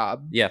great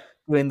job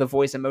doing the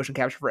voice and motion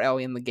capture for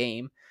Ellie in the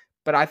game.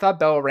 But I thought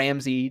Bella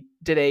Ramsey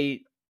did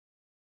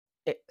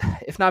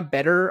if not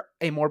better,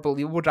 a more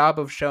believable job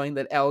of showing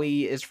that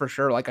Ellie is for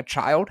sure like a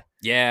child.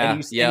 Yeah.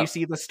 And you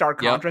see the stark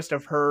contrast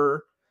of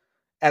her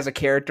as a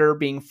character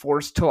being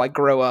forced to like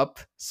grow up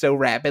so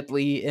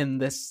rapidly in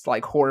this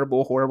like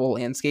horrible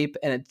landscape,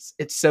 and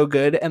it's so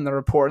good. And the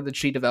rapport that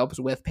she develops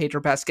with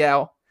Pedro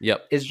Pascal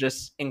is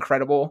just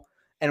incredible,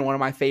 and one of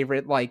my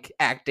favorite like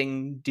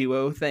acting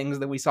duo things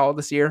that we saw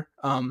this year.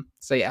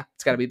 So yeah,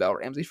 it's got to be Bella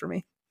Ramsey for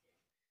me.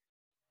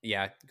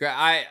 Yeah,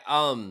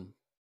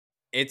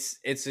 it's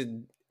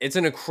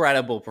an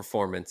incredible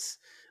performance.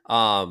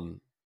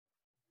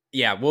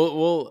 Yeah,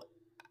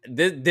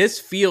 this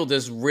field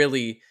is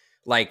really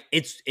like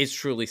it's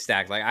truly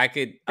stacked. Like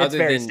it's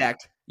very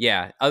stacked.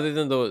 Yeah, other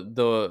than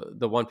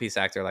the One Piece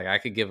actor, like I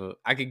could give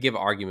an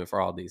argument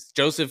for all these.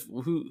 Joseph,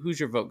 who's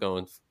your vote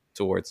going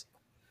towards?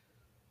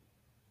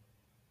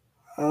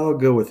 I'll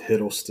go with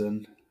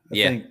Hiddleston.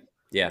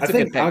 I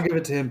think I'll give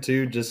it to him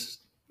too, just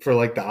for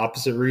like the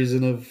opposite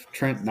reason of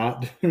Trent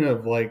not doing it.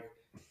 Of like,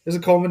 it's a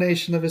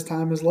culmination of his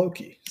time as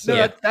Loki. So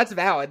no, that's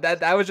valid.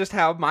 That was just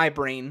how my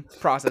brain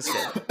processed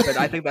it, but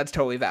I think that's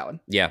totally valid.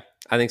 Yeah,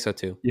 I think so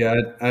too. Yeah,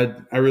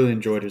 I really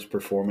enjoyed his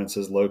performance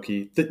as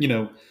Loki.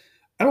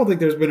 I don't think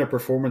there's been a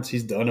performance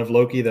he's done of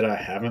Loki that I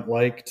haven't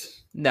liked.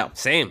 No,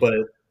 same. But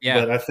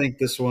I think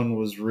this one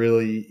was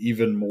really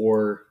even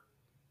more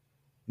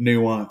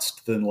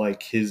nuanced than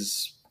like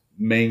his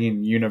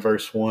main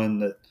universe one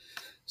that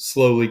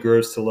slowly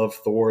grows to love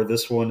Thor.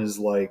 This one is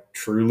like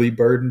truly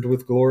burdened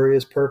with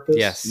glorious purpose.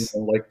 Yes.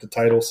 Like the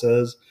title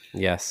says.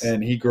 Yes.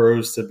 And he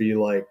grows to be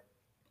like,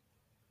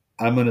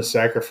 I'm going to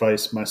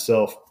sacrifice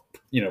myself,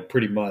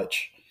 pretty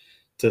much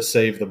to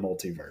save the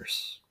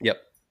multiverse.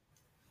 Yep.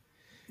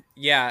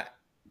 Yeah.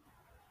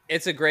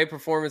 It's a great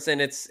performance,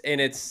 and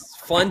it's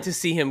fun to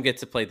see him get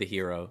to play the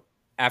hero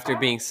after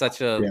being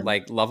such a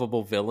like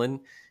lovable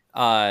villain.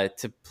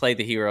 To play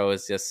the hero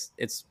is just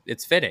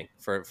it's fitting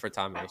for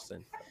Tom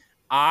Hiddleston.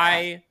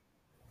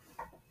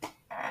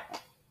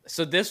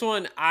 So this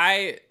one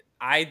I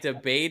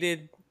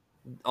debated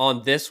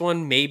on this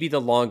one maybe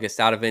the longest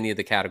out of any of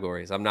the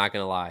categories. I'm not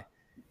gonna lie.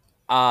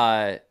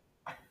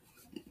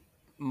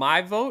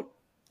 My vote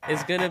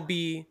is gonna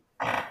be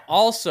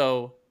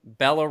also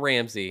Bella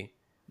Ramsey.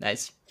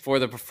 Nice. For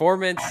the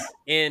performance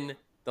in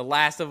The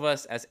Last of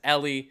Us as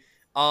Ellie.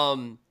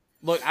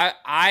 Look,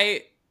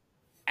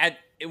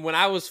 when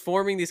I was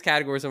forming these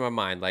categories in my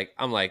mind, like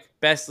I'm like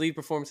best lead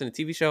performance in a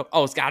TV show.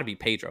 Oh, it's got to be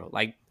Pedro.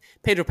 Like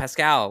Pedro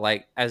Pascal,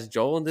 like as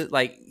Joel, and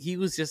like he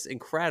was just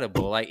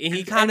incredible. Like and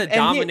he kind of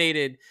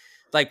dominated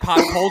like pop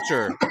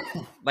culture.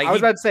 Like I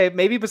was about to say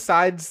maybe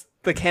besides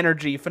the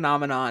Kennergy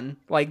phenomenon,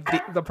 like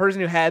the person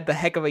who had the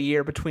heck of a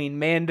year between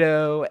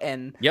Mando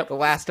and The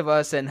Last of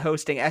Us and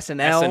hosting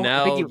SNL.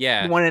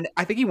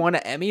 I think he won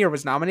an Emmy or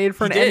was nominated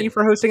for an Emmy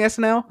for hosting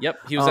SNL.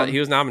 Yep, he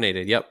was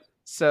nominated. Yep.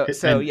 So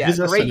his great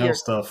SNL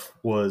stuff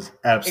was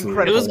absolutely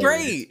incredible. It was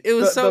great. It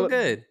was so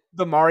good.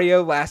 The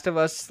Mario Last of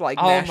Us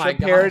mashup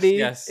parody.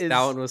 Yes,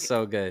 that one was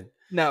so good.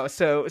 No,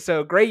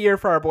 so great year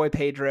for our boy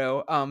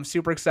Pedro.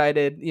 Super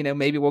excited.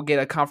 Maybe we'll get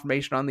a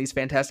confirmation on these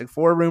Fantastic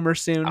Four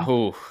rumors soon.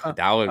 Oh,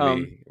 that would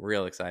be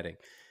real exciting.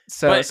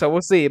 So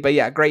we'll see. But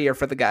yeah, great year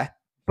for the guy.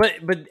 But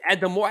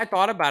the more I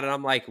thought about it,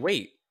 I'm like,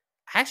 wait,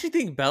 I actually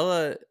think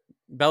Bella's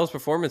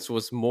performance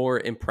was more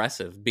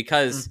impressive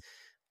because,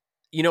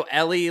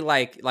 Ellie,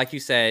 like you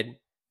said,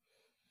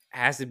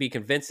 has to be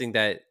convincing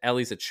that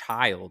Ellie's a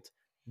child.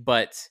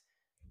 But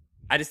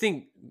I just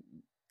think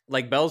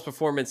like Bella's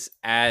performance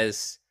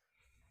as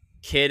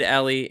kid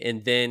Ellie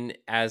and then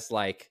as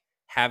like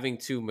having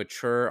to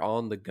mature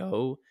on the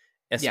go,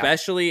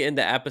 especially in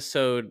the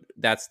episode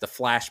that's the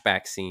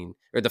flashback scene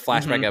or the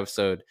flashback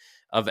episode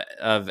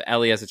of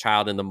Ellie as a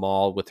child in the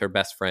mall with her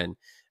best friend.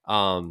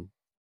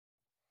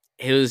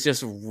 It was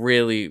just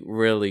really,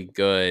 really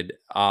good.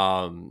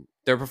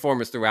 Their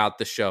performance throughout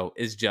the show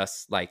is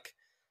just like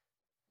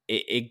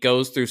it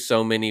goes through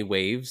so many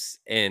waves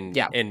and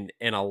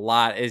a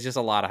lot. It's just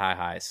a lot of high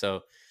highs.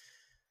 So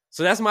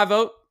that's my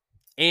vote.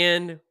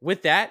 And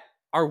with that,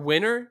 our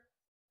winner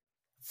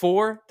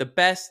for the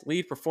best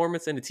lead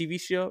performance in a TV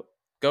show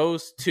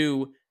goes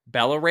to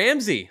Bella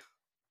Ramsey.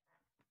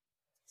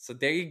 So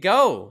there you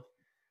go.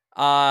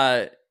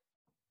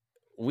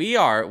 We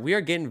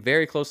are getting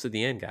very close to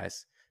the end,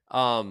 guys.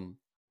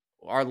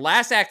 Our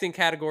last acting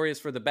category is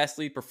for the best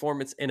lead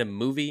performance in a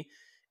movie,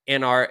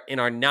 and our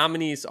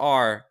nominees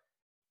are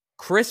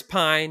Chris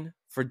Pine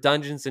for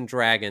Dungeons and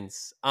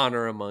Dragons: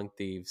 Honor Among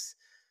Thieves,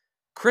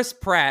 Chris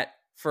Pratt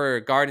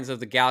for Guardians of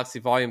the Galaxy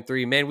Volume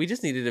 3. Man, we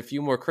just needed a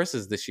few more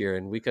Chris's this year,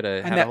 and we could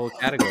have had a whole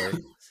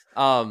category.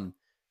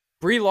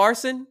 Brie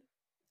Larson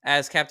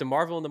as Captain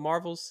Marvel in the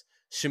Marvels,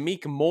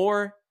 Shameik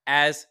Moore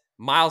as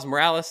Miles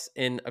Morales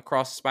in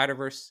Across the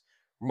Spider-Verse,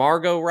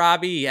 Margot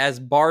Robbie as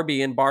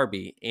Barbie in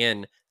Barbie,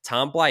 and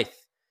Tom Blythe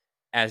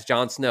as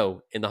Jon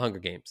Snow in The Hunger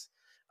Games.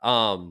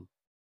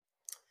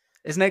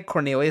 Isn't it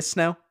Cornelius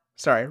Snow?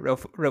 Sorry, real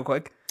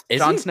quick.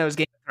 Jon Snow's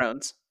Game of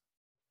Thrones.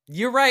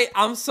 You're right.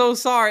 I'm so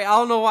sorry. I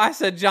don't know why I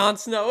said Jon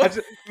Snow.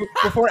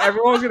 Before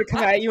everyone was going to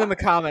come at you in the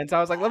comments, I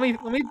was like, let me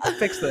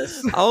fix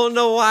this. I don't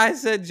know why I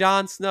said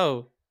Jon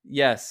Snow.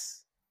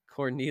 Yes,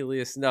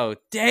 Cornelius Snow.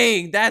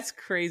 Dang, that's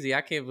crazy.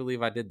 I can't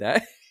believe I did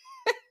that.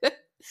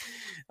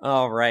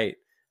 All right.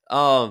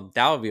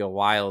 That would be a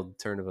wild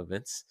turn of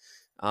events.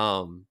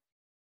 I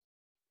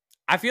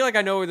feel like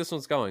I know where this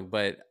one's going,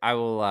 but I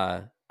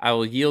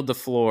will yield the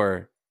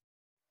floor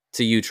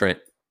to you, Trent.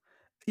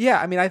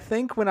 Yeah, I mean, I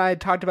think when I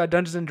talked about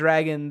Dungeons and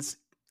Dragons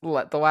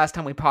the last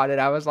time we potted,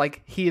 I was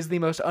like, he is the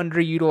most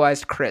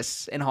underutilized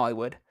Chris in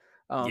Hollywood.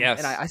 Yes,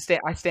 and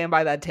I stand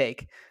by that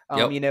take.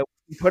 Yep. You know,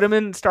 we put him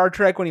in Star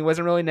Trek when he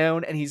wasn't really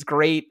known, and he's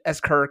great as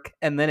Kirk.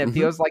 And then it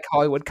feels like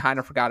Hollywood kind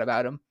of forgot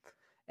about him,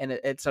 and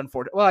it's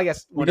unfortunate. Well, I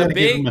guess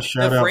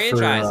the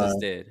franchises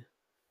did.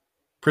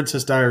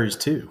 Princess Diaries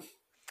 2.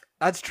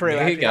 That's true.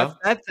 There you go.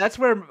 That's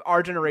where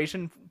our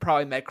generation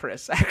probably met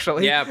Chris.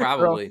 Actually, yeah,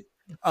 probably.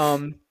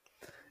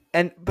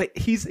 But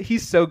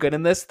he's so good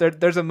in this.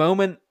 There's a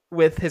moment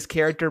with his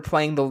character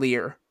playing the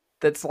lyre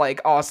that's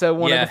like also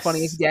one of the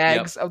funniest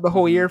gags of the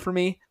whole year for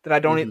me that I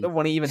don't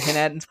want to even hint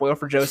at and spoil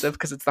for Joseph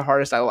because it's the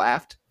hardest I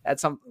laughed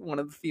at one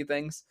of the few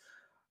things.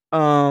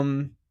 Yeah,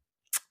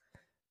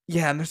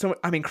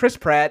 and Chris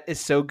Pratt is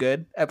so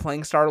good at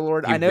playing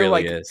Star-Lord. I know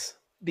really is.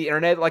 The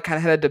internet like kind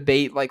of had a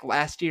debate like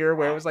last year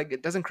where it was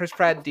like, doesn't Chris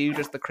Pratt do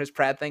just the Chris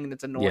Pratt thing and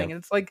it's annoying? And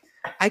it's like,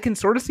 I can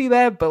sort of see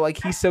that, but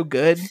like he's so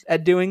good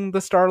at doing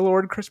the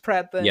Star-Lord Chris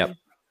Pratt thing. Yep.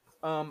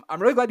 I'm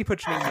really glad you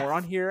put Shmi Moore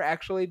on here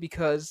actually,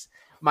 because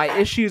my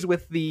issues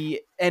with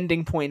the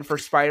ending point for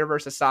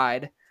Spider-Verse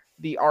aside,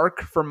 the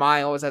arc for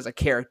Miles as a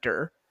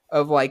character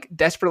of like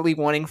desperately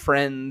wanting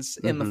friends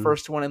in the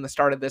first one and the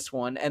start of this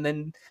one, and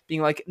then being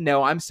like,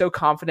 no, I'm so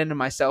confident in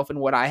myself and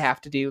what I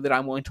have to do that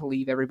I'm willing to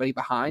leave everybody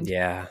behind.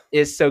 Yeah,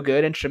 is so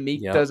good, and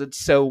Shameik does it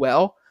so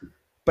well.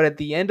 But at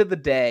the end of the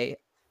day,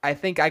 I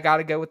think I got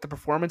to go with the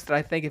performance that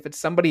I think if it's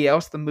somebody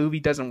else, the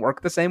movie doesn't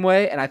work the same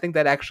way, and I think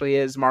that actually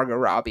is Margot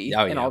Robbie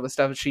and all the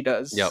stuff she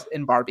does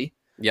in Barbie.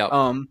 Yep.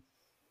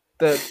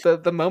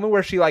 The moment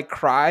where she like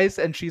cries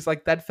and she's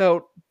like, that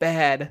felt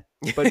bad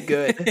but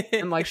good,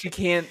 and like she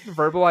can't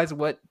verbalize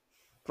what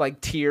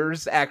like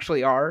tears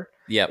actually are,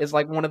 is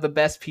like one of the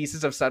best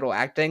pieces of subtle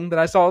acting that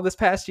I saw this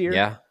past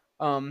year.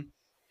 Like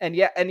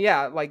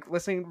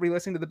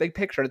re-listening to The Big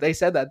Picture, they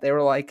said that they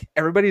were like,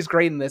 everybody's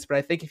great in this, but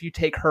I think if you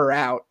take her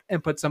out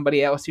and put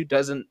somebody else who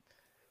doesn't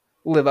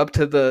live up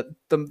to the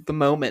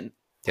moment,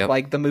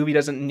 like the movie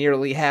doesn't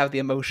nearly have the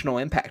emotional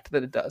impact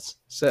that it does.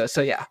 So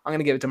yeah, I'm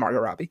gonna give it to Margot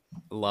Robbie.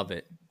 Love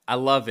it. I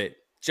love it.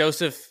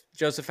 Joseph,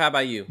 how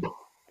about you?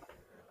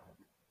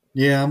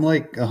 Yeah, I'm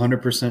like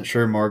 100%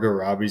 sure Margot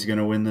Robbie's going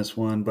to win this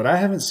one, but I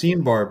haven't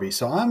seen Barbie,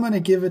 so I'm going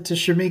to give it to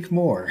Shameik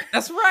Moore.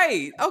 That's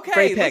right.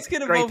 Okay, let's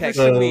get a vote for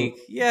Shameik.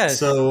 Yes.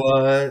 So,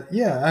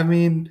 I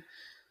mean,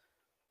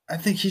 I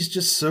think he's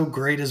just so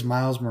great as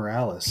Miles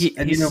Morales. He's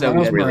so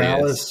Miles good.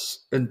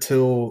 Morales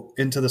until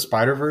Into the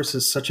Spider-Verse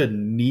is such a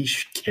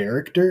niche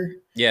character.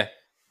 Yeah.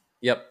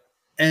 Yep.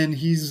 And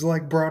he's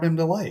like brought him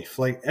to life.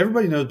 Like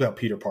everybody knows about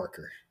Peter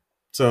Parker.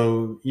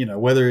 So,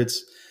 whether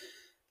it's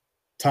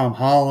Tom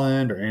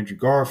Holland or Andrew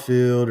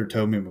Garfield or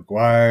Tobey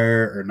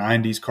Maguire or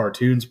 90s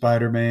cartoon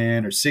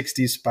Spider-Man or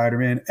 60s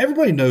Spider-Man,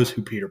 everybody knows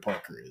who Peter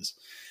Parker is.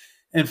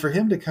 And for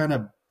him to kind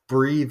of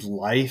breathe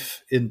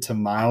life into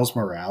Miles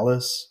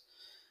Morales,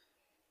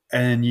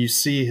 and you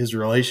see his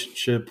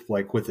relationship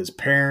like with his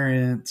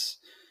parents,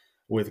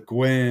 with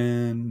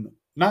Gwen,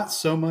 not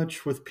so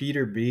much with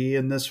Peter B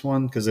in this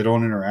one because they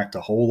don't interact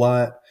a whole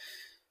lot.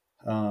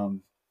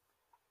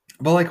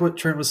 But like what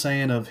Trent was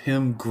saying of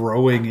him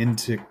growing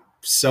into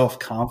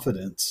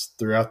self-confidence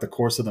throughout the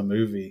course of the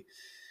movie.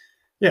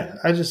 Yeah,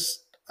 I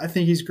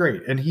think he's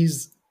great. And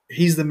he's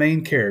the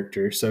main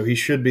character, so he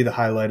should be the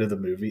highlight of the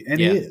movie. And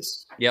he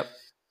is. Yep.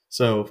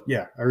 So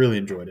yeah, I really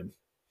enjoyed him.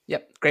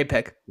 Yep. Great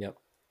pick. Yep.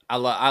 I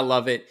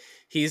love it.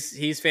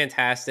 He's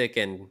fantastic,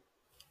 and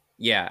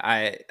yeah,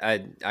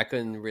 I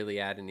couldn't really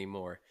add any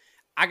more.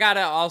 I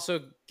gotta also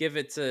give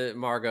it to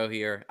Margot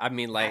here. I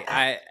mean, like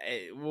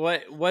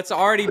what's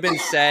already been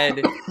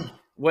said,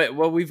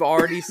 what we've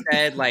already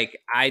said, like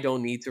I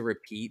don't need to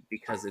repeat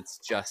because it's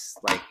just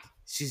like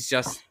she's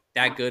just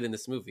that good in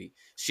this movie.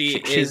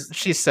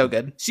 She's so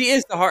good. She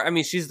is the heart. I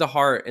mean, she's the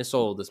heart and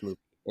soul of this movie,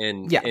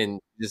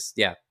 and just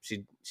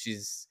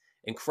she's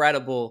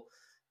incredible.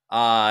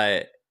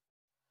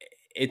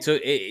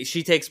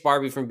 She takes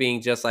Barbie from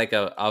being just like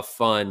a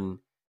fun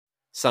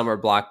summer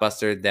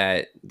blockbuster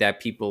that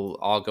people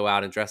all go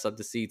out and dress up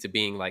to see, to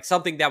being like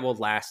something that will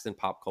last in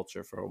pop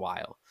culture for a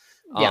while.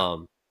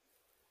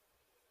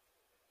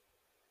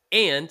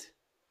 And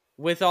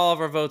with all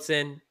of our votes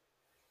in,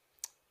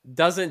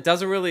 doesn't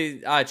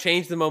really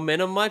change the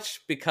momentum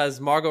much because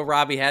Margot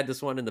Robbie had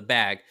this one in the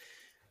bag.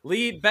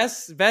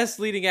 best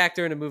leading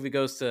actor in a movie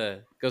goes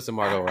to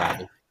Margot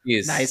Robbie.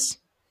 Nice.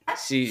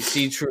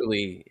 She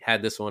truly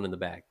had this one in the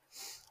bag.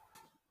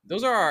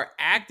 Those are our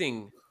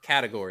acting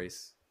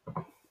categories.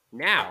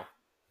 Now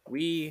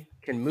we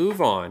can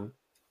move on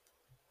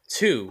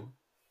to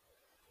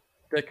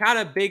the kind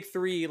of big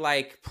three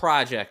like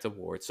project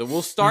awards. So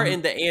we'll start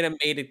in the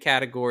animated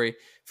category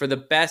for the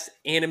best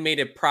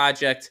animated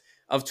project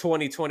of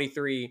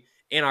 2023.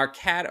 And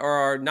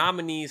our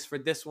nominees for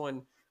this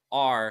one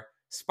are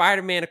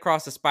Spider-Man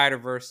Across the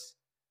Spider-Verse,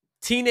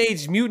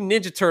 Teenage Mutant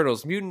Ninja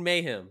Turtles, Mutant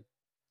Mayhem,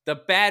 The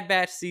Bad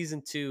Batch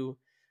Season 2,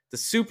 the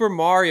Super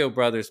Mario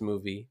Brothers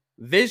movie,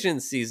 Vision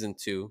Season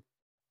 2,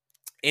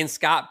 and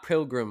Scott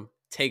Pilgrim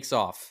Takes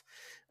Off.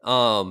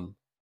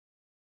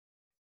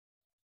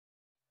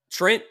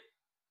 Trent,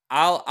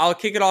 I'll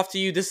kick it off to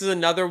you. This is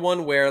another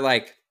one where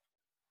like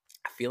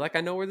I feel like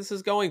I know where this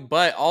is going,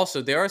 but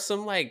also there are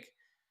some like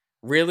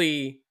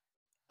really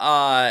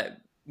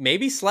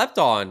maybe slept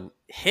on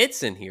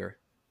hits in here.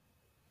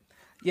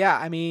 Yeah,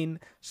 I mean,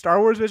 Star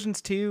Wars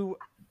Visions 2,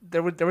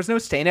 there was no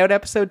standout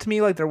episode to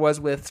me like there was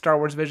with Star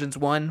Wars Visions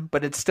 1,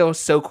 but it's still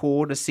so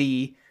cool to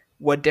see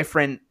what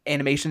different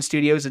animation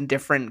studios in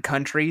different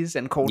countries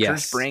and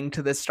cultures bring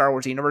to this Star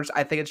Wars universe.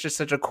 I think it's just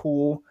such a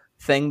cool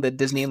thing that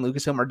Disney and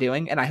Lucasfilm are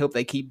doing, and I hope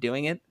they keep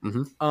doing it.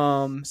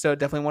 So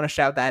definitely want to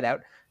shout that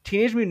out.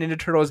 Teenage Mutant Ninja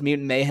Turtles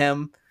Mutant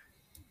Mayhem,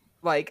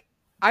 like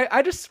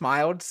I just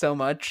smiled so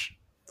much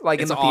like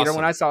in the theater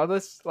when I saw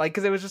this, like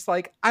because it was just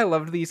like I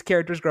loved these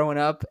characters growing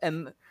up,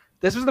 and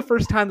this was the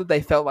first time that they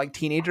felt like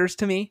teenagers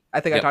to me. I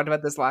think I talked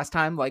about this last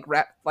time. Like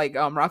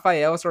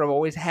Raphael sort of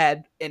always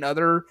had in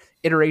other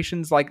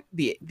iterations like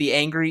the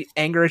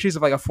anger issues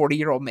of like a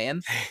 40-year-old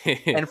man,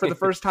 and for the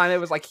first time it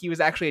was like he was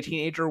actually a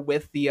teenager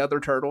with the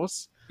other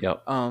turtles.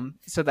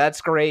 So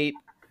that's great.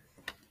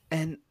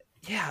 And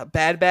yeah,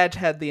 Bad Batch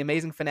had the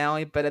amazing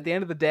finale, but at the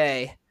end of the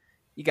day,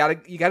 you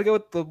gotta go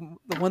with the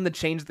one that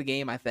changed the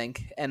game, I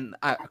think, and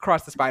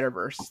Across the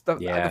Spider-Verse.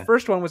 The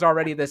first one was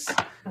already this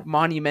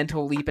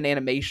monumental leap in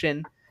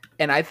animation,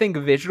 and I think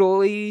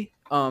visually,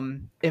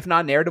 if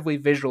not narratively,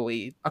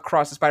 visually,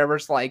 Across the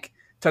Spider-Verse like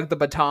took the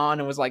baton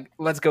and was like,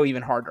 let's go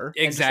even harder.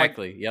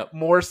 Exactly. Just, like,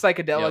 more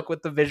psychedelic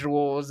with the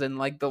visuals, and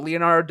like the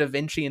Leonardo da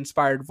Vinci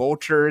inspired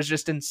Vulture is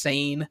just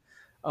insane.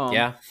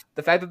 The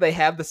fact that they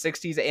have the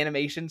 60s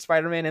animation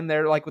Spider-Man in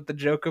there, like with the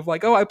joke of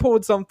like, oh, I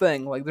pulled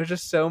something, like there's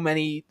just so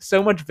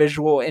much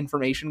visual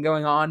information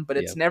going on, but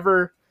it's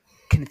never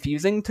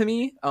confusing to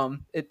me.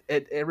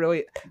 It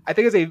really, I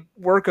think, is a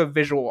work of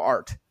visual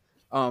art.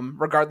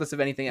 Regardless of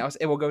anything else,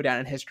 it will go down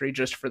in history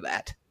just for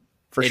that.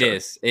 It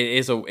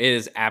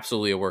is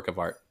absolutely a work of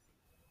art.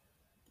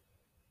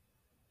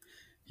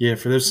 Yeah,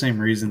 for those same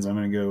reasons, I'm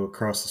going to go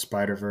Across the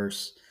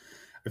Spider-Verse.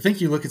 I think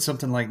you look at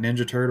something like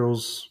Ninja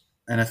Turtles,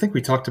 and I think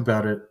we talked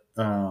about it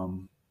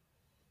in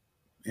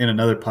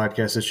another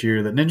podcast this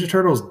year, that Ninja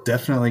Turtles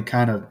definitely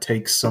kind of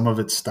takes some of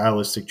its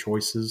stylistic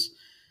choices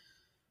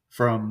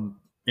from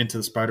Into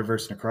the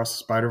Spider-Verse and Across the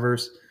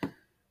Spider-Verse.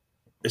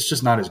 It's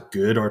just not as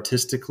good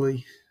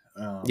artistically.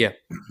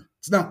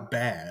 It's not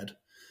bad.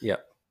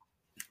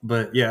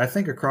 But yeah, I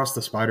think Across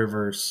the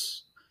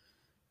Spider-Verse,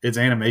 its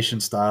animation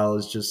style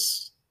is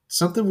just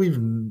something we've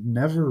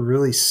never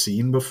really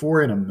seen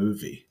before in a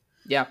movie.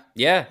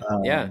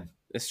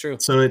 It's true.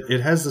 So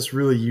it has this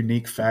really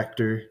unique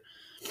factor.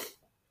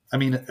 I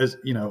mean, as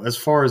you know, as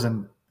far as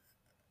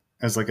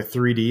like a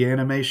 3D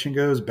animation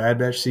goes, Bad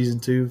Batch Season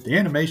 2, the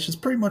animation is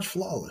pretty much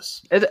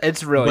flawless.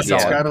 It's really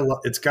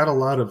solid. It's got a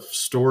lot of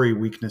story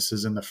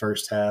weaknesses in the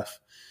first half.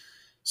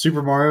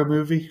 Super Mario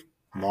movie,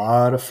 a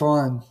lot of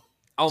fun.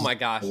 Oh my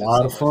gosh, a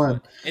lot of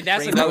fun. And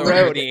that's another one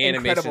where the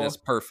animation is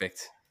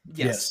perfect.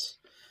 Yes.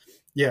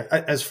 Yeah,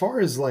 as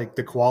far as like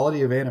the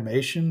quality of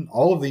animation,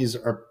 all of these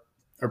are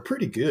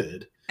pretty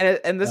good.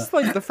 And this is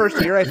like the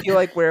first year I feel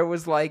like where it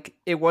was like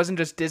it wasn't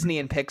just Disney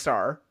and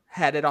Pixar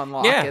had it on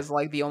lock as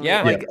like the only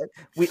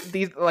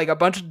these like a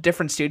bunch of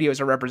different studios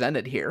are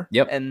represented here.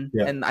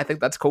 And I think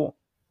that's cool.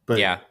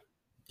 But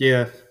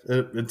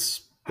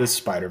it's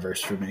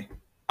Spider-Verse for me.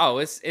 Oh,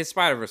 it's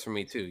Spider-Verse for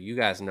me too. You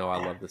guys know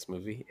I love this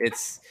movie.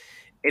 It's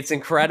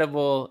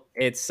incredible.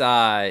 It's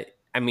I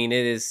mean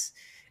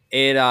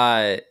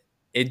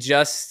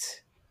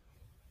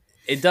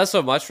it does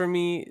so much for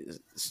me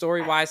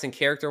story-wise and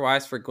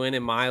character-wise for Gwen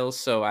and Miles.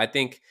 So I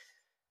think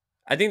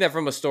that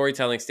from a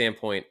storytelling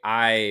standpoint,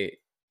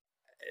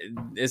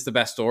 it's the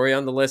best story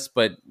on the list.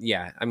 But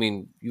yeah, I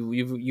mean,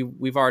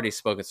 we've already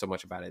spoken so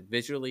much about it.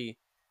 Visually,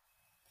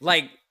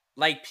 like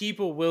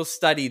people will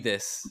study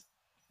this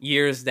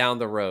years down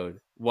the road,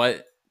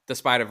 what the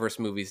Spider-Verse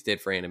movies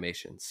did for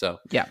animation. So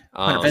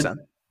 100%.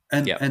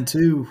 And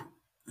two,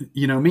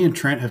 you know, me and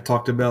Trent have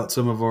talked about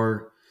some of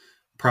our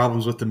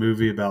problems with the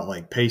movie about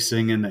like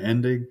pacing and the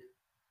ending.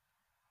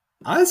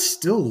 I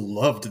still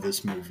loved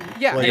this movie.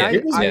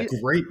 It was a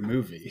great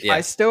movie.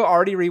 I still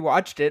already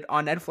rewatched it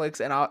on Netflix,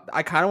 and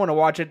I kind of want to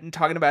watch it and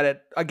talking about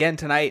it again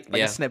tonight,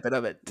 like a snippet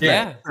of it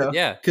tonight.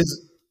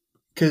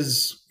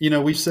 Because you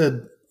know, we've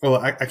said, well,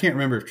 I can't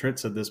remember if Trent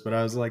said this, but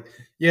I was like,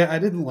 I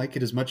didn't like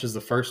it as much as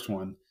the first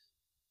one,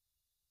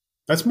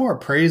 That's more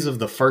praise of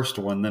the first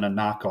one than a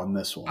knock on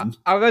this one.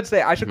 I was about to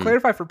say, I should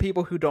clarify for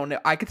people who don't know.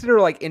 I consider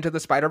like Into the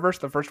Spider-Verse,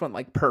 the first one,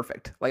 like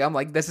perfect. Like I'm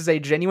like, this is a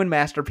genuine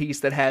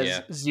masterpiece that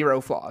has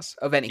zero flaws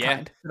of any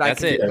kind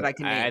that I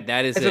can name.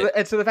 That is it.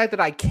 And so the fact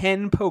that I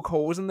can poke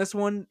holes in this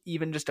one,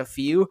 even just a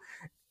few,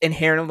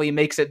 inherently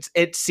makes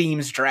it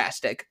seems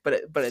drastic,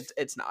 but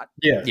it's not.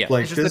 Yeah.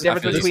 Like it's just the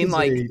difference between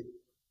like.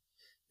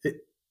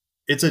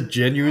 It's a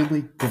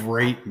genuinely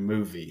great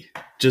movie,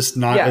 just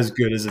not as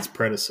good as its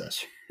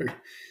predecessor.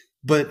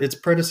 But its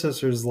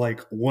predecessor is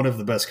like one of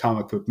the best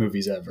comic book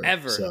movies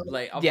ever. So.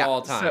 Like of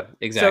all time.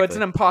 Exactly. So it's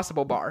an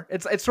impossible bar.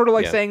 It's sort of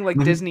like saying like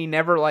Disney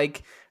never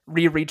like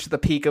re-reached the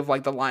peak of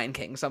like The Lion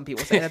King. Some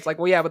people say it's like,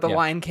 well, yeah, but The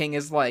Lion King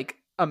is like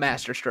a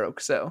masterstroke.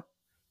 So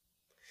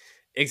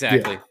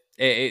exactly.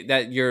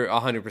 That you're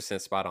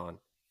 100% spot on.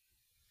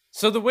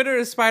 So the winner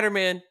is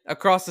Spider-Man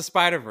Across the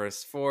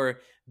Spider-Verse for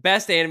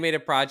Best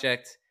Animated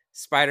Project.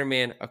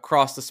 Spider-Man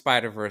Across the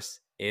Spider-Verse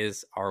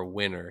is our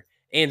winner,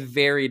 and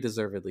very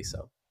deservedly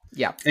so.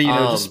 Yeah. And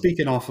just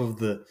speaking off of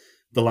the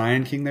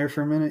Lion King there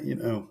for a minute,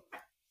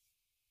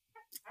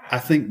 I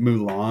think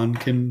Mulan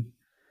can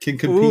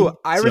compete. Ooh,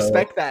 I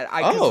respect that.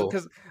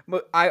 Because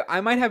I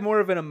might have more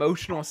of an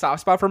emotional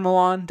soft spot for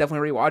Mulan.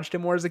 Definitely rewatched it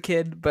more as a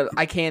kid, but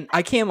I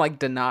can't like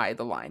deny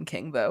the Lion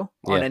King though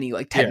on any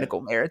like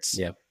technical merits.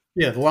 Yeah.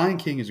 Yeah, the Lion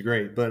King is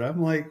great, but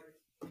I'm like,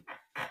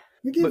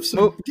 give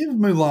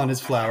Mulan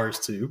his flowers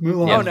too.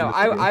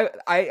 Mulan.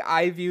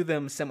 I view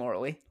them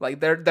similarly. Like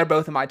they're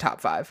both in my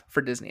top 5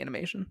 for Disney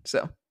animation.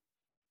 So,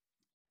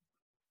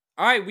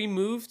 all right, we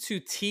move to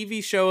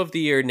TV show of the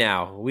year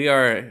now. We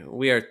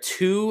are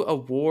 2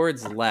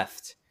 awards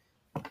left,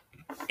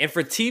 and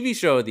for TV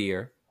show of the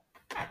year,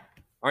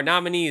 our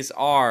nominees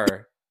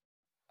are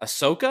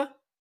Ahsoka,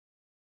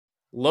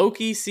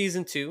 Loki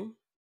season 2,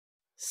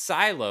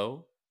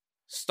 Silo,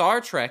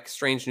 Star Trek: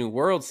 Strange New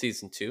Worlds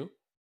season 2.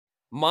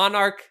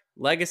 Monarch,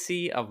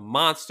 Legacy of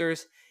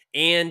Monsters,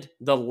 and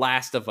The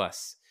Last of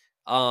Us.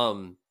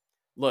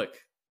 Look,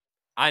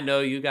 I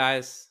know you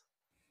guys.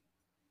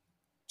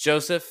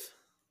 Joseph,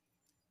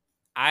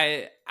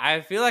 I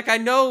feel like I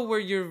know where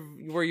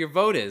your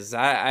vote is.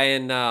 I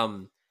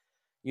don't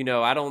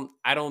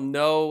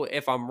know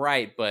if I'm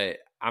right, but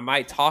I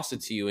might toss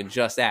it to you and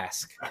just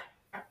ask.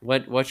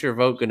 What's your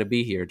vote going to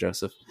be here,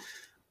 Joseph?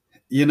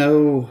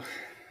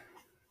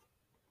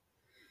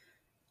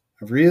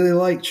 I really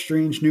liked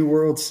Strange New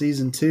Worlds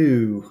season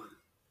 2.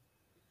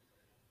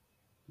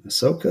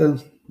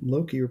 Ahsoka,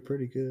 Loki were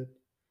pretty good.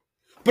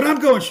 But I'm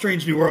going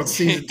Strange New Worlds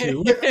season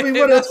 2. I mean,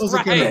 what else was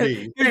it going to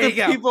be? Give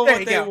the people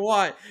what they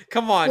want.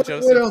 Come on,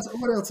 Joseph.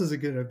 What else is it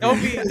going to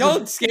be?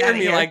 Don't scare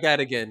me like that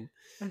again.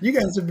 You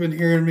guys have been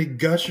hearing me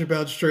gush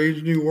about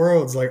Strange New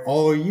Worlds like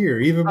all year,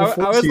 even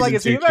before. I was like,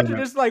 is he about to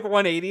just like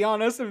 180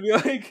 on us and be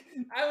like?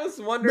 I was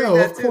wondering. No,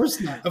 of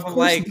course not. Of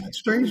course not.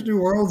 Strange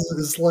New Worlds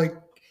is like.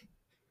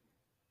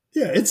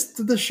 Yeah, it's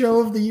the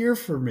show of the year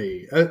for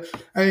me. I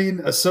mean,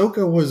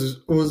 Ahsoka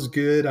was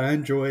good. I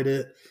enjoyed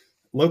it.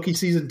 Loki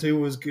season 2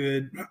 was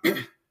good.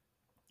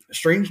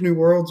 Strange New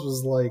Worlds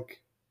was like,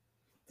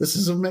 this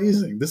is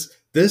amazing.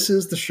 This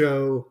is the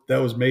show that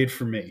was made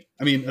for me.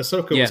 I mean,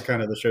 Ahsoka was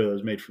kind of the show that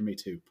was made for me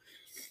too.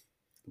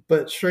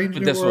 But Strange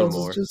New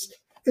Worlds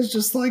is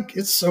just like,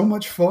 it's so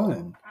much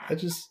fun.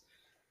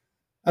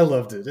 I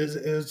loved it.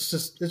 It's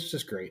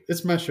just great.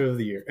 It's my show of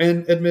the year.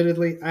 And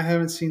admittedly, I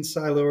haven't seen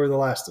Silo or The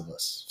Last of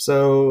Us.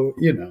 So,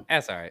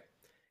 That's all right.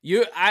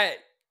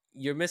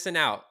 You're missing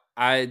out.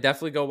 I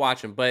definitely go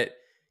watch them. But,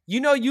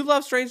 you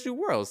love Strange New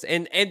Worlds.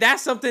 And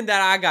that's something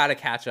that I got to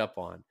catch up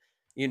on.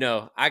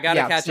 I got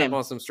to catch up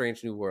on some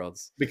Strange New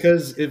Worlds.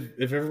 Because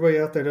if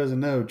everybody out there doesn't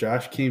know,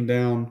 Josh came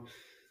down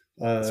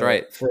that's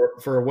right.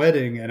 for a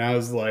wedding. And I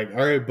was like,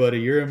 all right, buddy,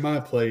 you're in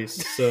my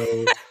place.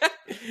 So...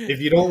 if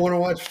you don't want to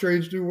watch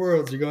Strange New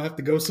Worlds, you're gonna have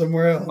to go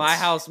somewhere else. My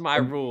house, my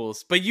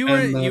rules. But you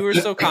were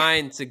so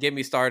kind to get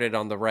me started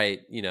on the right,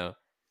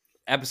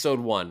 episode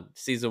 1,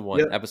 season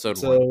 1,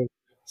 episode 1.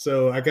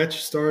 So I got you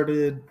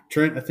started,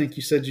 Trent. I think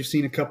you said you've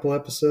seen a couple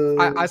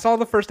episodes. I saw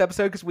the first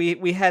episode because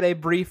we had a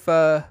brief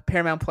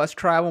Paramount Plus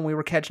trial when we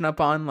were catching up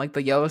on like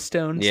the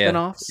Yellowstone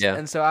spinoffs. Yeah.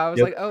 And so I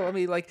was like, let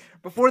me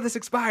before this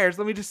expires,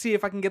 let me just see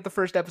if I can get the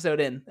first episode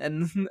in,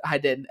 and I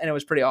did, and it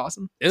was pretty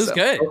awesome. It was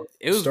good.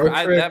 It was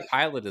that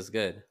pilot is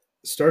good.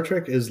 Star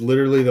Trek is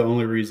literally the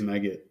only reason I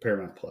get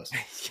Paramount Plus.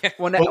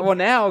 Well,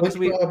 now because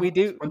we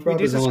do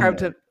subscribe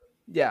to.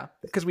 Yeah,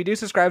 because we do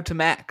subscribe to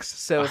Max.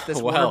 So if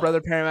this Warner Brother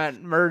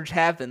Paramount merge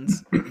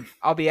happens,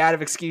 I'll be out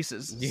of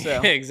excuses.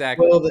 So. Yeah,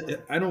 exactly. Well,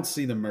 I don't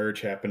see the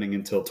merge happening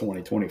until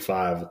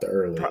 2025 at the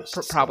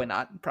earliest. Probably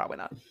not.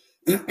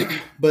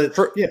 But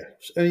I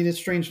mean, it's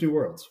Strange New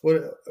Worlds.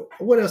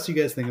 What else do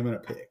you guys think I'm going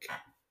to pick?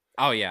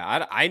 Oh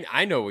yeah,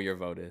 I know what your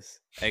vote is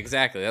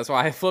exactly. That's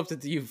why I flipped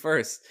it to you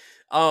first.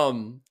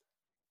 Trent,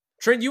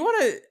 you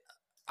want to?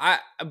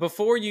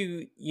 Before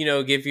you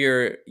give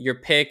your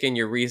pick and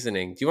your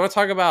reasoning, do you want to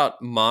talk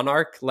about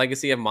Monarch: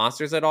 Legacy of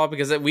Monsters at all?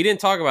 Because we didn't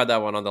talk about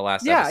that one on the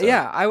last episode.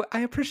 Yeah, I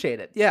appreciate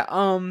it. Yeah.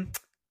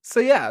 So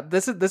yeah,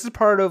 this is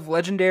part of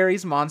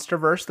Legendary's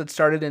MonsterVerse that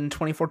started in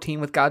 2014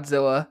 with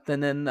Godzilla.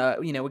 Then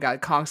we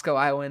got Kong Skull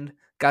Island,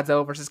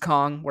 Godzilla versus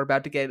Kong. We're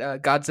about to get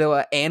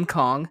Godzilla and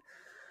Kong.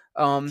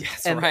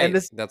 That's and right.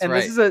 This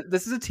is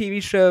a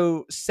TV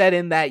show set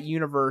in that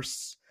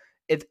universe.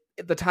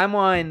 The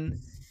timeline.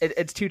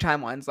 It's two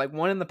timelines. Like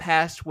one in the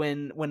past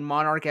when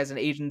Monarch has an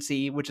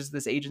agency, which is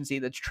this agency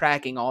that's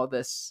tracking all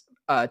this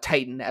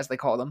Titan, as they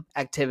call them,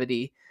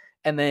 activity.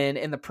 And then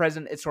in the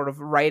present, it's sort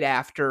of right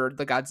after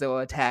the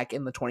Godzilla attack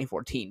in the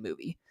 2014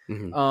 movie.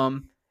 Mm-hmm.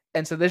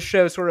 And so this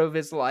show sort of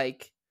is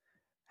like,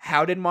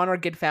 how did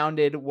Monarch get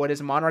founded? What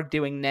is Monarch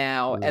doing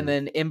now? And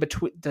then in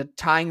between,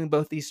 tying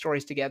both these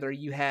stories together,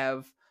 you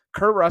have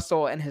Kurt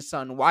Russell and his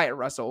son Wyatt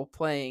Russell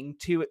playing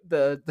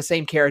the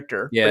same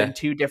character, but in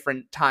two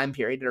different time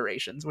period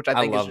iterations, which I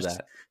think is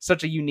just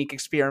such a unique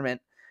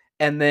experiment.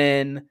 And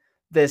then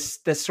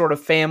this sort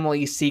of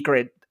family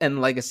secret and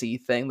legacy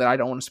thing that I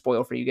don't want to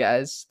spoil for you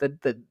guys,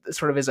 that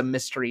sort of is a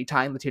mystery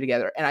tying the two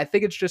together. And I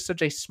think it's just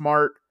such a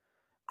smart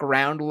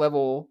ground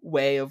level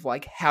way of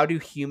like, how do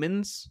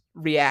humans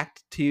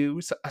react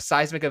to a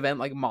seismic event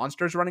like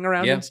monsters running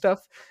around and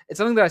stuff? It's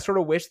something that I sort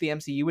of wish the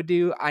MCU would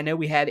do. I know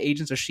we had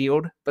Agents of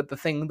S.H.I.E.L.D., but the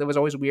thing that was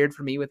always weird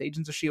for me with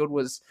Agents of S.H.I.E.L.D.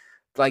 was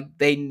like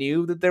they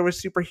knew that there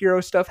was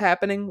superhero stuff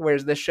happening,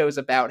 whereas this show is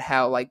about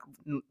how like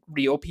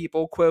real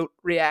people, quote,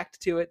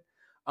 react to it.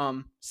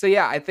 So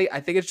yeah, I think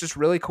it's just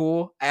really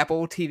cool.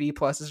 Apple TV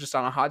Plus is just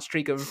on a hot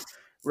streak of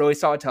really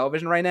solid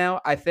television right now.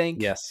 I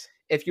think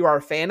if you are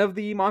a fan of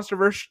the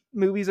MonsterVerse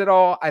movies at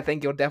all, I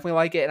think you'll definitely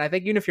like it. And I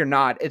think even if you're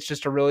not, it's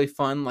just a really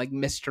fun like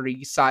mystery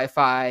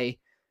sci-fi,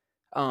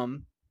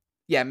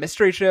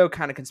 mystery show,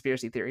 kind of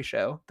conspiracy theory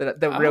show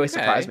that really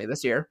surprised me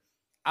this year.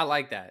 I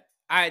like that.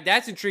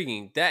 That's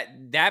intriguing.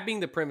 That being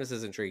the premise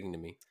is intriguing to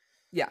me.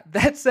 Yeah.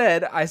 That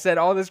said, I said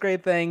all this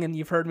great thing, and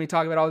you've heard me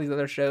talk about all these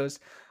other shows.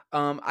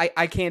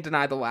 I can't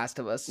deny The Last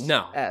of Us.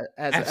 No,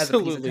 as a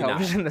piece of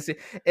television. Not.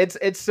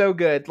 It's so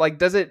good. Like,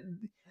 does it?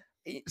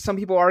 Some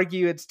people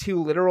argue it's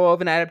too literal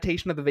of an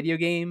adaptation of the video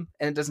game,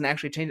 and it doesn't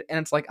actually change. And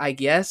it's like, I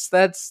guess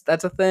that's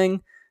a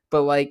thing,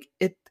 but like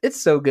it's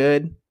so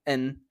good,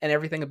 and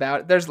everything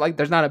about it. There's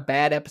not a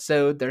bad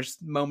episode. There's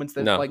moments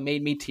that like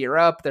made me tear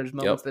up. There's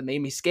moments that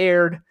made me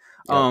scared.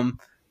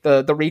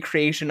 The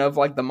recreation of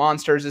like the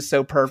monsters is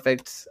so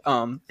perfect.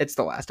 It's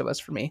The Last of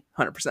Us for me,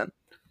 100%.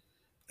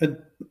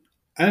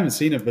 I haven't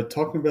seen it, but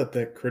talking about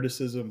that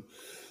criticism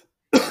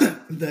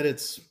that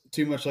it's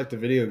too much like the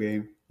video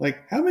game.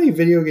 Like, how many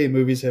video game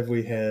movies have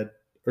we had,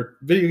 or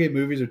video game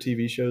movies or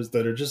TV shows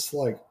that are just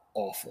like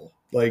awful,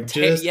 like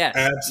just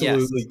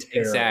absolutely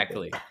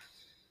terrible?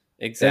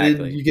 Exactly. And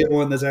then you get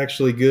one that's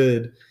actually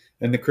good,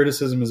 and the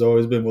criticism has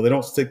always been, well, they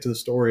don't stick to the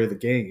story of the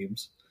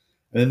games.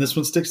 And then this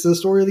one sticks to the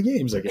story of the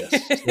games, I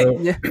guess. So.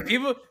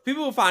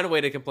 People will find a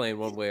way to complain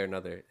one way or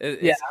another.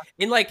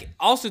 And like,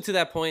 also to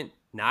that point,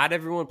 not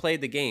everyone played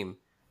the game.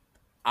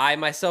 I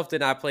myself did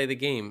not play the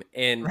game,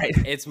 and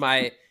it's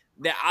my.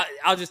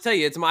 I'll just tell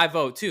you, it's my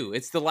vote too.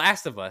 It's The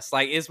Last of Us.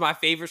 Like, it's my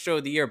favorite show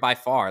of the year by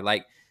far.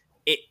 Like,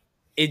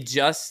 it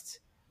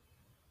just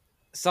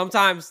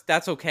sometimes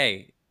that's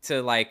okay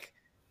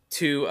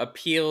to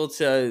appeal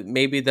to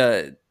maybe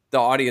the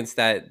audience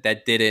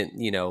that didn't,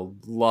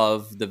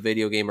 love the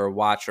video game or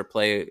watch or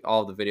play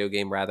all the video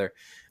game rather.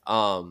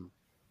 I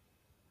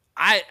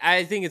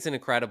think it's an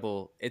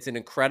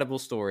incredible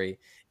story.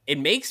 It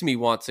makes me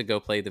want to go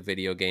play the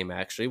video game,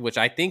 actually, which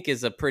I think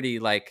is a pretty,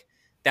 like,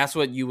 that's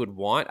what you would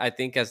want. I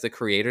think as the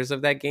creators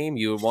of that game,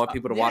 you would want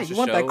people to watch the show. You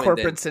want that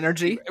corporate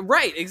synergy.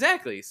 Right,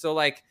 exactly. So,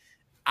 like,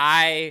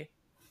 I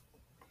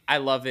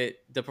love it.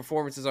 The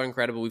performances are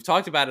incredible. We've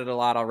talked about it a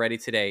lot already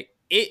today.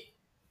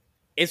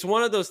 It's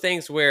one of those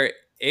things where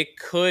it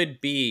could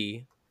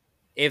be,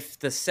 if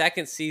the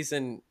second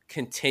season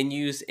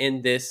continues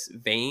in this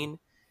vein,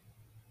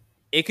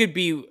 it could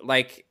be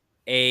like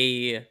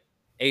a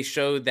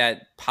show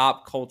that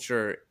pop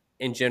culture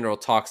in general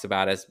talks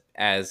about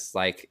as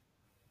like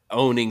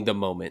owning the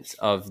moment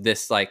of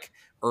this like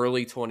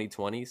early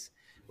 2020s.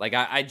 Like,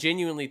 I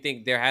genuinely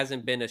think there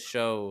hasn't been a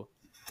show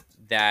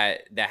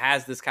that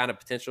has this kind of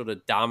potential to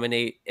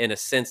dominate, in a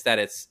sense that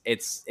it's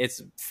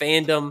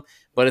fandom,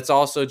 but it's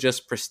also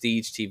just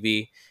prestige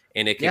TV,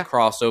 and it can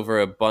cross over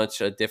a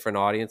bunch of different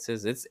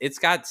audiences. It's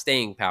got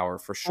staying power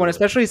for sure. Well,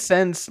 especially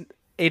since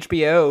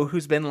HBO,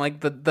 who's been like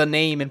the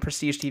name in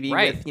prestige TV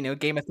with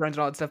Game of Thrones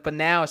and all that stuff, but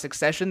now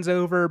Succession's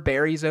over,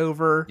 Barry's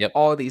over,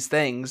 all of these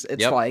things.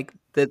 It's like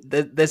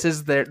this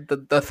is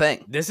the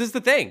thing. This is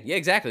the thing. Yeah,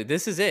 exactly.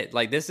 This is it.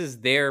 Like, this is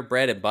their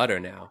bread and butter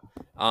now.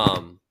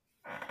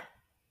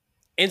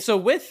 And so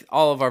with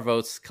all of our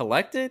votes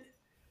collected,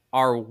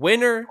 our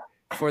winner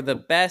for the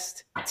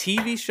best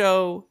TV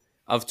show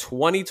of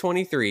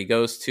 2023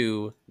 goes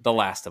to The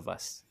Last of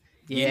Us.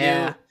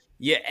 Yeah.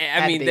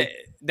 I mean,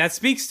 that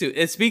speaks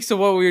to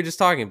what we were just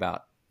talking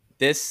about.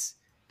 This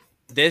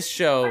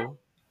show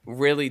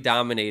really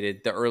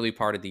dominated the early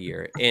part of the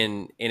year.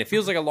 And it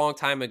feels like a long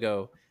time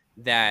ago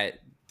that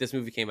this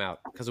movie came out,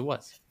 because it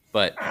was.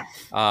 But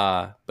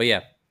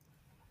yeah.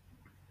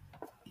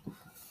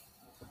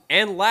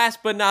 And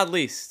last but not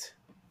least,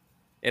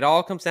 it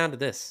all comes down to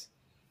this.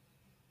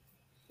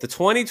 The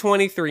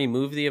 2023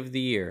 Movie of the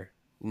Year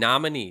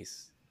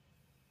nominees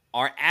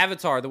are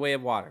Avatar: The Way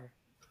of Water,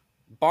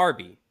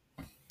 Barbie,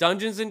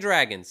 Dungeons and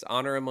Dragons: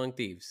 Honor Among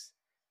Thieves,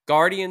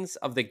 Guardians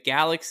of the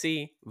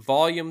Galaxy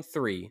Volume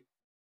 3,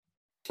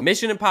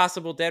 Mission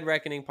Impossible: Dead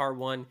Reckoning Part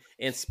 1,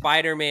 and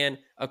Spider-Man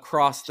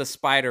Across the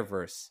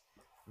Spider-Verse.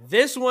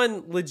 This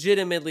one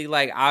legitimately,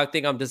 like, I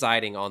think I'm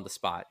deciding on the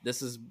spot.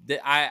 This is,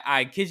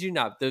 I kid you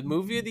not, the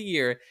Movie of the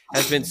Year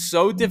has been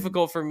so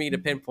difficult for me to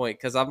pinpoint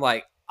because I'm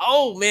like,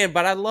 oh man,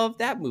 but I love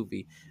that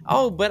movie.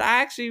 Oh, but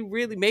I actually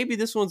really, maybe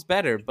this one's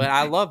better, but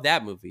I love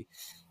that movie.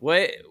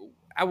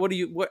 How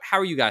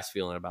are you guys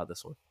feeling about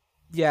this one?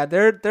 Yeah,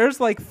 there's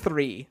like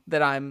 3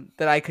 that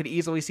I could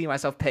easily see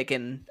myself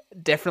picking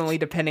differently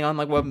depending on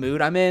like what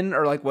mood I'm in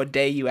or like what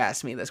day you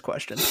ask me this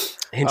question.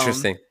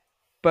 Interesting.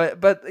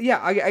 But yeah,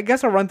 I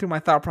guess I'll run through my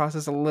thought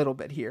process a little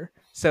bit here.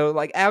 So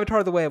like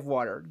Avatar: The Way of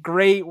Water,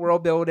 great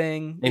world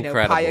building.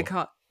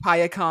 Incredible.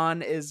 Paya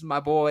Khan is my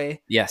boy.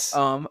 Yes.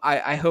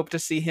 I hope to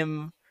see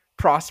him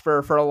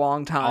prosper for a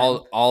long time.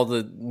 All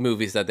the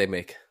movies that they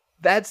make.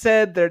 That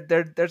said,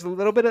 there's a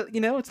little bit of,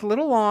 it's a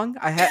little long.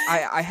 I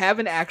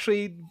haven't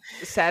actually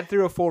sat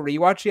through a full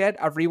rewatch yet.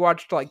 I've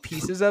rewatched like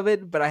pieces of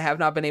it, but I have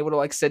not been able to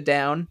like sit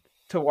down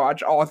to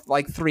watch all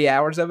like 3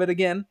 hours of it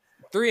again.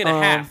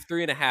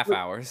 3.5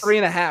 hours.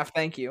 3.5.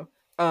 Thank you.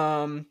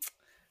 And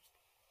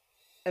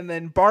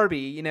then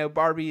Barbie,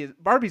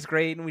 Barbie's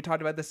great, and we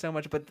talked about this so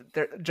much. But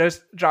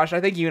Josh,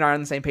 I think you and I are on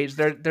the same page.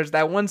 There's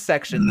that one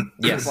section,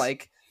 yes, with,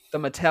 like the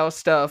Mattel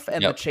stuff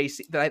and yep. the chase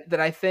that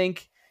I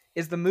think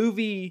is the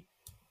movie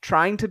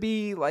trying to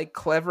be like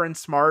clever and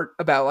smart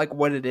about like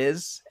what it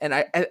is, and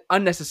I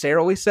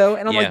unnecessarily so.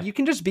 And I'm like, you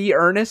can just be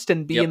earnest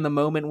and be in the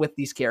moment with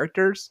these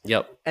characters.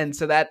 Yep. And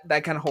so that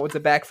kind of holds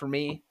it back for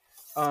me.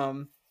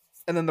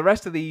 And then the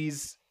rest of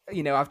these,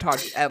 I've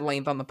talked at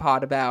length on the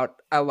pod about.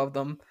 I love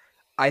them.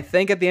 I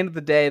think at the end of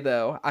the day,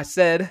 though, I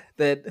said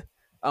that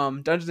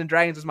Dungeons and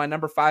Dragons was my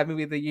number 5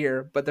 movie of the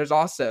year, but there's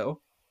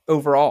also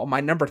overall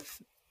my number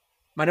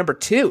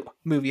 2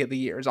 movie of the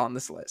year is on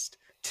this list.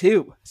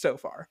 2 so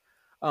far.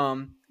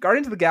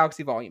 Guardians of the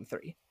Galaxy Volume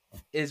 3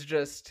 is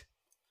just,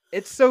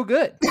 it's so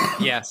good.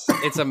 Yes,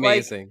 it's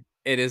amazing. Like,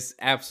 it is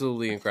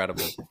absolutely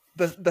incredible.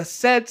 The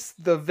sets,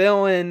 the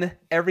villain,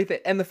 everything,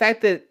 and the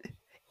fact that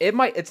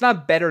it's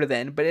not better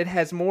than, but it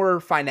has more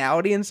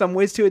finality in some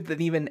ways to it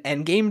than even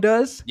Endgame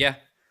does. Yeah.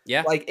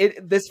 Yeah. Like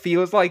this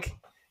feels like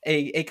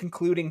a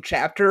concluding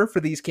chapter for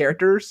these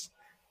characters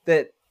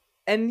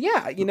and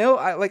yeah,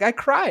 I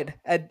cried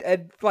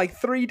at like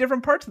 3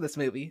 different parts of this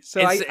movie. So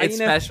it's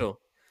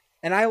special.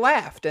 And I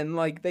laughed, and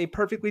like they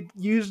perfectly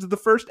used the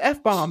first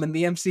F-bomb in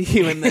the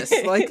MCU in this.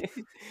 Like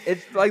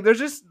it's like there's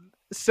just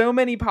so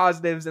many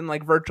positives and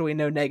like virtually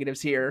no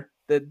negatives here.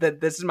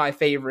 That this is my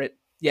favorite,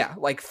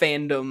 like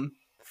fandom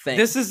thing.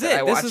 This is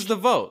it. This is the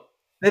vote.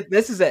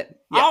 This is it.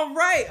 Yeah. All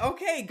right.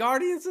 Okay.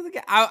 Guardians of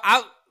the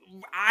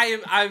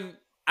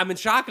I'm in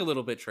shock a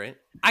little bit, Trent.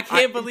 I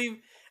can't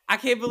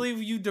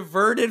believe you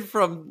diverted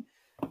from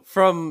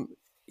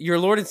your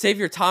Lord and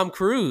Savior Tom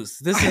Cruise.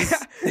 This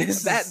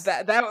is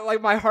that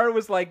like my heart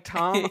was like,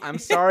 Tom, I'm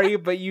sorry,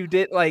 but you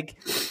did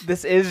like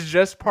this is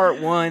just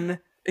part 1,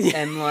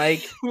 and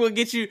like we'll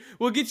get you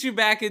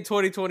back in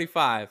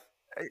 2025.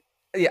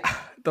 Yeah,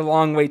 the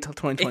long wait till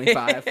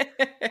 2025.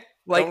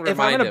 Like if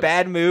I'm in a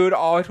bad mood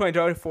all of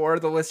 2024,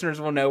 the listeners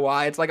will know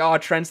why. It's like, oh,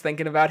 Trent's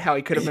thinking about how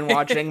he could have been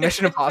watching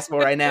Mission Impossible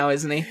right now,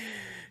 isn't he?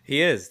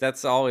 He is.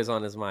 That's always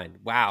on his mind.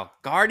 Wow.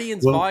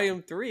 Guardians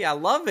Volume 3. I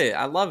love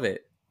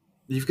it.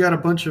 You've got a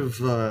bunch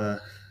of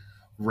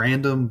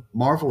random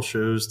Marvel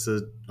shows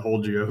to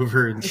hold you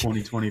over in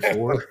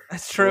 2024.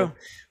 That's true.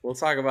 We'll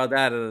talk about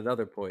that at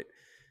another point.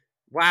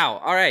 Wow.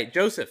 All right,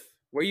 Joseph,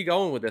 where are you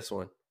going with this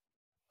one?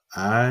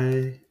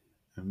 I'm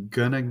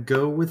going to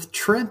go with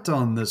Trent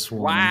on this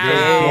one.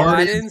 Wow.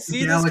 I didn't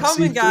see this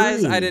coming,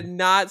 guys. I did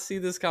not see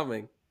this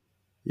coming.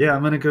 Yeah,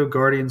 I'm going to go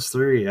Guardians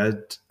 3.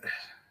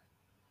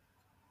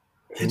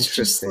 It's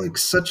just like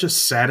such a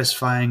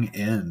satisfying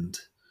end.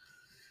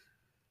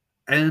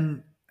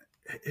 And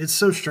it's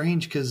so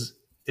strange because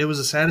it was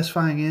a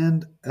satisfying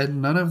end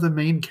and none of the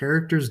main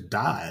characters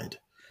died.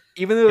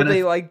 Even though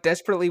they like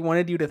desperately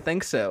wanted you to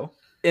think so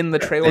in the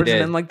trailers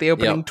and in like the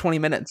opening 20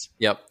 minutes.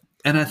 Yep.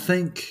 And I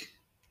think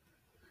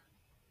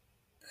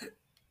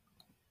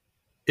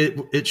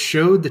it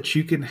showed that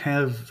you can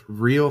have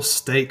real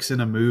stakes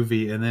in a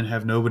movie and then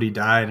have nobody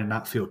die and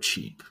not feel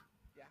cheap.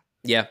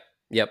 Yeah.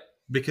 Yep.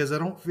 Because I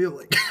don't feel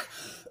like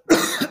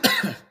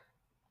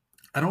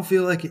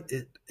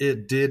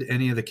it did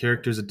any of the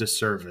characters a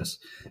disservice,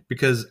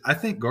 because I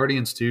think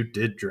Guardians 2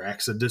 did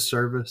Drax a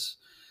disservice,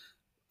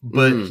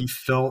 but he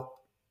felt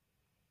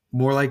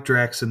more like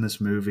Drax in this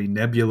movie.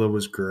 Nebula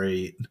was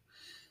great.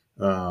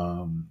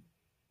 And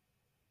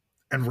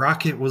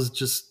Rocket was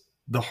just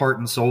the heart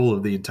and soul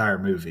of the entire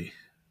movie.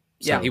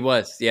 So, he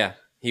was. Yeah,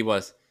 he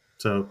was.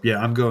 So, yeah,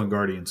 I'm going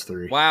Guardians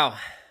 3. Wow.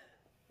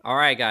 All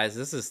right, guys,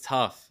 this is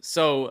tough.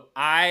 So,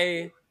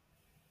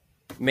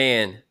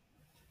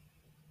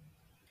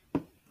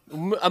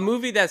 A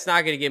movie that's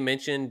not going to get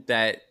mentioned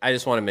that I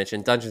just want to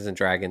mention, Dungeons and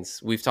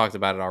Dragons. We've talked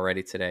about it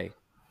already today.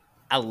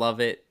 I love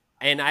it.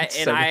 And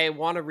I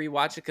want to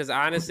rewatch it because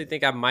I honestly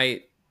think I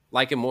might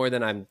like it more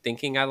than I'm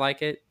thinking I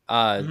like it.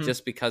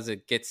 Just because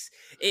it gets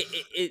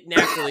it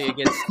naturally it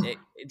gets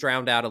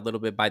drowned out a little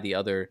bit by the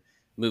other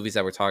movies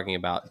that we're talking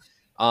about.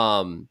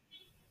 Y'all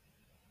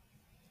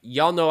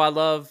know I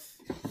love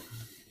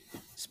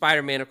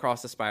Spider-Man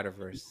Across the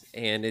Spider-Verse,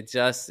 and it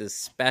just is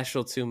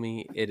special to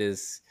me. It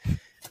is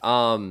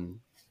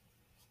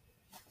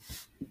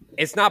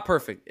it's not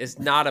perfect. It's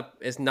not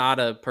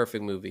a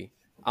perfect movie.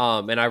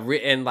 I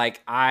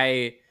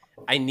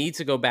need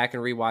to go back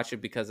and rewatch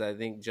it because I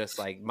think just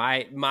like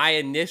my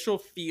initial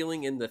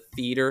feeling in the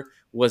theater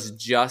was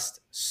just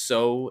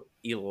so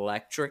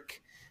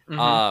electric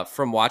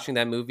from watching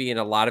that movie, and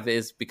a lot of it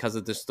is because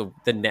of just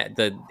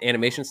the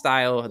animation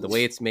style, the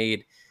way it's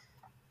made.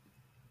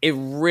 It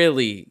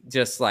really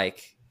just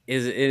like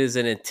it is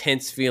an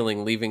intense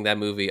feeling leaving that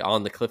movie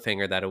on the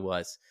cliffhanger that it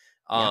was.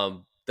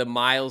 The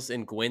Miles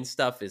and Gwen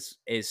stuff is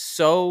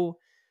so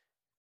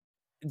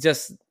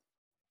just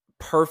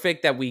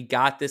perfect that we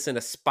got this in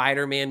a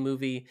Spider-Man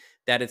movie,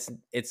 that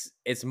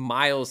it's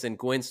Miles and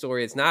Gwen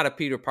story. It's not a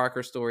Peter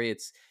Parker story.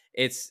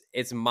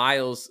 It's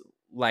Miles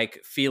like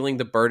feeling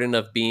the burden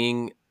of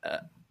being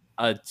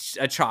a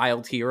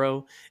child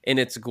hero, and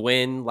it's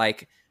Gwen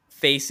like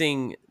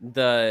facing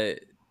the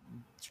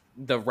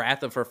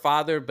wrath of her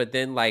father, but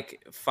then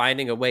like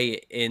finding a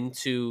way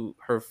into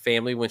her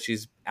family when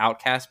she's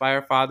outcast by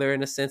her father.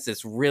 In a sense,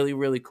 it's really,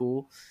 really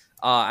cool.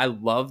 I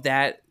love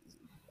that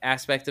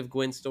aspect of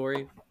Gwen's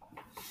story.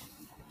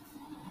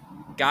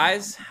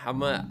 Guys, I'm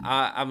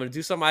gonna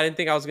do something I didn't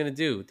think I was gonna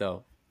do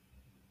though.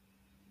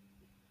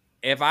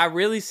 If I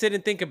really sit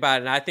and think about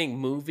it, and I think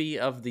movie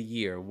of the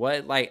year,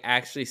 what like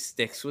actually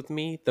sticks with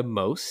me the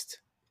most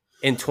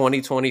in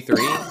 2023,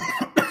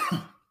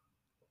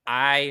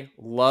 I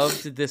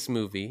loved this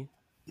movie.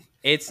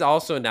 It's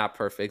also not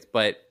perfect,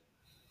 but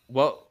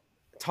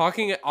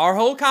our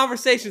whole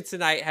conversation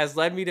tonight has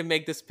led me to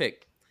make this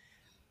pick.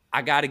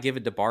 I got to give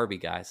it to Barbie,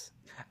 guys.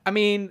 I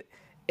mean,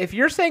 if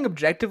you're saying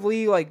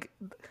objectively, like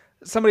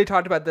somebody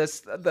talked about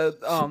this,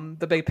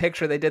 the big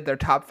picture, they did their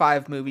top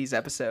 5 movies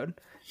episode.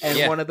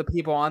 And one of the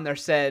people on there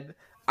said,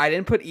 I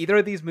didn't put either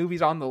of these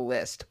movies on the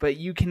list, but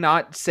you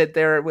cannot sit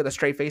there with a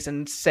straight face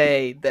and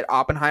say that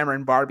Oppenheimer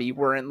and Barbie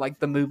weren't like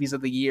the movies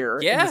of the year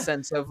in the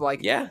sense of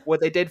like what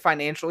they did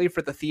financially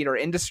for the theater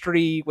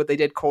industry, what they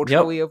did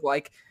culturally of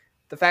like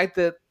the fact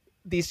that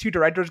these two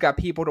directors got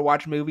people to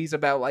watch movies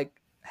about like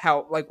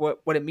how like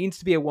what it means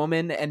to be a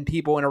woman and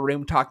people in a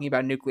room talking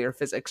about nuclear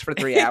physics for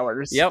 3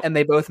 hours and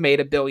they both made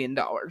 $1 billion.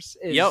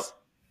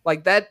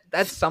 Like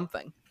that's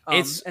something.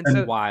 It's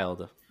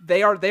wild.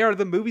 They are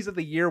the movies of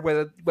the year,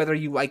 whether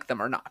you like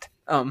them or not.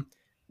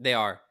 They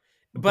are,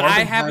 but I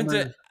happen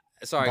to.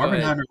 Sorry,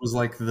 Barbenheimer was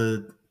like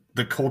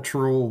the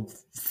cultural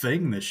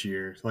thing this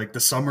year, like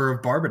the summer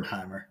of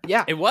Barbenheimer.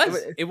 Yeah, it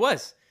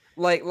was.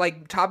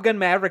 Like Top Gun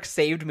Maverick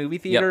saved movie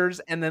theaters,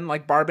 and then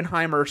like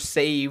Barbenheimer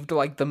saved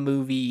like the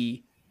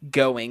movie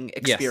going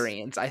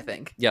experience. I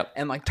think. Yep.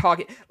 And like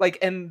talking like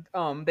and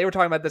they were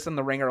talking about this in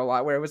The Ringer a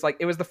lot, where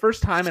it was the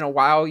first time in a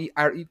while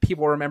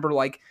people remember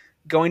like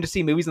going to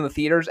see movies in the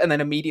theaters and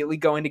then immediately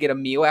going to get a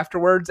meal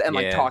afterwards and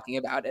like talking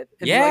about it.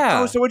 And like,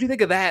 oh, so what'd you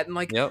think of that? And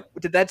like,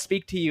 did that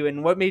speak to you?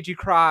 And what made you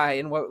cry?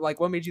 And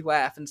what made you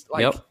laugh? And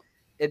like,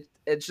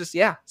 it's just,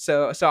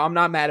 So I'm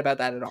not mad about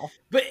that at all.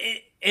 But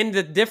and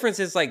the difference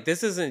is like,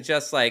 this isn't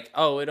just like,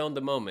 oh, it owned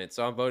the moment,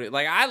 so I'm voting.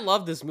 Like, I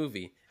love this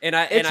movie. And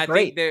I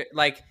think they're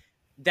like,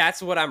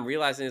 that's what I'm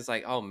realizing is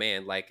like, oh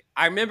man, like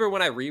I remember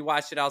when I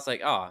rewatched it, I was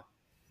like, oh,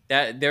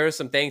 that there are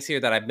some things here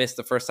that I missed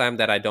the first time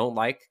that I don't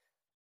like.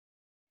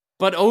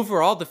 But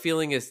overall, the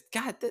feeling is,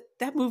 God,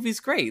 that movie's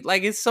great.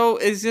 Like it's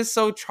just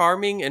so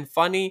charming and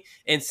funny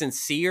and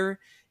sincere.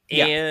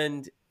 Yeah.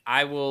 And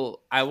I will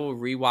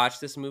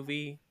rewatch this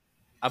movie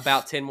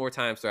about 10 more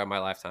times throughout my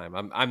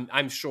lifetime.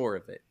 I'm sure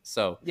of it.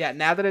 So yeah,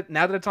 now that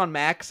it's on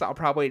Max, I'll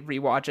probably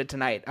rewatch it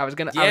tonight. I was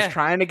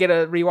trying to get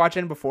a rewatch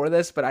in before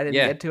this, but I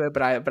didn't get to it.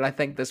 But I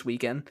think this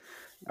weekend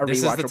a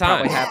rewatch will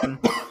probably happen.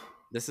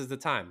 This is the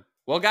time.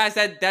 Well, guys,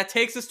 that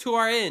takes us to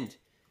our end.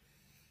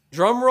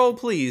 Drum roll,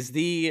 please.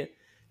 The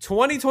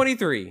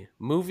 2023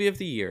 Movie of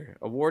the Year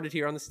awarded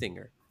here on the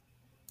Stinger.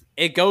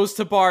 It goes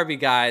to Barbie,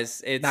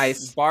 guys. It's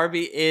nice.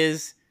 Barbie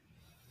is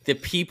the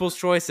people's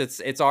choice.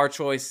 It's our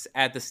choice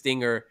at the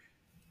Stinger.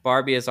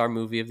 Barbie is our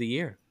Movie of the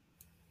Year.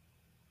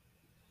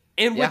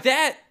 And with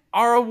that,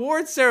 our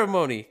award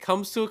ceremony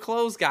comes to a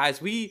close, guys.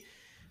 We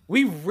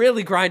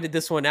really grinded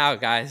this one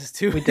out, guys.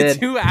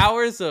 2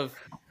 hours of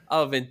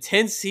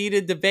intense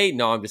heated debate.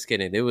 No, I'm just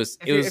kidding.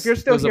 If you're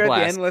still here at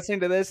the end listening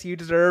to this, you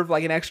deserve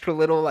like an extra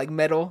little like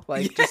medal,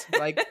 like just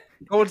like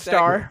gold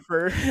star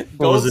for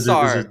gold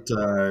star. Was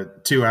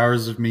it 2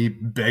 hours of me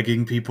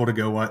begging people to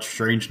go watch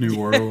Strange New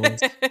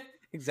Worlds?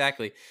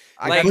 Exactly.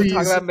 I got to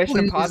talk about Mission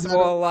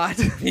Impossible a lot.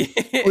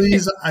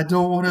 Please, I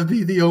don't want to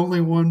be the only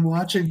one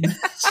watching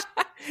this.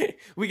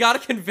 we gotta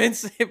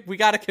convince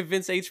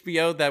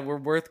HBO that we're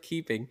worth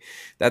keeping.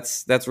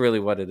 That's really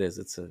what it is.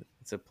 It's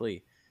a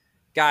plea.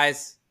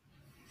 Guys,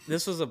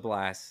 this was a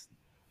blast.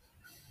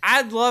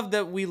 I love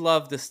that we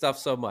love this stuff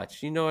so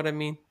much. You know what I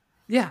mean?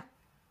 Yeah.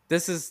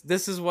 This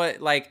is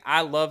what, like,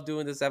 I love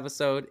doing this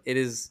episode.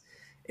 It's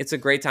a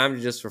great time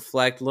to just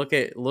reflect, look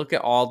at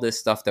all this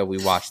stuff that we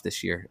watched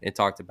this year and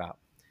talked about.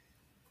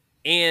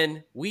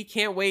 And we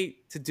can't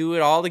wait to do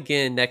it all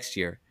again next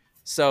year.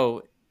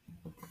 So,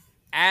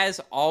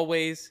 as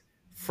always,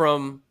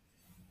 from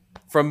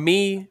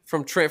me,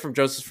 from Trent, from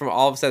Joseph, from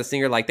all of us at the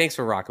Stinger, like, thanks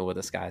for rocking with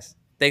us, guys.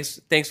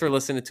 Thanks for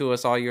listening to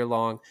us all year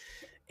long.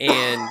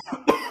 And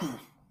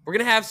we're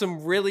going to have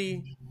some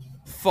really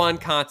fun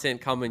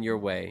content coming your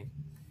way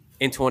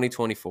in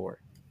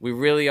 2024. We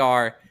really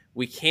are.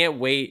 We can't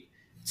wait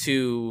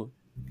to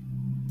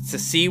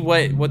see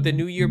what the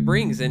new year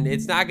brings. And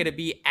it's not going to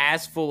be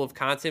as full of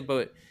content,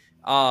 but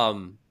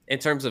in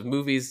terms of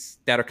movies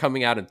that are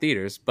coming out in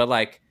theaters, but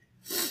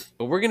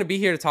we're going to be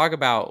here to talk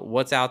about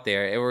what's out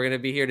there, and we're going to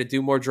be here to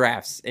do more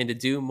drafts and to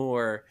do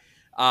more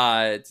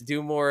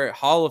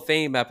Hall of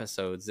Fame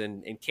episodes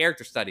and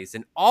character studies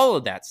and all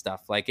of that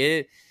stuff. Like,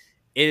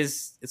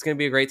 it's going to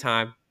be a great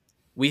time.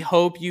 We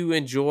hope you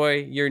enjoy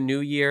your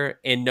new year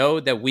and know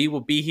that we will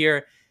be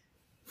here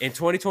in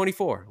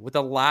 2024 with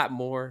a lot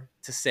more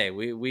to say.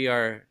 We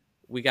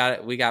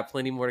got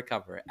plenty more to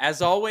cover.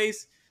 As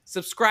always,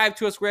 subscribe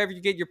to us wherever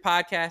you get your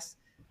podcasts.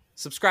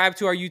 Subscribe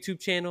to our YouTube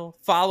channel.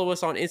 Follow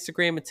us on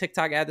Instagram and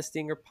TikTok at The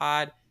Stinger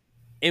Pod.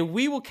 And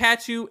we will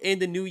catch you in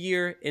the new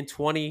year in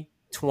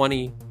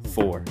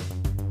 2024.